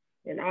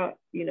 and I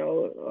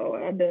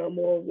done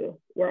more of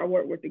where I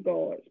worked with the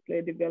guards,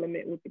 player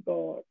development with the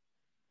guards.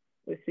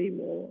 With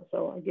Seymour.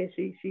 So I guess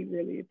she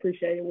really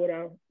appreciated what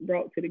I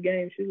brought to the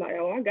game. She's like,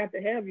 oh, I got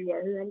to have you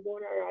out here. I'm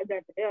going out here. I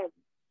got to have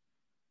you.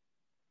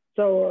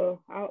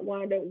 So I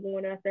wound up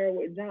going out there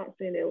with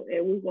Johnson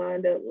and we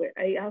wound up with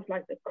I was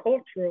like, the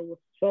culture was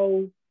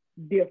so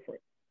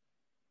different.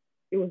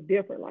 It was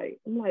different.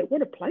 Like, I'm like, where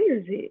the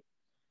players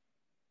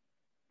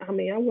at? I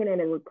mean, I went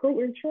on a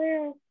recruiting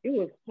trail. It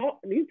was hard.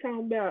 You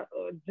talking about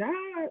a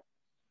job,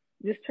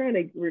 just trying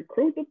to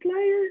recruit the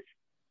players.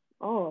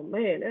 Oh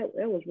man,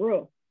 that was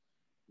rough.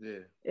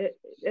 Yeah.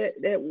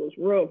 That was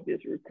rough,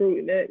 just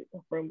recruiting that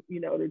from,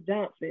 the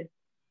Johnson.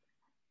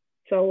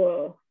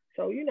 So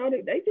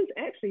they just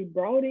actually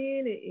brought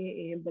in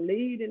and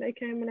believed, and they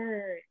came in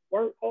there and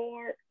worked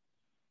hard,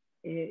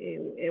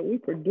 and we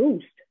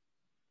produced.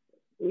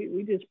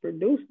 We just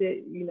produced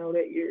it,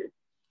 that year.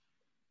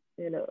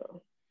 And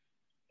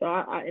so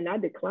I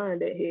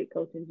declined that head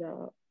coaching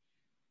job.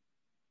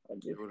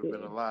 It would have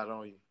been a lot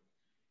on you.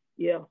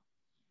 Yeah,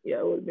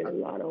 it would have been a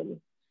lot on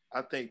me.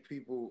 I think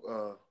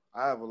people,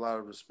 I have a lot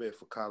of respect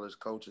for college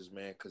coaches,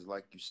 man, because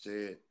like you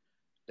said,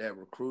 that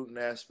recruiting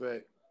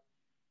aspect,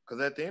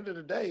 because at the end of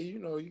the day,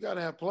 you got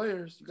to have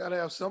players. You got to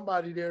have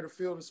somebody there to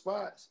fill the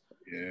spots.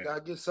 Yeah. You got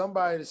to get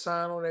somebody to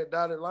sign on that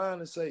dotted line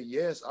and say,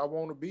 yes, I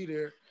want to be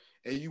there.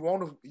 And you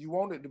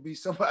want it to be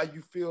somebody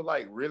you feel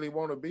like really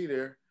want to be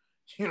there.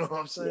 You know what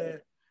I'm saying? Yeah.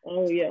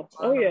 Oh,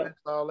 yeah. Mess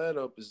all that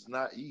up is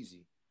not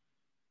easy.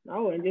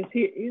 No, and just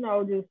hit,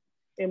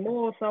 and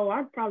more so,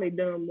 I've probably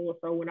done more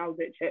so when I was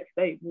at Chat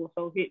State, more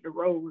so hit the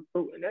road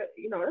recruiting. That,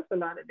 that's a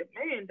lot of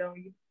demand on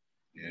you.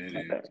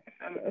 Yeah,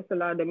 that's a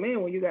lot of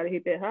demand when you got to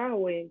hit that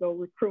highway and go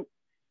recruit.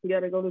 You got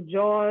to go to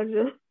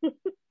Georgia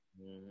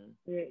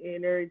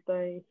and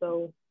everything.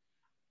 So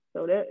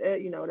that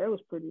that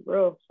was pretty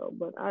rough. So,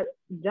 but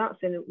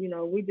Johnson, we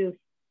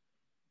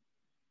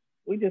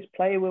just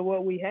played with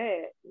what we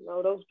had.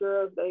 Those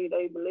girls,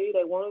 they believed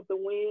they wanted to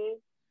win.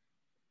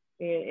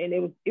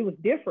 And it was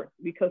different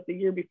because the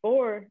year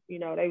before, they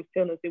was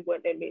telling us it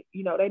wasn't that much,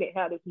 they didn't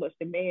have as much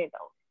demand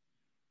on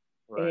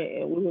it.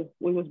 Right. And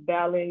we was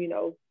battling,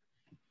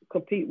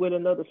 compete with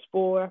another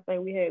sport. I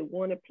think we had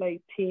one that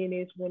played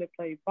tennis, one that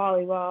played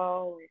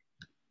volleyball.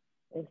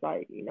 And it's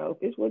like, if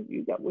this what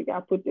you got, we got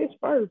to put this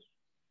first.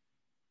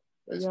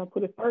 We got to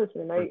put it first.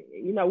 And they,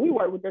 we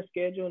worked with their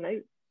schedule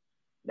and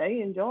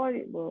they enjoyed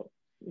it, but,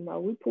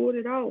 we pulled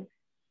it off.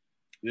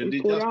 Yeah,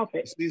 we pulled it off.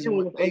 Season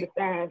with 8.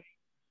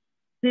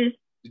 Did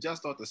y'all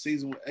start the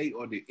season with 8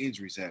 or did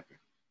injuries happen?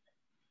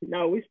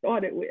 No, we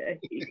started with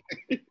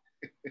 8.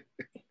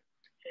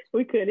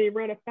 We couldn't even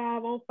run a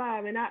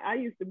 5-on-5, and I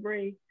used to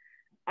bring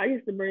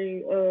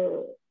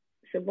Siobhan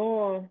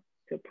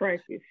to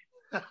practice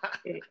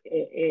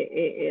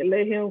and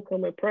let him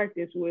come and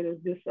practice with us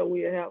just so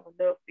we'd have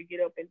enough to get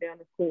up and down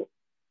the court.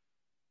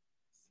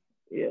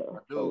 Yeah.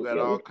 Dude got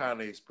all kind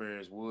of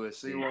experience, Wood.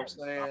 See what I'm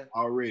saying?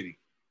 Already.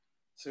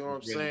 See what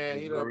I'm saying?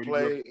 He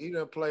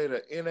done played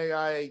an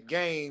NAIA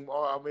game,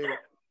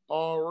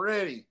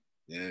 already.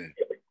 Yeah.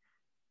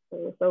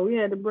 So we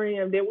had to bring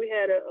him. Then we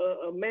had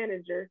a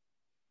manager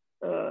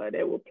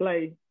that would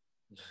play.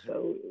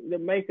 So to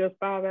make us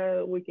 5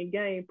 hours a week in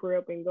game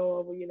prep and go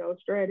over,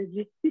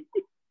 strategy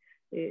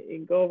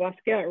and go over our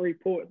scouting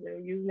reports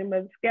and using them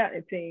as a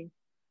scouting team.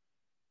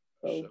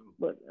 So, sure.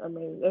 But I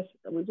mean,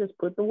 we just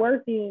put the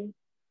work in.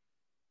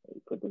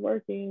 We put the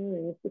work in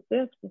and it's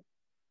successful.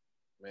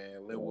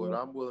 Man, Linwood,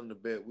 I'm willing to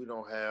bet we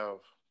don't have.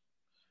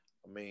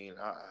 I mean,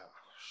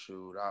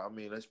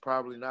 there's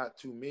probably not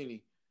too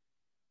many.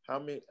 How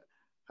many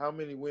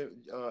women,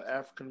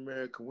 African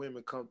American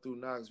women come through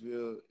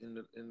Knoxville in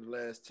the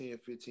last 10,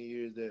 15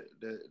 years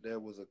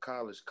that was a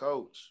college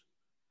coach?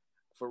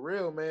 For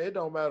real, man, it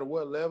don't matter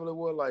what level it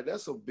was. Like,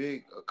 that's a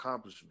big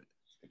accomplishment.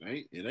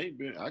 It ain't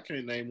been. I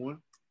can't name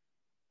one.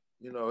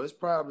 It's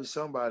probably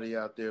somebody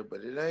out there,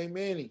 but it ain't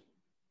many.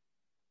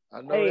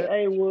 I know.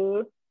 Hey,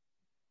 Wood.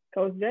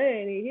 Coach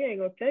Jay, he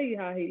ain't gonna tell you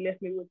how he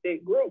left me with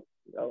that group.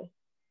 So.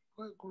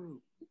 What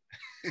group?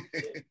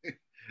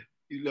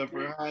 You left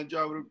her high and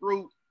dry with a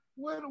group.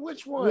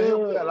 Which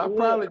one? I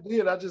probably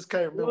did. I just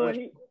can't remember.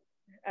 He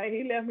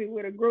left me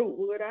with a group.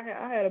 Wood, I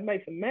had to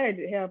make some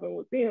magic happen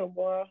with them,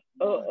 boy.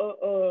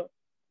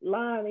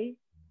 Lonnie,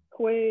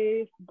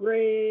 Quez,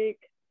 Greg,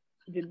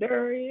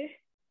 Jadarian.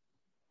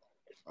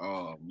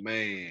 Oh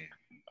man.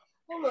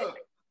 Hold up.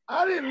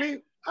 I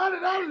didn't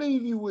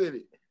leave you with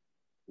it.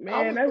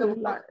 Man, that was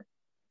like,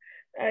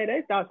 hey,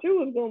 they thought you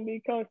was gonna be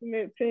coaching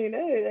that team.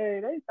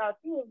 They thought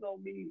you was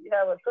gonna be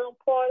having some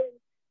party.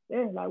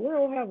 They're like, we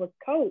don't have a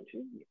coach.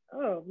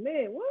 Oh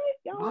man, what?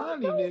 Y'all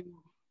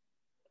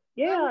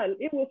yeah,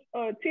 it was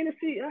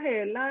Tennessee. I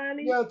had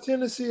Lonnie. Yeah,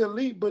 Tennessee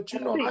Elite, but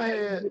I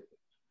had.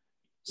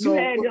 You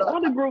had the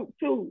other group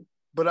too.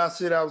 But I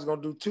said I was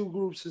gonna do 2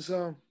 groups or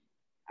something.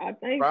 I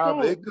think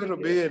probably so. It could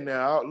have been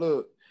now.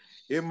 Look.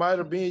 It might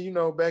have been,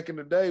 back in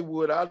the day,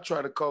 I'd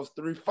try to coach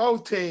 3, 4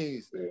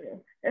 teams. Yeah.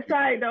 That's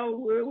right,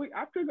 though.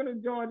 I took her to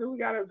Georgia. We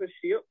got us a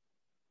ship.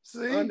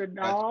 See?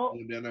 Underdog.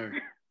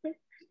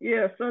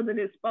 Yeah, Southern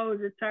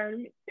Exposure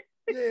Tournament.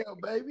 Yeah,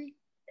 baby.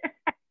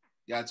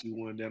 Got you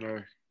one down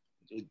there.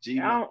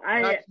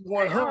 I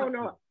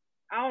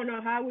don't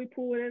know how we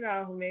pulled it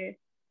off, man.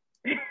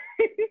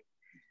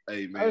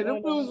 Hey, man. Hey,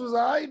 them dudes was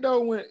all right,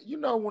 though,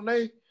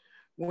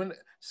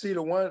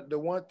 the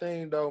one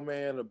thing though,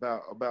 man,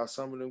 about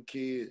some of them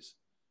kids,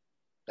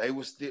 they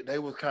was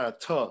kind of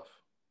tough.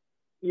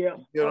 Yeah.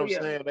 You know Oh what I'm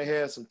yeah. saying? They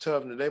had some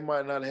toughness. They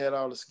might not have had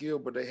all the skill,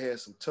 but they had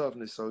some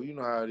toughness. So you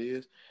know how it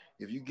is.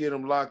 If you get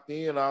them locked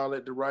in all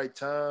at the right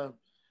time,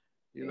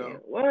 you Yeah. know.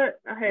 What?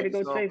 I had to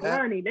What's go gonna chase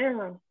happen? Ronnie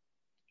down.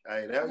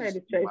 Hey, that I had used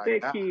to to be chase my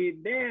that guy.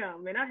 kid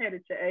down, man. I had to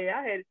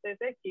chase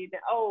that kid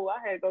down. Oh, I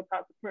had to go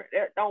talk to Prince.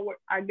 Don't worry,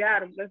 I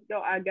got him. Let's go.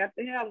 I got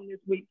to have him this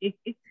week.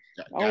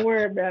 Don't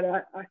worry about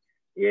it.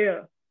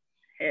 Yeah.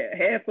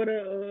 Half of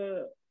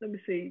the let me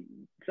see.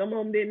 Some of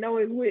them didn't know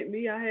he was with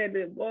me. I had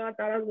to. Boy, I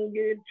thought I was gonna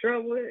get in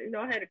trouble. You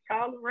know, I had to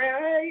call him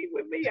around. Hey, he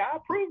with me. I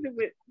approved it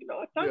with. You know,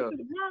 I talked to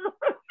the mom.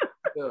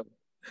 Yeah.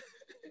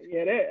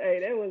 Yeah,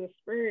 that was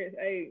experience.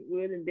 Hey,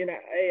 Wood, and then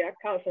I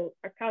caught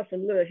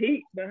some little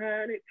heat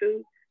behind it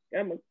too.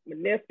 Got my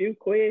nephew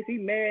Quez, he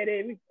mad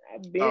at me. I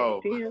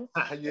benched him.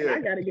 Yeah. And I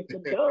gotta get the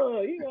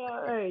dub. You know,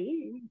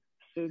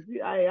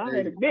 I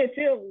had to bench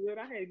him, but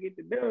I had to get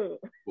the dub.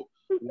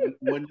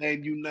 One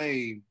name you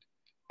named,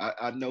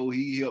 I know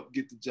he helped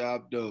get the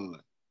job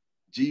done.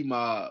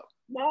 G-Mob.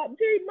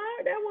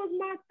 G-Mob, that was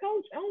my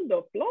coach on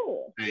the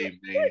floor. Hey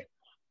man,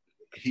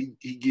 he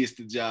gets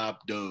the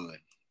job done.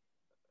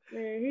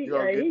 Man, he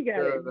got it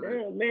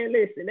done. Man,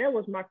 listen, that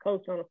was my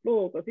coach on the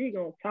floor because he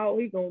gonna talk,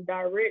 he gonna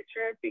direct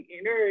traffic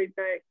and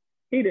everything.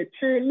 He the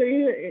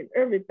cheerleader and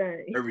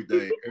everything.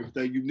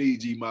 Everything you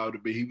need G-Mob to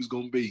be, he was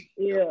gonna be.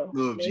 Yeah.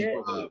 Love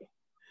G-Mob.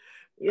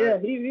 Yeah,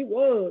 he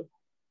was.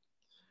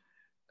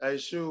 Hey,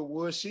 sure,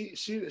 Wood.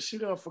 She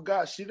done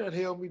forgot. She done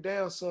held me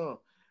down some.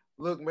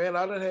 Look, man,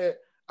 I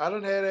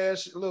done had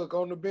ass look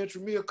on the bench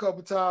with me a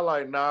couple times.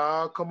 Like,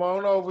 nah, come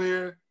on over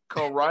here.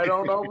 Come right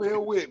on over here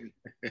with me.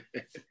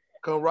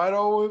 Come right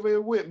over here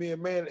with me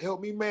and man,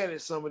 help me manage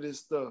some of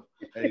this stuff.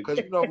 Because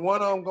you know,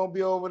 one of them gonna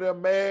be over there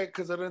mad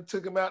because I done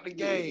took him out the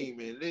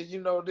game, and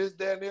you know this,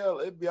 that, and the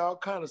other. It be all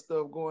kind of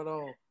stuff going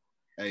on.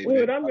 Hey,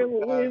 Wood, I remember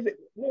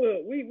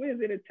we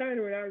was in a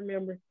tournament. I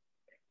remember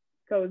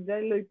Coach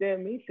Jay looked at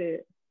me.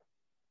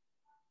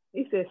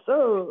 He said,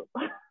 "Sub."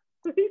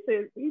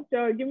 he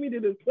tried to give me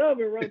to the sub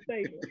in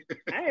rotation.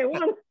 I ain't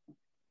want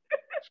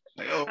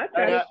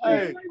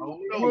to.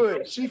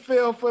 Wood, she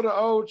fell for the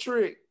old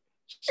trick.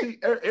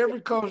 Every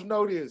coach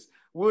know this.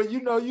 Well,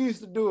 you know, you used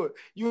to do it.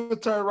 You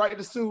would turn right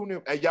to Sue and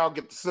them, and y'all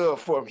get the sub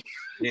for me.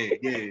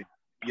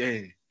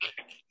 Yeah.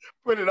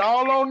 Put it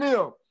all on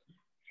them.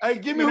 Hey,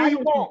 give me who you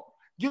want.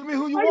 Give me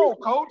who you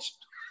want, coach.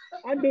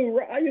 I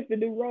used to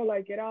do roll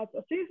like it. I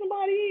see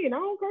somebody in. I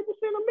don't care to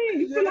send them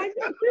in. You feel like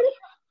that too?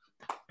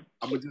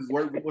 I'm gonna just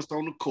work with what's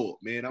on the court,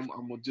 man. I'm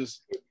gonna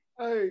just.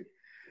 Hey,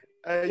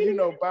 you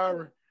know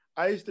Byron.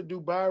 I used to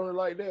do Byron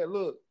like that.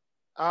 Look.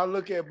 I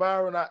look at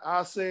Byron,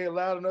 I say it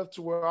loud enough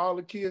to where all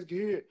the kids can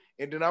hear it,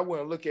 and then I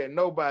wouldn't look at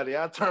nobody.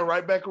 I turn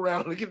right back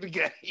around and look at the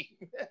game.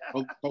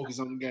 Focus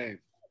on the game.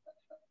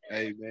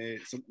 Hey, man.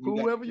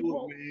 Whoever you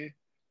want. Man.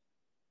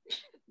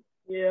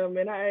 Yeah,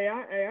 man.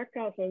 I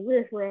caught some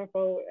riffraff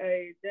over,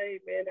 hey, Jay,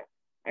 man.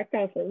 I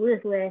caught some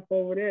riffraff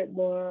over that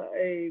boy.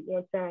 Hey,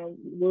 one time,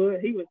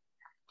 Wood, he was,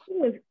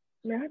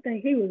 man, I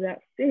think he was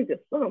out sick or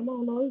something. I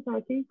don't know. He was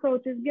trying to keep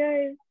coach his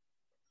game.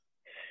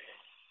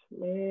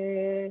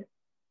 Man.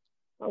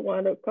 I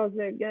wound up coaching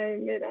that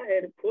game, man. I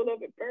had to pull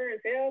up at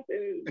parents' house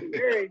and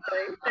everything.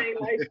 It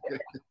ain't like that.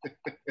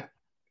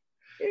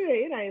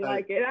 It ain't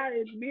like it.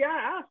 I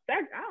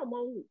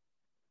almost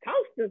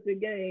coached us the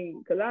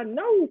game because I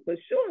know for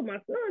sure my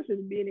son should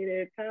have been in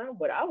that time,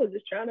 but I was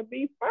just trying to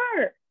be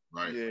fair.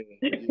 Right.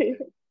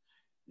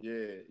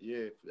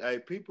 Yeah. Hey,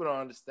 people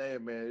don't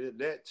understand, man.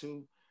 That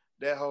too,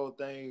 that whole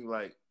thing,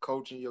 like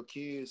coaching your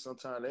kids,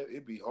 sometimes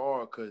it be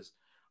hard because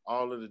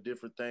all of the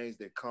different things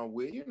that come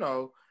with,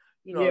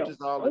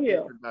 just all the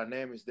different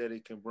dynamics that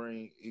it can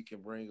bring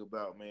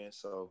about, man.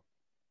 So,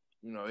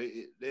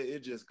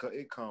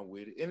 it come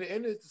with it.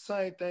 And it's the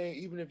same thing,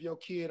 even if your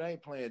kid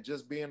ain't playing,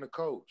 just being a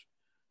coach.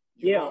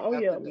 You're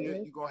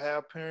gonna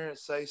have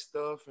parents say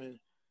stuff and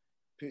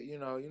you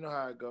know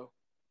how it go.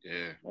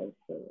 Yeah.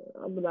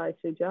 I'm like,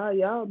 shit,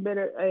 y'all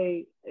better,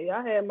 hey,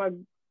 I had my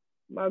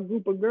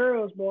group of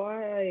girls, boy.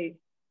 Hey,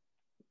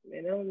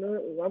 man, I don't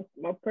know.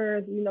 My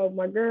parents,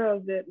 my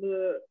girls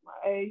my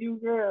AU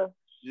girls.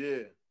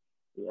 Yeah.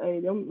 Hey,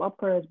 my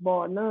parents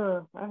bought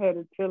none. I had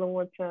to tell them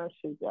one time,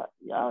 shit,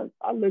 y'all,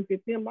 I looked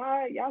at them, all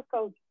right, y'all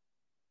coach.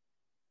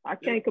 I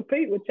can't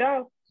compete with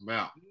y'all.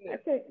 Wow. I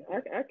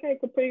can't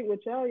compete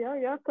with y'all.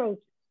 Y'all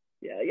coach.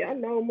 Yeah, y'all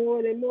know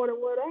more than what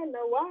I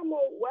know.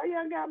 Why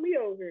y'all got me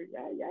over here?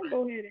 Y'all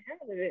go ahead and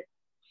handle it.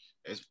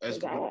 That's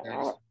about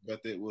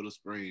that Willow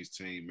Springs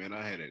team, man.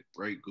 I had a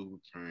great group of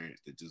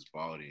parents that just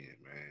bought in,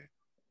 man.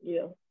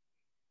 Yeah.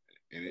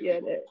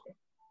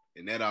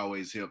 And that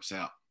always helps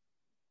out.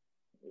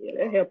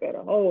 Yeah, that help out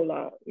a whole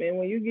lot, man.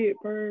 When you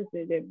get parents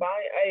that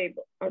buy, hey,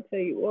 I'll tell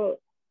you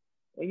what,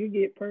 when you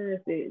get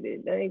parents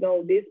that they ain't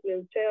gonna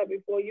discipline the child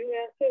before you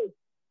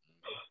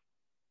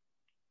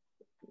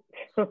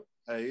have to.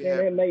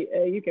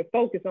 Hey, you can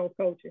focus on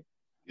coaching.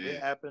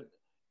 Yeah.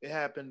 It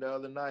happened the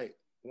other night.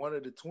 One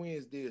of the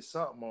twins did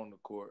something on the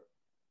court.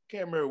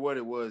 Can't remember what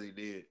it was he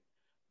did.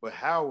 But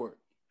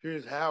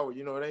here's Howard.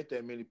 It ain't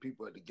that many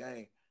people at the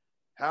game.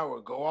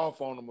 Howard go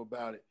off on him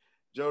about it.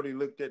 Jody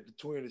looked at the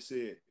twin and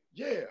said,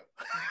 "Yeah,"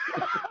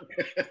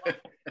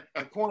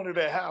 and pointed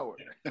at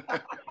Howard.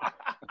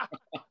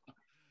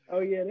 Oh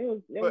yeah,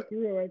 that was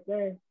real right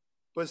there.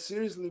 But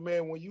seriously,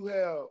 man, when you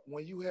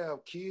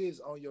have kids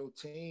on your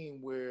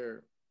team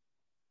where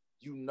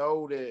you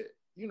know that,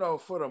 you know,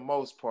 for the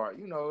most part,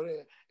 you know,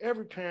 that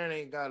every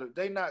parent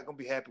they not gonna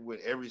be happy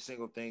with every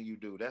single thing you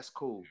do. That's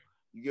cool.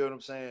 You get what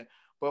I'm saying?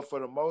 But for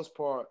the most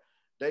part,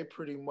 they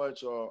pretty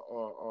much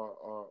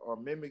are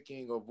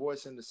mimicking or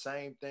voicing the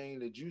same thing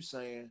that you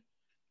saying,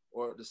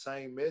 or the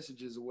same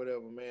messages or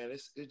whatever, man.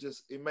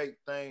 It make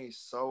things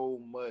so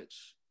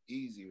much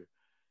easier.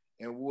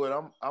 And Wood,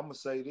 I'm gonna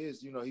say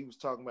this, you know, he was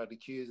talking about the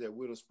kids at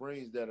Willow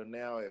Springs that are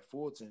now at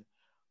Fulton.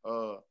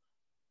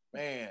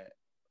 Man,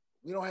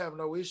 we don't have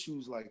no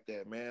issues like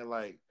that, man.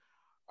 Like,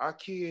 our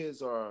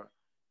kids are,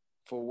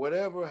 for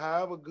whatever,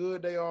 however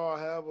good they are,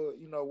 however,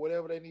 you know,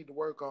 whatever they need to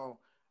work on,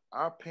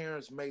 our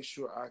parents make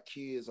sure our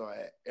kids are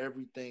at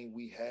everything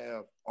we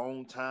have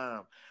on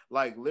time.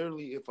 Like,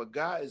 literally, if a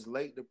guy is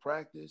late to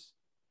practice,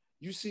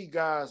 you see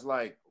guys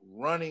like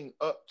running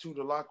up to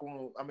the locker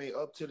room,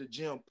 up to the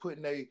gym,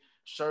 putting a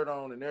shirt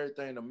on and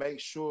everything to make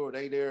sure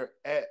they there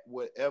at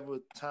whatever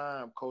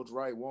time Coach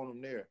Wright want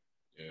them there.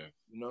 Yeah.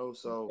 You know,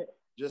 so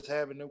just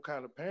having them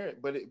kind of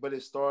parent, but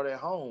it started at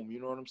home,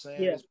 you know what I'm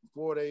saying? Yeah. It's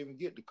before they even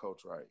get to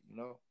Coach Wright, you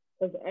know?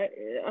 Cause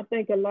I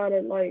think a lot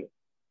of, like,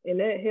 and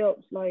that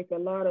helps, like, a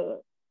lot of,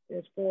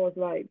 as far as,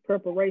 like,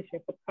 preparation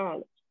for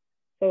college.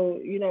 So,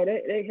 you know,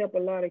 they help a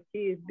lot of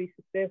kids be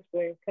successful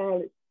in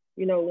college.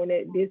 You know, when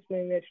that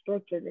discipline, that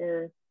structure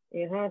there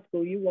in high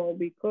school, you won't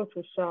be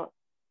culture shocked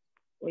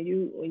when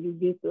you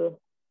get to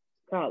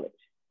college.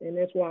 And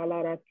that's why a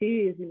lot of our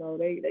kids, you know,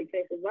 they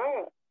can't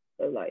survive.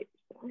 They're like,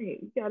 hey,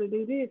 you got to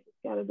do this,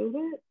 you got to do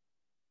that.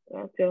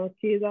 And I tell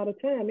kids all the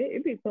time,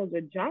 it becomes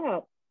a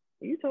job.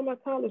 When you talking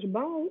about college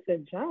ball, it's a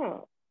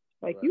job.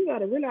 Like, right. You got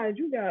to realize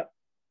you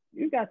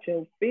got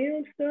your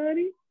film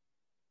study,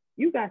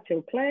 you got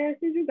your classes,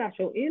 you got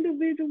your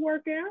individual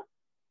workout,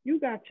 you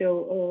got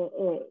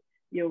your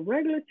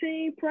regular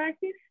team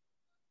practice,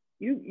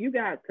 you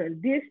got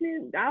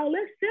conditioning, all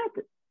that's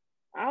separate.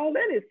 All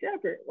that is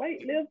separate.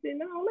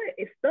 Weightlifting, all that.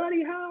 It's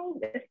study hall,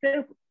 that's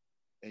separate.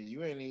 And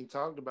you ain't even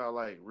talked about,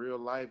 like, real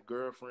life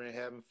girlfriend,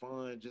 having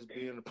fun, just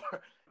being a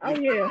part. Oh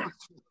yeah.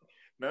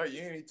 No,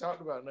 you ain't even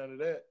talked about none of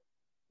that.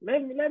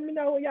 Let me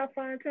know when y'all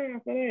find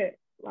time for that.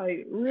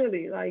 Like,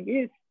 really, like,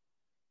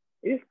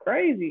 it's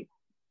crazy.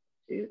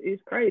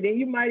 It's crazy. And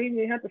you might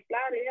even have to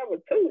slide and have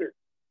a tutor.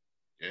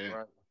 Yeah.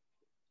 Right.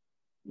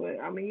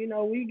 But you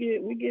know, we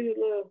get a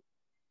little.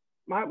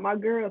 My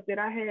girls that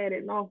I had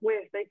at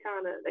Northwest, they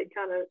kind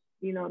of,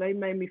 you know, they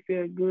made me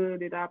feel good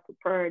that I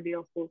prepared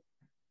them for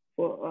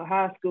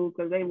high school,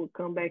 because they would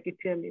come back and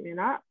tell me,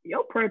 man,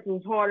 your practice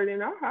was harder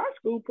than our high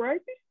school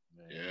practice.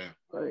 Yeah.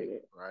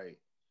 Right.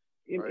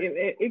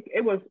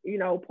 It was, you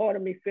know, part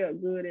of me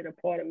felt good and a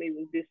part of me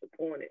was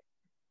disappointed.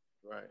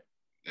 Right.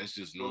 That's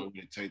just knowing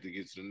what it takes to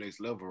get to the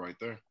next level right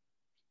there.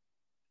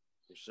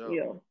 For sure.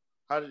 Yeah.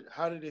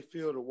 How did it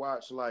feel to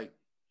watch, like,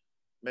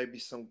 maybe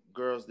some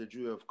girls that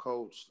you have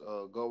coached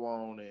go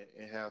on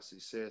and have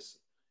success,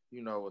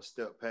 you know, a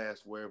step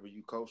past wherever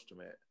you coached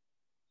them at?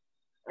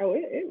 Oh,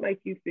 it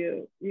makes you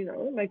feel, you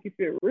know, it makes you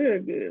feel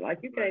real good. Like,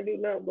 you can't do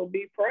nothing but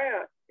be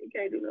proud. You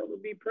can't do nothing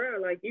but be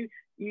proud. Like, you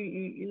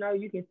know,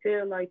 you can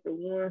tell, like, the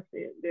ones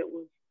that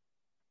was,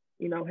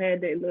 you know, had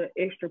that little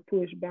extra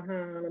push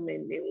behind them,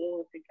 and the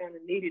ones that kind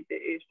of needed the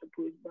extra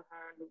push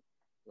behind them.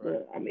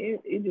 Right. But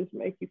it just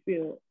makes you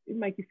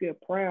feel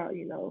proud,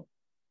 you know.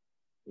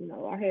 You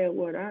know, I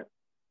had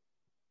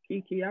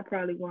Kiki, I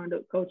probably wound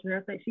up coaching her.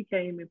 I think she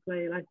came and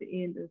played like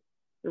the end of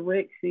the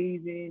rec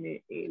season,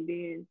 and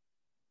then,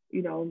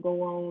 you know,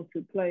 go on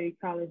to play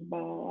college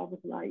ball. I was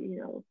like, you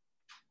know,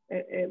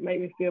 it made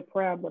me feel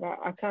proud, but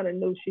I kind of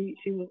knew she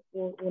was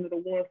one of the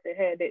ones that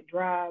had that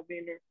drive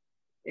in her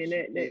and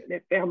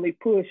that family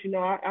push. You know,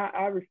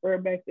 I refer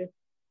back to,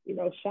 you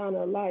know,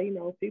 Shauna a lot. You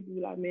know, people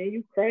be like, man,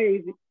 you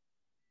crazy.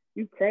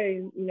 You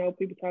know,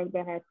 people talk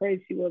about how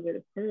crazy she was as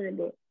a parent,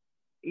 but,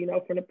 you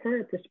know, from the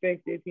parent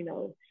perspective, you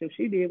know, so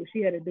she did what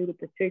she had to do to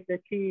protect her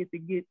kids to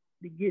get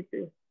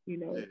the, you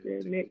know,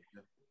 their next.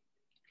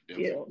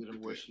 You know,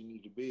 where she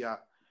need to be.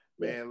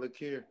 Man, look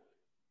here.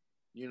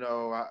 You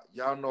know,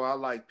 y'all know I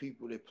like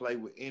people that play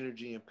with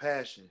energy and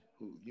passion.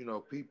 Who, you know,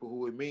 people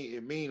who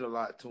it mean a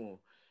lot to them.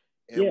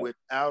 And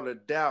without a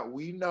doubt,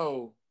 we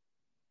know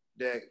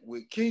that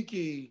with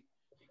Kiki,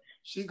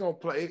 she gonna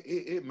play.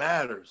 It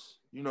matters.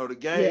 You know, the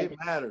game it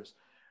matters.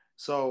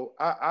 So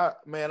I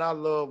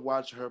love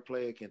watching her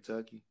play at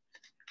Kentucky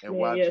and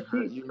watching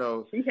her. You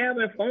know, she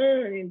having fun,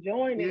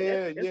 enjoying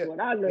it. That's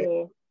what I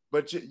love.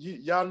 But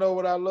y'all know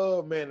what I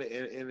love, man.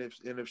 And if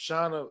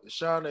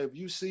Shauna, if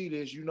you see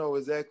this, you know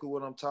exactly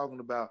what I'm talking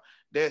about.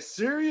 That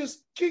serious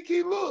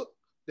Kiki look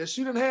that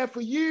she done had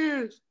for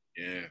years.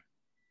 Yeah.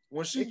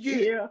 When she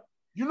get,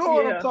 you know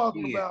what I'm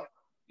talking about.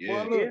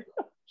 Yeah. Well, look,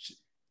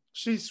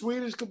 she's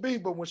sweet as could be,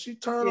 but when she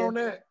turn on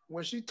that,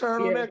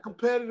 on that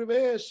competitive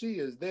edge, she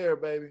is there,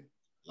 baby.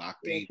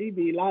 Locked in. She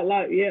be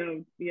locked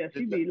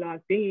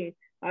in.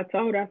 I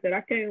told her, I said,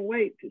 I can't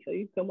wait so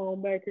you come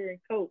on back here and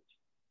coach.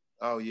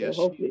 Oh yeah,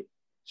 so hopefully.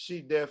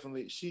 She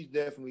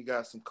definitely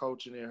got some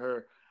coaching in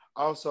her.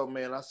 Also,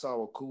 man, I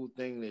saw a cool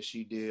thing that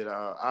she did.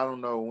 I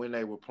don't know when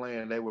they were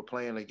playing. They were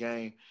playing a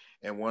game,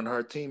 and when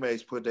her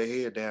teammates put their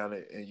head down,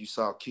 and you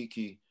saw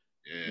Kiki,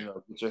 you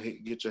know,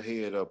 get your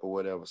head up or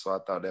whatever. So I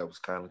thought that was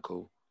kind of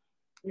cool.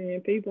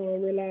 Man, people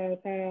don't realize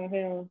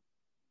how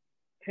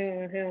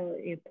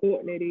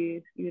important it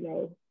is. You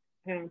know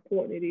how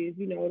important it is.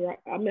 You know,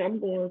 I mean,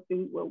 I'm going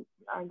through. Well,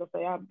 I ain't gonna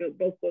say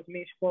both of us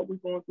mentioned what we're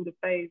going through the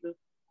phases.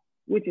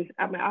 Which is,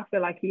 I mean, I feel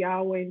like he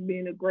always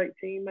been a great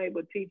teammate,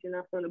 but teaching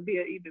us to be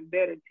an even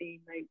better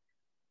teammate.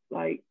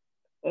 Like,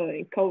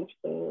 and Coach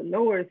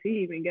Norris, he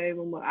even gave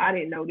him I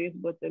didn't know this,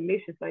 but the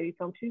admissions lady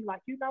told him, she's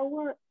like, you know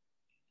what?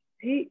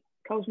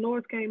 Coach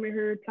Norris came in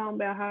here talking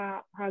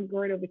about how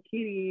great of a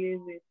kid he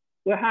is, and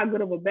well, how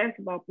good of a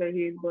basketball player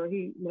he is, but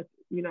he must,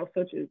 you know,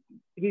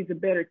 he's a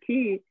better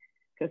kid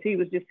because he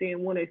was just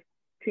seeing one of his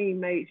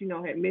teammates, you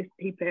know,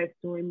 he passed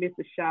to him, missed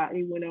a shot,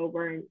 he went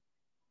over and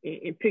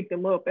picked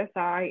him up. That's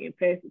all right, and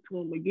passed it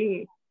to him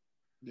again.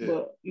 Yeah.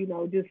 But you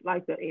know, just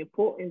like the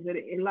importance of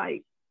it, and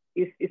like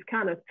it's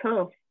kind of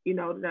tough, you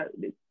know, that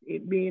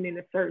it being in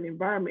a certain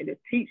environment to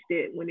teach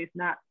that when it's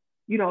not,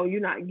 you know,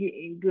 you're not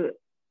getting good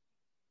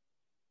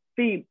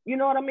feed. You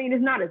know what I mean?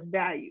 It's not as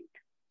valued.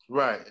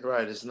 Right.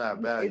 It's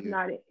not valued.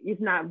 It's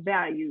not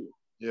valued.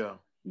 Yeah.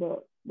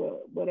 But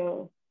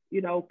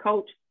you know,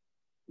 Coach.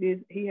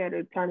 He had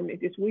a tournament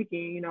this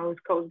weekend, you know, his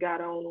coach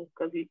got on him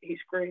because he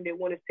screamed at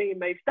one of his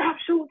teammates, stop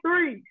shooting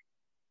threes.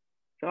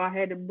 So I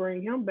had to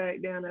bring him back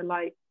down and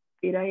like,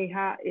 it ain't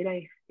how you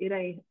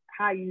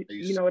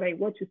know, it ain't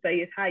what you say,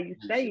 it's how you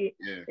say it.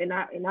 Yeah. And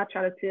I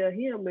try to tell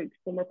him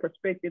from a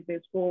perspective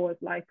as far as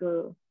like,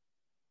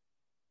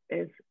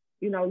 as,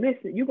 you know,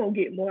 listen, you're going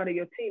to get more out of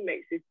your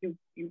teammates if you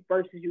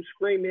versus you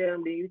scream at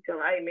them, then you tell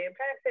them, hey man,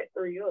 pass that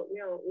three up. We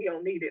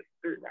don't need it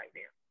three right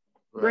now.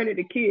 Right. Granted,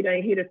 the kid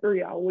ain't hit a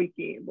three all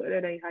weekend, but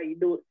that ain't how you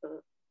do it, son.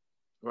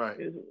 Right.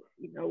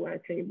 You know what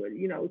I'm saying? But,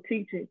 you know,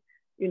 teaching,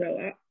 you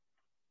know,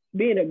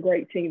 being a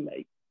great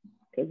teammate.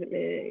 Because,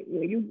 man,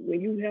 when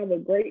you have a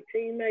great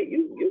teammate,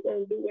 you're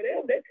going to do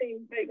whatever. That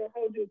teammate going to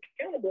hold you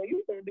accountable.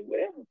 You're going to do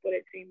whatever for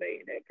that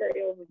teammate. And that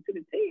carry over to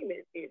the team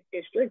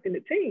and strengthen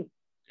the team.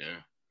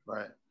 Yeah.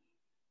 Right.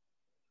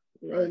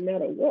 No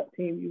matter what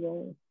team you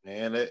on.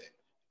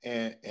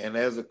 And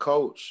as a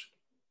coach,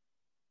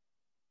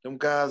 them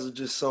guys are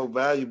just so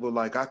valuable.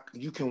 Like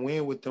you can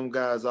win with them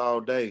guys all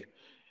day.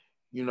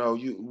 You know,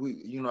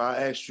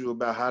 I asked you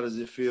about how does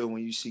it feel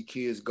when you see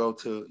kids go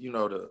to, you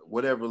know, the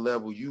whatever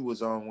level you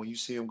was on, when you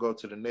see them go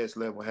to the next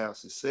level, have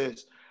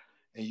success.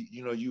 And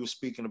you know, you were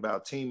speaking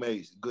about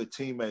teammates, good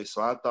teammates.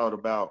 So I thought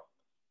about,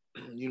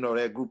 you know,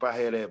 that group I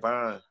had at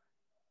Vine.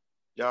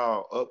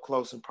 Y'all up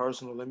close and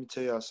personal. Let me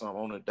tell y'all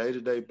something on a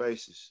day-to-day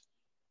basis.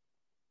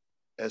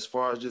 As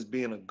far as just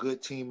being a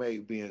good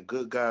teammate, being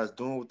good guys,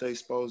 doing what they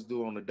supposed to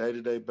do on a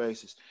day-to-day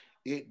basis,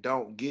 it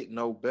don't get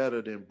no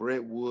better than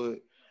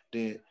Brentwood,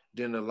 than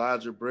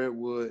Elijah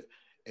Brentwood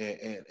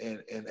and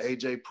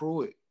AJ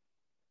Pruitt.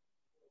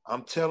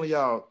 I'm telling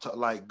y'all,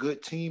 like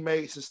good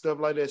teammates and stuff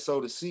like that.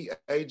 So to see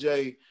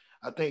AJ,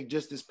 I think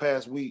just this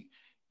past week,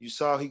 you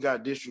saw he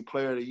got District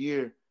Player of the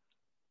Year.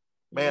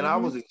 Man, I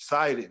was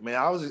excited, man.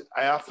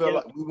 I felt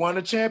like we won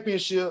a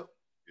championship.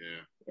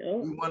 Yeah.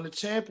 We won the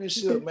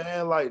championship,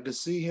 man. Like to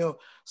see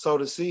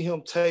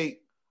him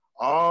take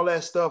all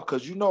that stuff,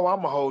 because you know I'm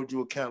gonna hold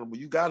you accountable.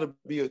 You gotta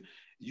be a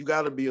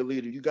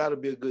leader. You gotta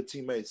be a good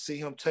teammate. See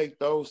him take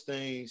those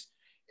things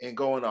and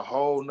go in a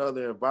whole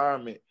nother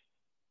environment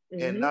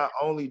and not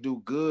only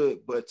do good,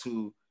 but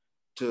to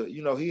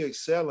you know, he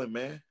excelling,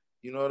 man.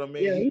 You know what I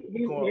mean? Yeah,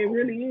 it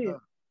really is.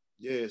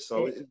 Yeah,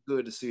 so it's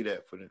good to see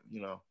that for them,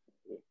 you know.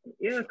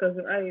 Yeah, because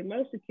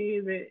most of the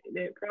kids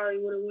that probably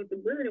would have went to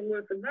Beard and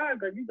went to God,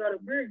 because you go to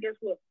Beard, guess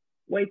what?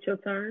 Wait your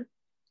turn.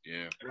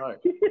 Yeah. Right.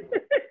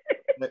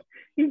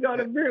 You go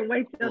to Beard,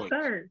 wait your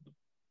turn.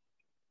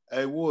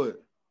 Hey, Wood,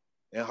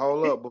 and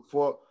hold up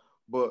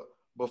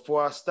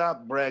before I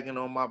stop bragging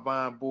on my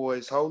Vine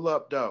boys, hold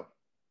up though.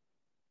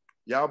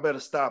 Y'all better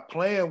stop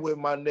playing with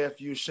my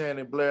nephew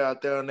Shannon Blair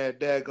out there on that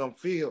daggum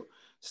field.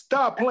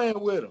 Stop playing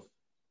with him.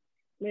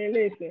 Man,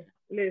 listen.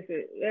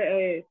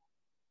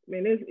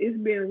 Man, it's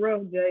been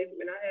rough, Jay.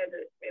 Man,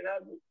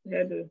 I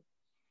had to.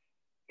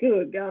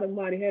 Good God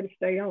Almighty, had to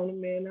stay on him,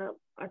 man.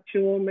 I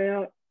chew him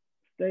out,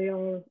 stay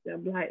on.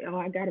 I'm like,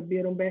 I gotta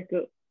build him back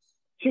up.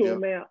 Chew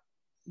him out,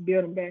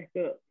 build him back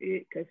up.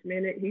 Because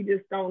man, he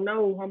just don't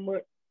know how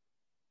much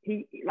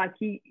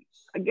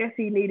I guess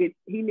he needed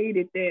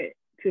that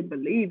to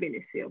believe in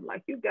himself.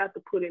 Like you got to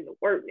put in the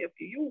work. If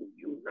you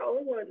know,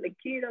 it wasn't a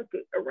kid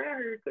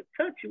around here could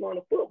touch you on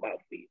a football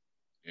field.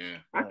 Yeah.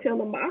 I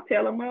tell him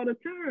all the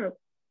time.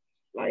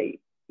 Like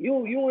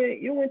you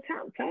and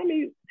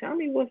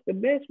Tommy was the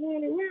best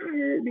one around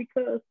here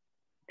because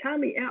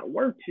Tommy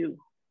outworked you.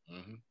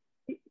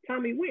 Mm-hmm.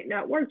 Tommy went and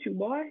outworked you,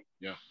 boy.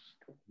 Yeah.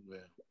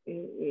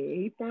 And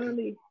he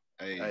finally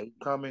he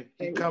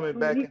coming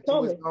back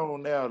into his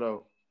own now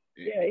though.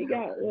 Yeah, he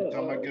got Every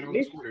time I get on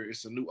Twitter,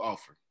 it's a new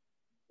offer.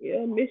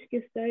 Yeah,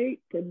 Michigan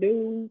State,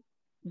 Purdue,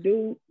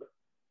 Duke.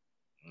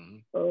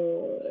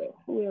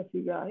 Who else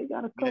he got? He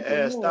got a couple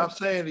more. Stop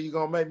saying that. You're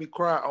gonna make me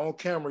cry on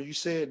camera. You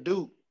said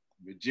Duke.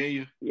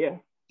 Virginia. Yeah.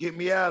 Get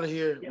me out of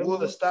here. Yeah,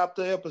 We'll stop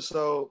the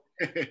episode.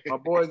 My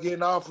boy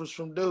getting offers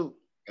from Duke.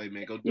 Hey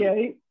man, go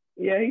Duke.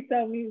 He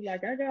told me, he's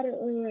like, I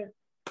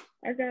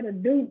got a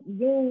Duke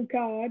Zoom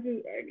call. I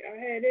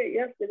had it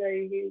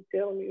yesterday. He was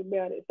telling me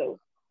about it. So,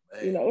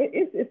 man,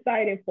 it's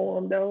exciting for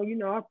him though.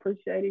 I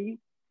appreciate it.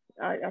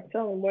 I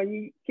tell him, well,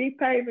 you keep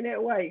paving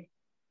that way.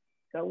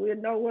 So we'll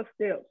know what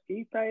steps.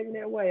 Keep paving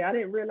that way. I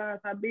didn't realize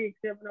how big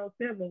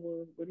 707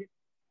 was, but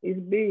it's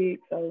big.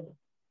 So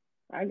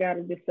I got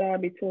to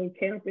decide between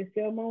camp and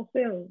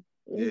 707.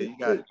 Yeah, you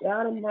got it.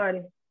 Out of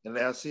money. And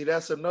now, see,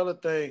 that's another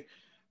thing.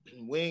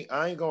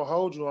 I ain't gonna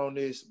hold you on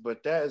this,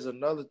 but that is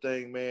another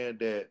thing, man.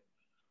 That,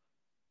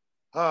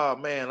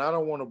 man, I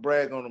don't want to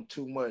brag on him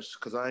too much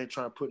because I ain't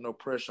trying to put no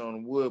pressure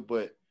on Wood,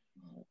 but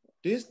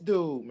this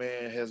dude,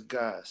 man, has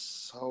got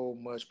so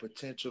much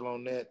potential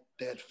on that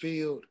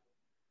field.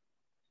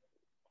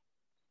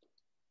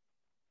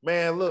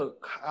 Man,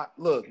 look,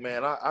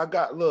 man, I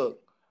got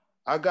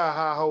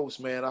high hopes,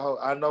 man.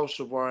 I know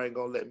Shavar ain't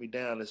gonna let me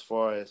down as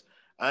far as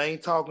I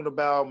ain't talking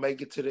about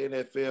make it to the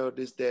NFL,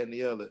 this, that, and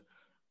the other,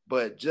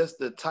 but just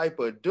the type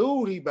of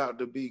dude he about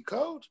to be,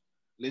 Coach.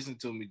 Listen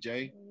to me,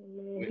 Jay.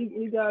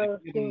 He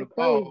got give him the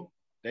ball.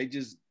 They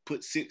just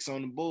put 6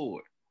 on the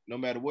board. No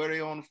matter where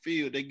they on the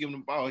field, they give him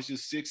the ball. It's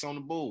just 6 on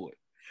the board.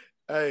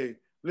 Hey,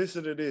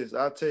 listen to this.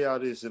 I'll tell y'all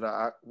this, and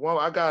I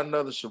got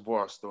another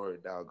Shavar story,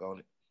 doggone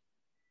it.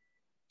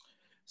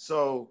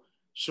 So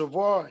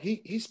Shavar,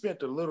 he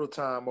spent a little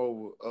time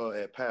over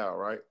at Powell,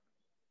 right?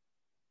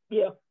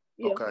 Yeah.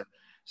 Okay.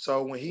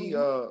 So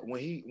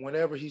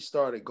whenever he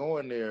started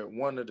going there,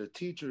 one of the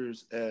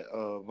teachers at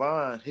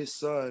Vine, his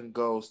son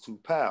goes to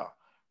Powell,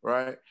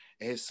 right?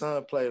 And his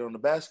son played on the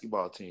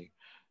basketball team.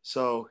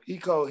 So he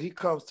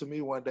comes to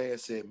me one day and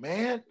said,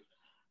 man,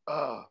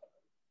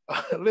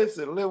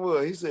 listen,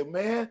 Linwood, he said,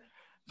 man,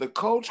 the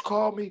coach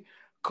called me,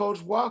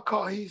 Coach Watt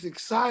called, he's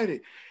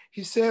excited.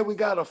 He said we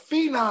got a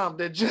phenom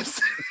that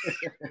just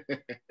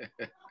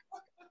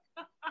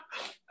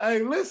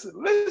hey,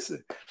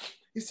 listen.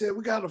 He said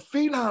we got a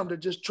phenom that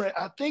just trained.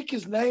 I think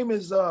his name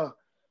is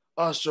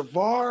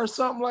Shavar or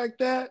something like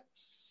that.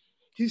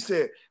 He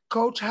said,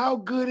 Coach, how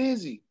good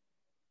is he?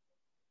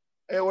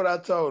 And what I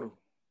told him,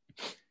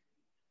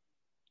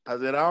 I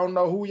said, I don't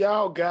know who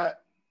y'all got,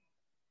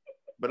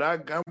 but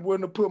I'm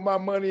willing to put my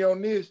money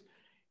on this.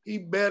 He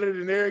better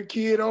than every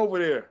kid over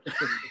there.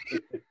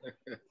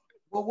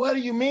 Well, what do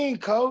you mean,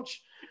 Coach?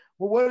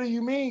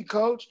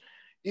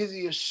 Is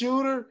he a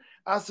shooter?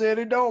 I said,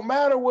 it don't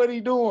matter what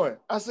he doing.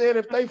 I said,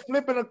 if they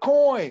flipping a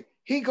coin,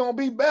 he gonna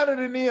be better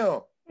than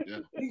them. Yeah.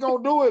 He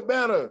gonna do it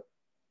better.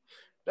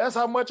 That's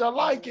how much I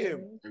like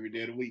him. Every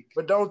day of the week.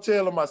 But don't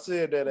tell him I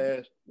said that,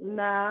 Ash.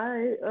 Nah,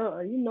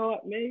 you know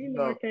it, man.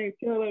 I can't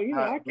tell her.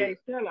 I can't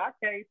tell her. I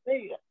can't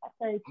see it. I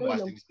can't see I'm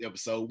watching this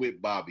episode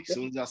with Bobby. As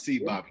soon as I see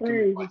Bobby, come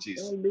here, watch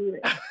this. Don't do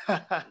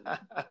that.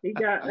 He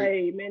got,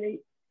 hey, man,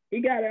 he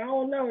got it. I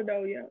don't know,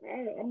 though, yeah.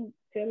 I'm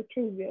tell the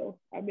truth, yo.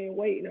 I've been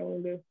waiting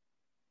on this.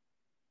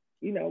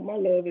 My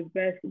love is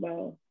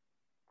basketball,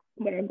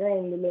 but I've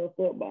grown to love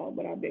football,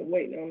 but I've been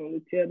waiting on him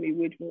to tell me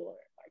which one.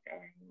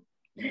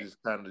 You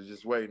just kind of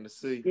just waiting to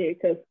see. Yeah,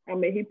 because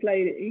he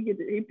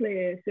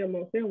played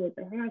 7-on-7 with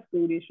the high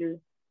school this year.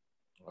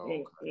 Oh,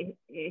 okay.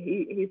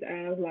 And his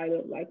eyes light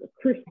up like a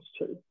Christmas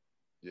tree.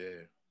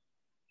 Yeah.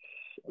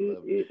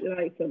 It's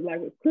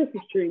like a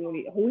Christmas tree when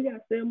we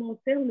got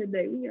 7-on-7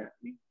 today. We got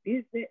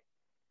this, that.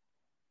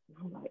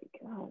 I'm like,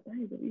 God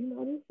dang,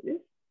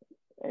 this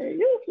hey,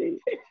 you see.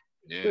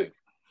 Yeah.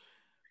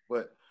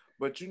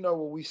 But you know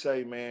what we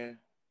say, man.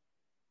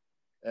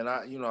 And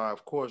I,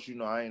 of course,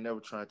 I ain't never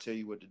trying to tell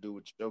you what to do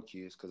with your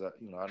kids because I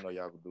know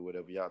y'all can do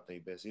whatever y'all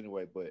think best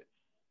anyway. But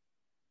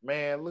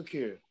man, look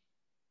here.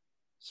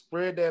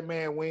 Spread that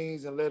man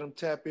wings and let him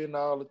tap into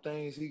all the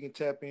things he can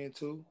tap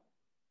into.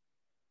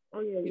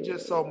 Oh yeah. He's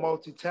just so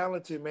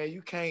multi-talented, man.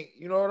 You can't,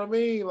 you know what I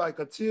mean? Like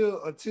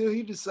until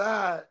he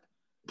decide,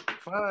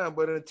 fine.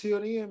 But until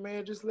then,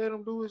 man, just let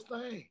him do his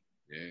thing.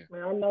 Yeah.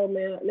 Man, I know,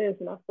 man.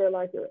 Listen, I feel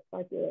like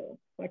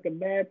a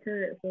bad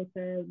parent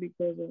sometimes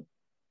because of,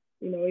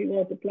 he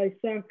wants to play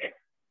soccer.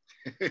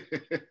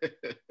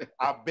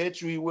 I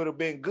bet you he would have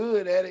been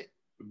good at it.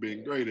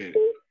 Been great at it.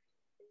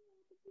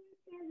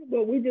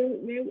 But we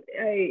just, man,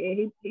 hey,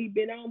 and he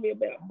been on me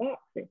about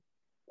boxing.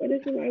 But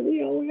it's like we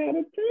don't have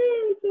the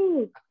time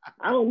to.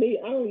 I don't need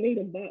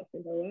a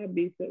boxing though. We'll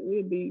be,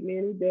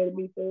 man, he better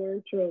be so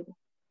in trouble.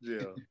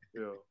 Yeah.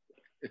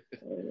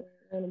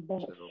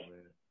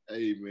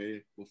 Hey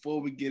man, before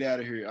we get out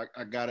of here,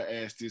 I gotta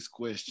ask this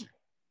question.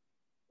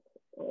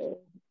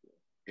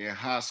 In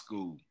high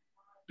school,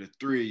 the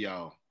three of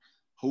y'all,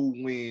 who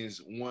wins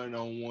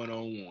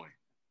 1-on-1-on-1?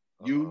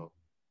 You,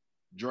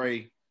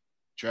 Dre,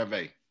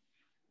 Treve.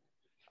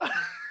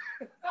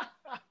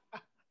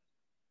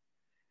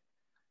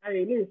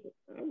 Hey, listen,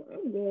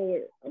 I'm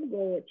going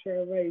with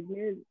Trevor,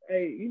 man.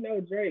 Hey, you know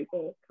Drake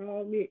gonna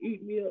call me and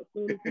eat me up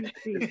soon as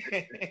he sees.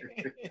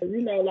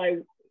 You know,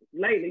 like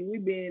lately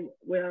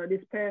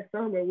this past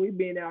summer we've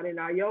been out in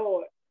our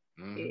yard,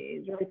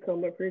 and Drake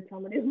come up here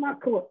telling me, "This is my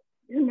court.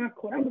 This is my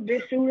court. I'm the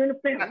best shooter in the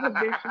family. I'm the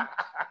best shooter."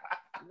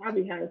 I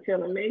be having to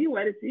tell him, man, you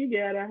wait till you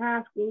get out of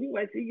high school. You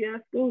wait till you get out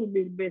of school to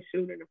be the best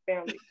shooter in the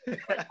family.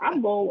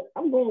 I'm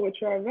going with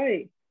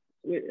Trevor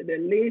with the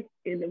lift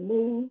and the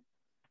move.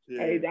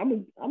 Yeah. Hey,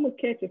 I'm gonna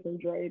catch it from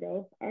Dre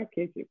though. I'll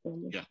catch it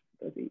from him. Yeah.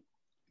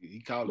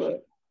 He called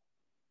it.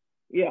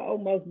 Yeah,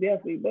 most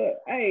definitely.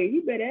 But hey,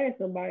 you better ask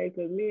somebody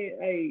because me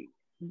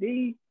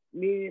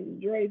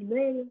and Dre's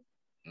brother,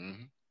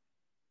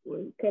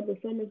 was a couple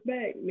of summers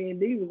back, me and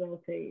D was on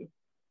team.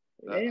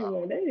 They didn't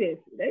want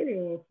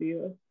to see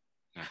us.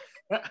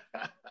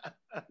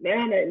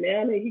 now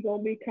that he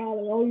gonna be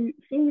calling, "Oh, you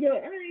suit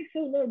up." I ain't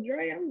suiting up,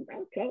 Dre. I'm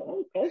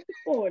close to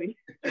 40.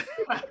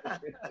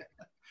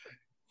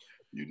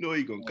 You know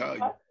he gonna call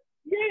you.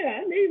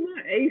 Yeah, I need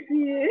my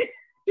ACL.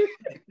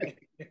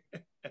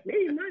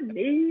 Need my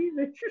knees.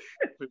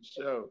 For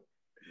sure.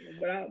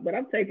 But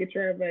I'm taking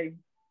Trevor.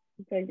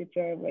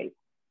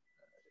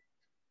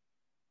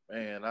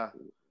 Man, I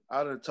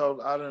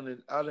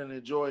done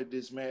enjoyed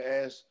this, man.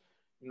 Ash,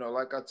 you know,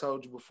 like I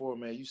told you before,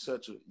 man, you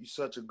such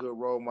a good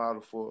role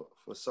model for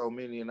so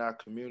many in our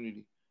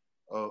community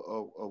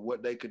of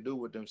what they could do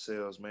with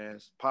themselves, man.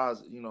 It's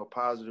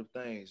positive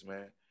things,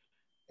 man.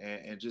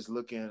 And just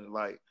looking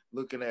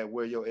at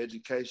where your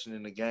education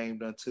in the game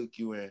done took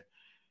you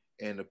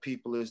and the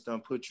people it's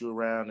done put you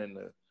around and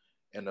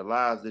the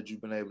lives that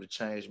you've been able to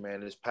change,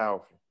 man, it's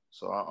powerful.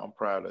 So I'm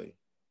proud of you.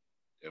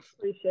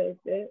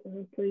 Appreciate that. I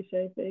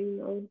appreciate that. You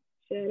know,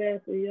 shout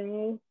out to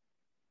y'all.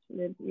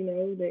 That, you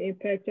know, the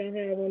impact y'all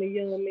have on a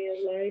young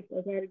man's life.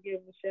 I gotta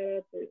give a shout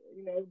out to,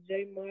 you know,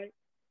 J Mike,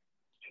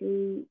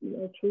 true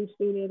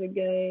student of the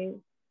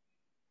game.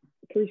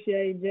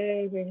 Appreciate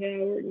Jazz and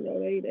Howard. You know,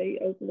 they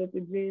opened up the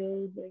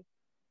gyms.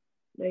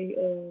 They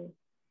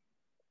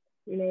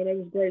you know, that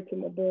was great to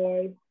my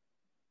boy.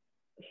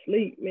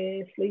 Sleep,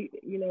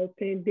 you know,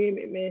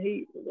 pandemic, man.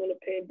 When the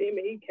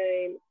pandemic he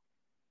came,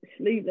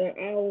 Sleep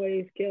I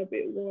always kept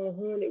it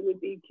 100 with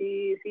these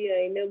kids. He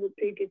ain't never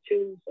pick and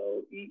choose.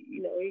 So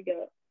he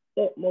got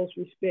utmost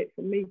respect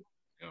for me.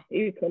 Yeah.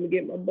 He would come and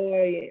get my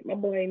boy, and my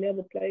boy ain't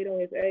never played on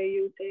his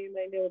AU team,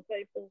 ain't never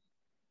played for him.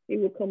 He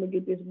would come and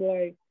get this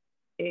boy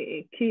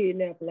and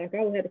kidnap him. Like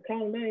I would have to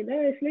call him,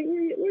 "Hey, Sleep,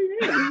 where you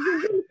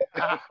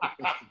at?"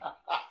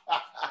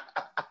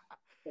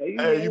 Hey,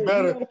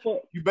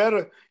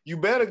 you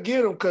better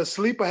get him because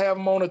Sleeper have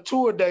him on a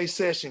tour day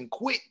session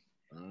quick.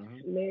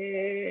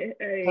 Man,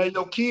 hey,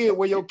 your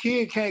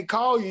kid can't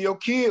call you. Your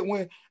kid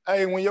when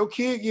your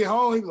kid get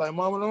home, he be like,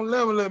 "Mama, don't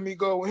never let me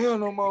go with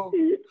him no more."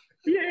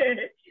 Yeah,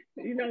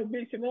 you know,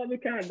 bitch, your mother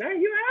kind of,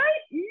 "You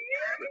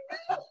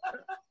all right?"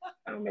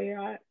 I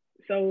mean,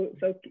 so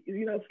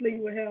you know, Sleep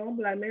with him. I'm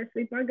like, "Man,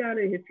 Sleep, I got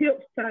it. His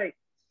hips tight."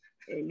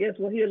 And guess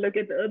what? He'll look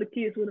at the other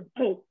kids with a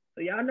poke.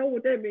 So y'all know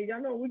what that means.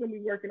 Y'all know we're gonna be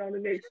working on the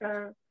next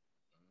time.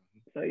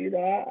 So you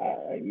know,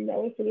 I you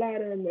know, it's a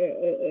lot of them.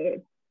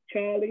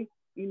 Charlie.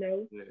 You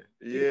know,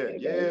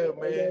 yeah,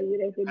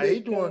 man. Hey, he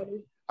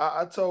doing.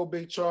 I told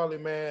Big Charlie,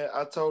 man.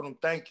 I told him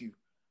thank you,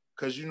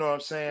 cause you know what I'm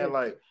saying. Yeah.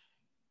 Like,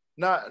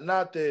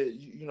 not that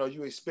you know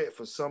you expect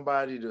for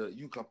somebody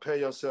you compare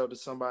yourself to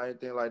somebody,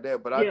 anything like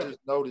that. But I just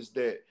noticed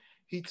that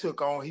he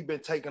been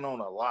taking on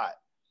a lot.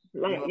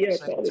 You know what I'm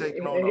saying?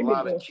 Taking on a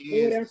lot of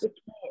kids.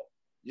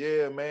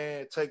 Yeah,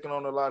 man, taking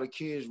on a lot of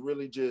kids.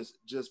 Really just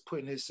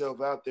putting himself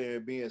out there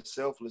and being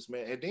selfless,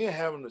 man, and then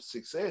having the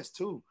success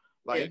too.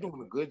 Like, you're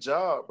doing a good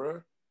job,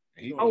 bro.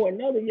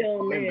 Another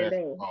young man,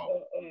 though,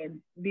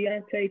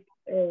 Deontay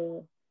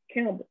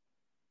Campbell.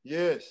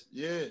 Yes.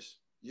 Yeah,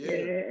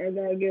 I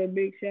gotta give a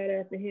big shout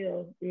out to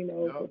him, you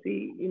know, because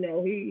he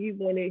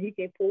wanted, he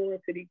can pour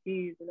into the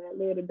kids, and I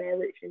love the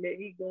direction that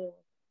he going.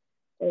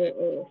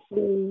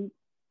 Food,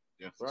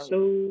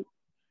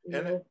 you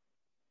know.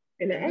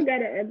 And I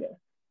gotta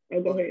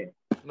go ahead.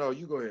 No,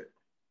 you go ahead.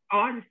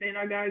 I understand.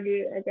 I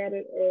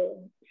gotta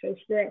show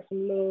Scrap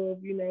some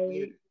love, you know.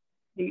 Yeah.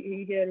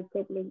 He had a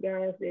couple of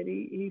guys that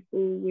he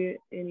fooled with,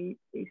 and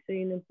he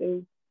seen them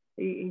through.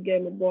 He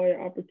gave my boy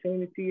an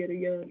opportunity at a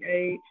young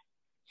age.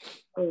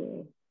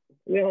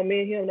 Me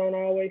and him don't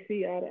always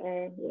see eye to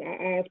eye.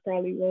 Our eyes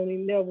probably won't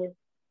even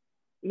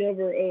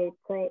never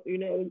cross, you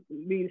know,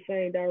 be the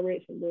same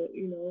direction. But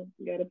you know,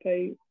 you gotta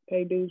pay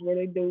dues where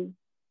they do.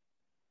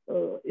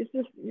 It's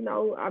just, you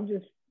know, I'm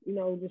just, you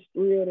know, just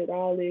thrilled at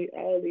all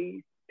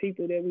these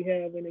people that we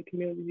have in the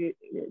community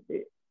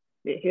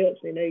that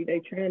helps, and they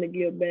trying to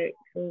give back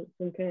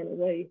some kind of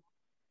way.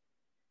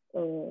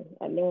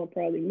 I know I'm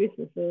probably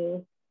missing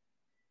some.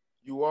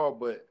 You are,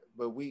 but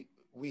we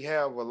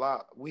have a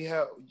lot. We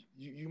have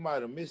you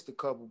might have missed a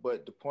couple,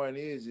 but the point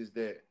is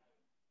that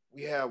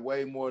we have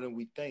way more than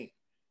we think.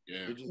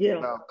 Yeah. It's just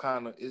about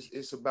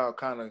it's about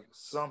kind of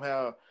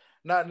somehow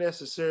not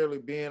necessarily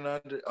being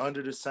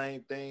under the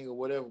same thing or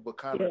whatever, but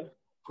kind of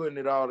putting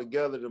it all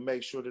together to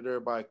make sure that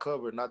everybody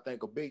covered. And I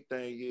think a big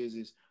thing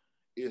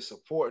is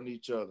supporting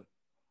each other.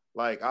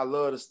 Like, I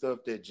love the stuff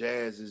that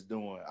Jazz is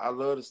doing. I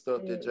love the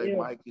stuff that J.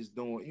 Mike is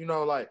doing. You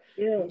know, like,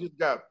 we just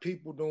got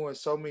people doing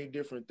so many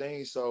different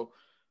things. So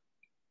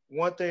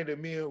one thing that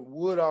me and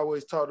Wood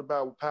always talked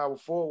about with Power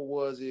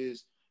Forward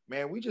is,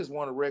 man, we just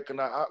want to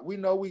recognize, we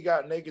know we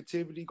got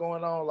negativity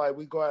going on, like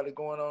we got it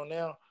going on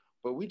now,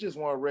 but we just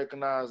want to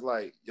recognize,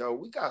 like, yo,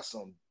 we got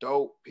some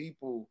dope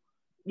people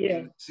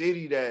in the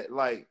city that,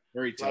 like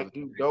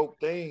do dope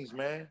things,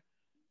 man.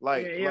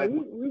 Like, we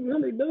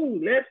really do.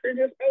 Lester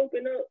just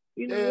opened up,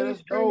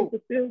 that's dope.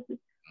 Facility.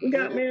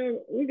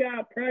 We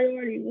got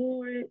Priority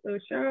One,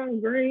 Sean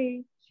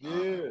Green.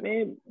 Yeah,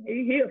 man,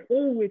 he'll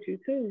fool with you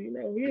too.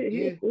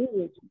 He'll fool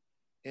with you.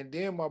 And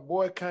then my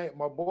boys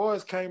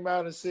came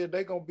out and said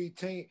they gonna be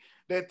team.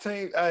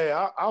 Hey,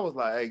 I was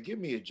like, hey, give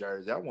me a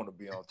jersey. I want to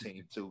be on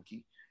Team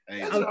Tukey.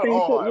 Hey, that's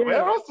hard,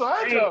 man. That's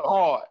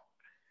hard.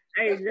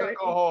 Hey, that's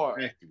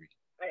hard.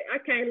 I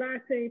can't lie,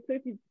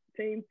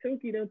 Team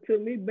Tukey done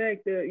took me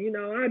back to,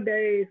 our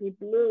days with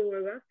the little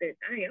ones. I said,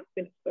 dang, I'm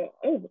finna start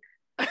over.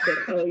 I said,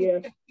 oh yeah,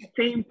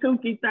 Team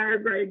Tukey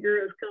third grade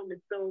girls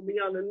coming soon. Be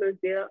on the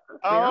lookout.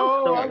 I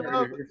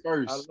love it.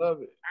 I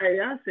love it. Hey,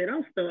 I said,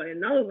 I'm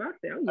starting over. I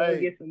said, I'm gonna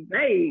get some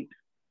babes.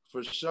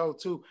 For sure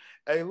too.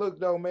 Hey, look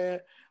though, man,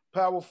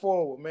 Power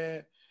Forward,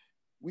 man.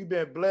 We've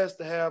been blessed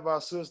to have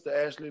our sister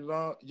Ashley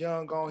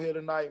Young on here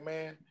tonight,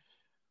 man.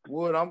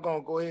 Wood, I'm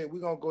gonna go ahead. We're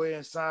gonna go ahead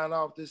and sign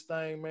off this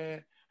thing,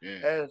 man.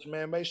 Yeah. Ash,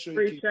 man, make sure you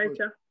appreciate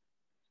y'all.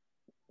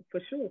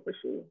 For sure.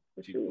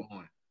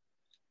 Going.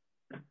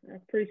 I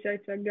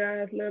appreciate y'all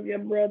guys. Love your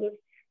brothers.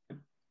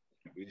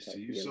 We'll see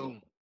you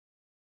soon.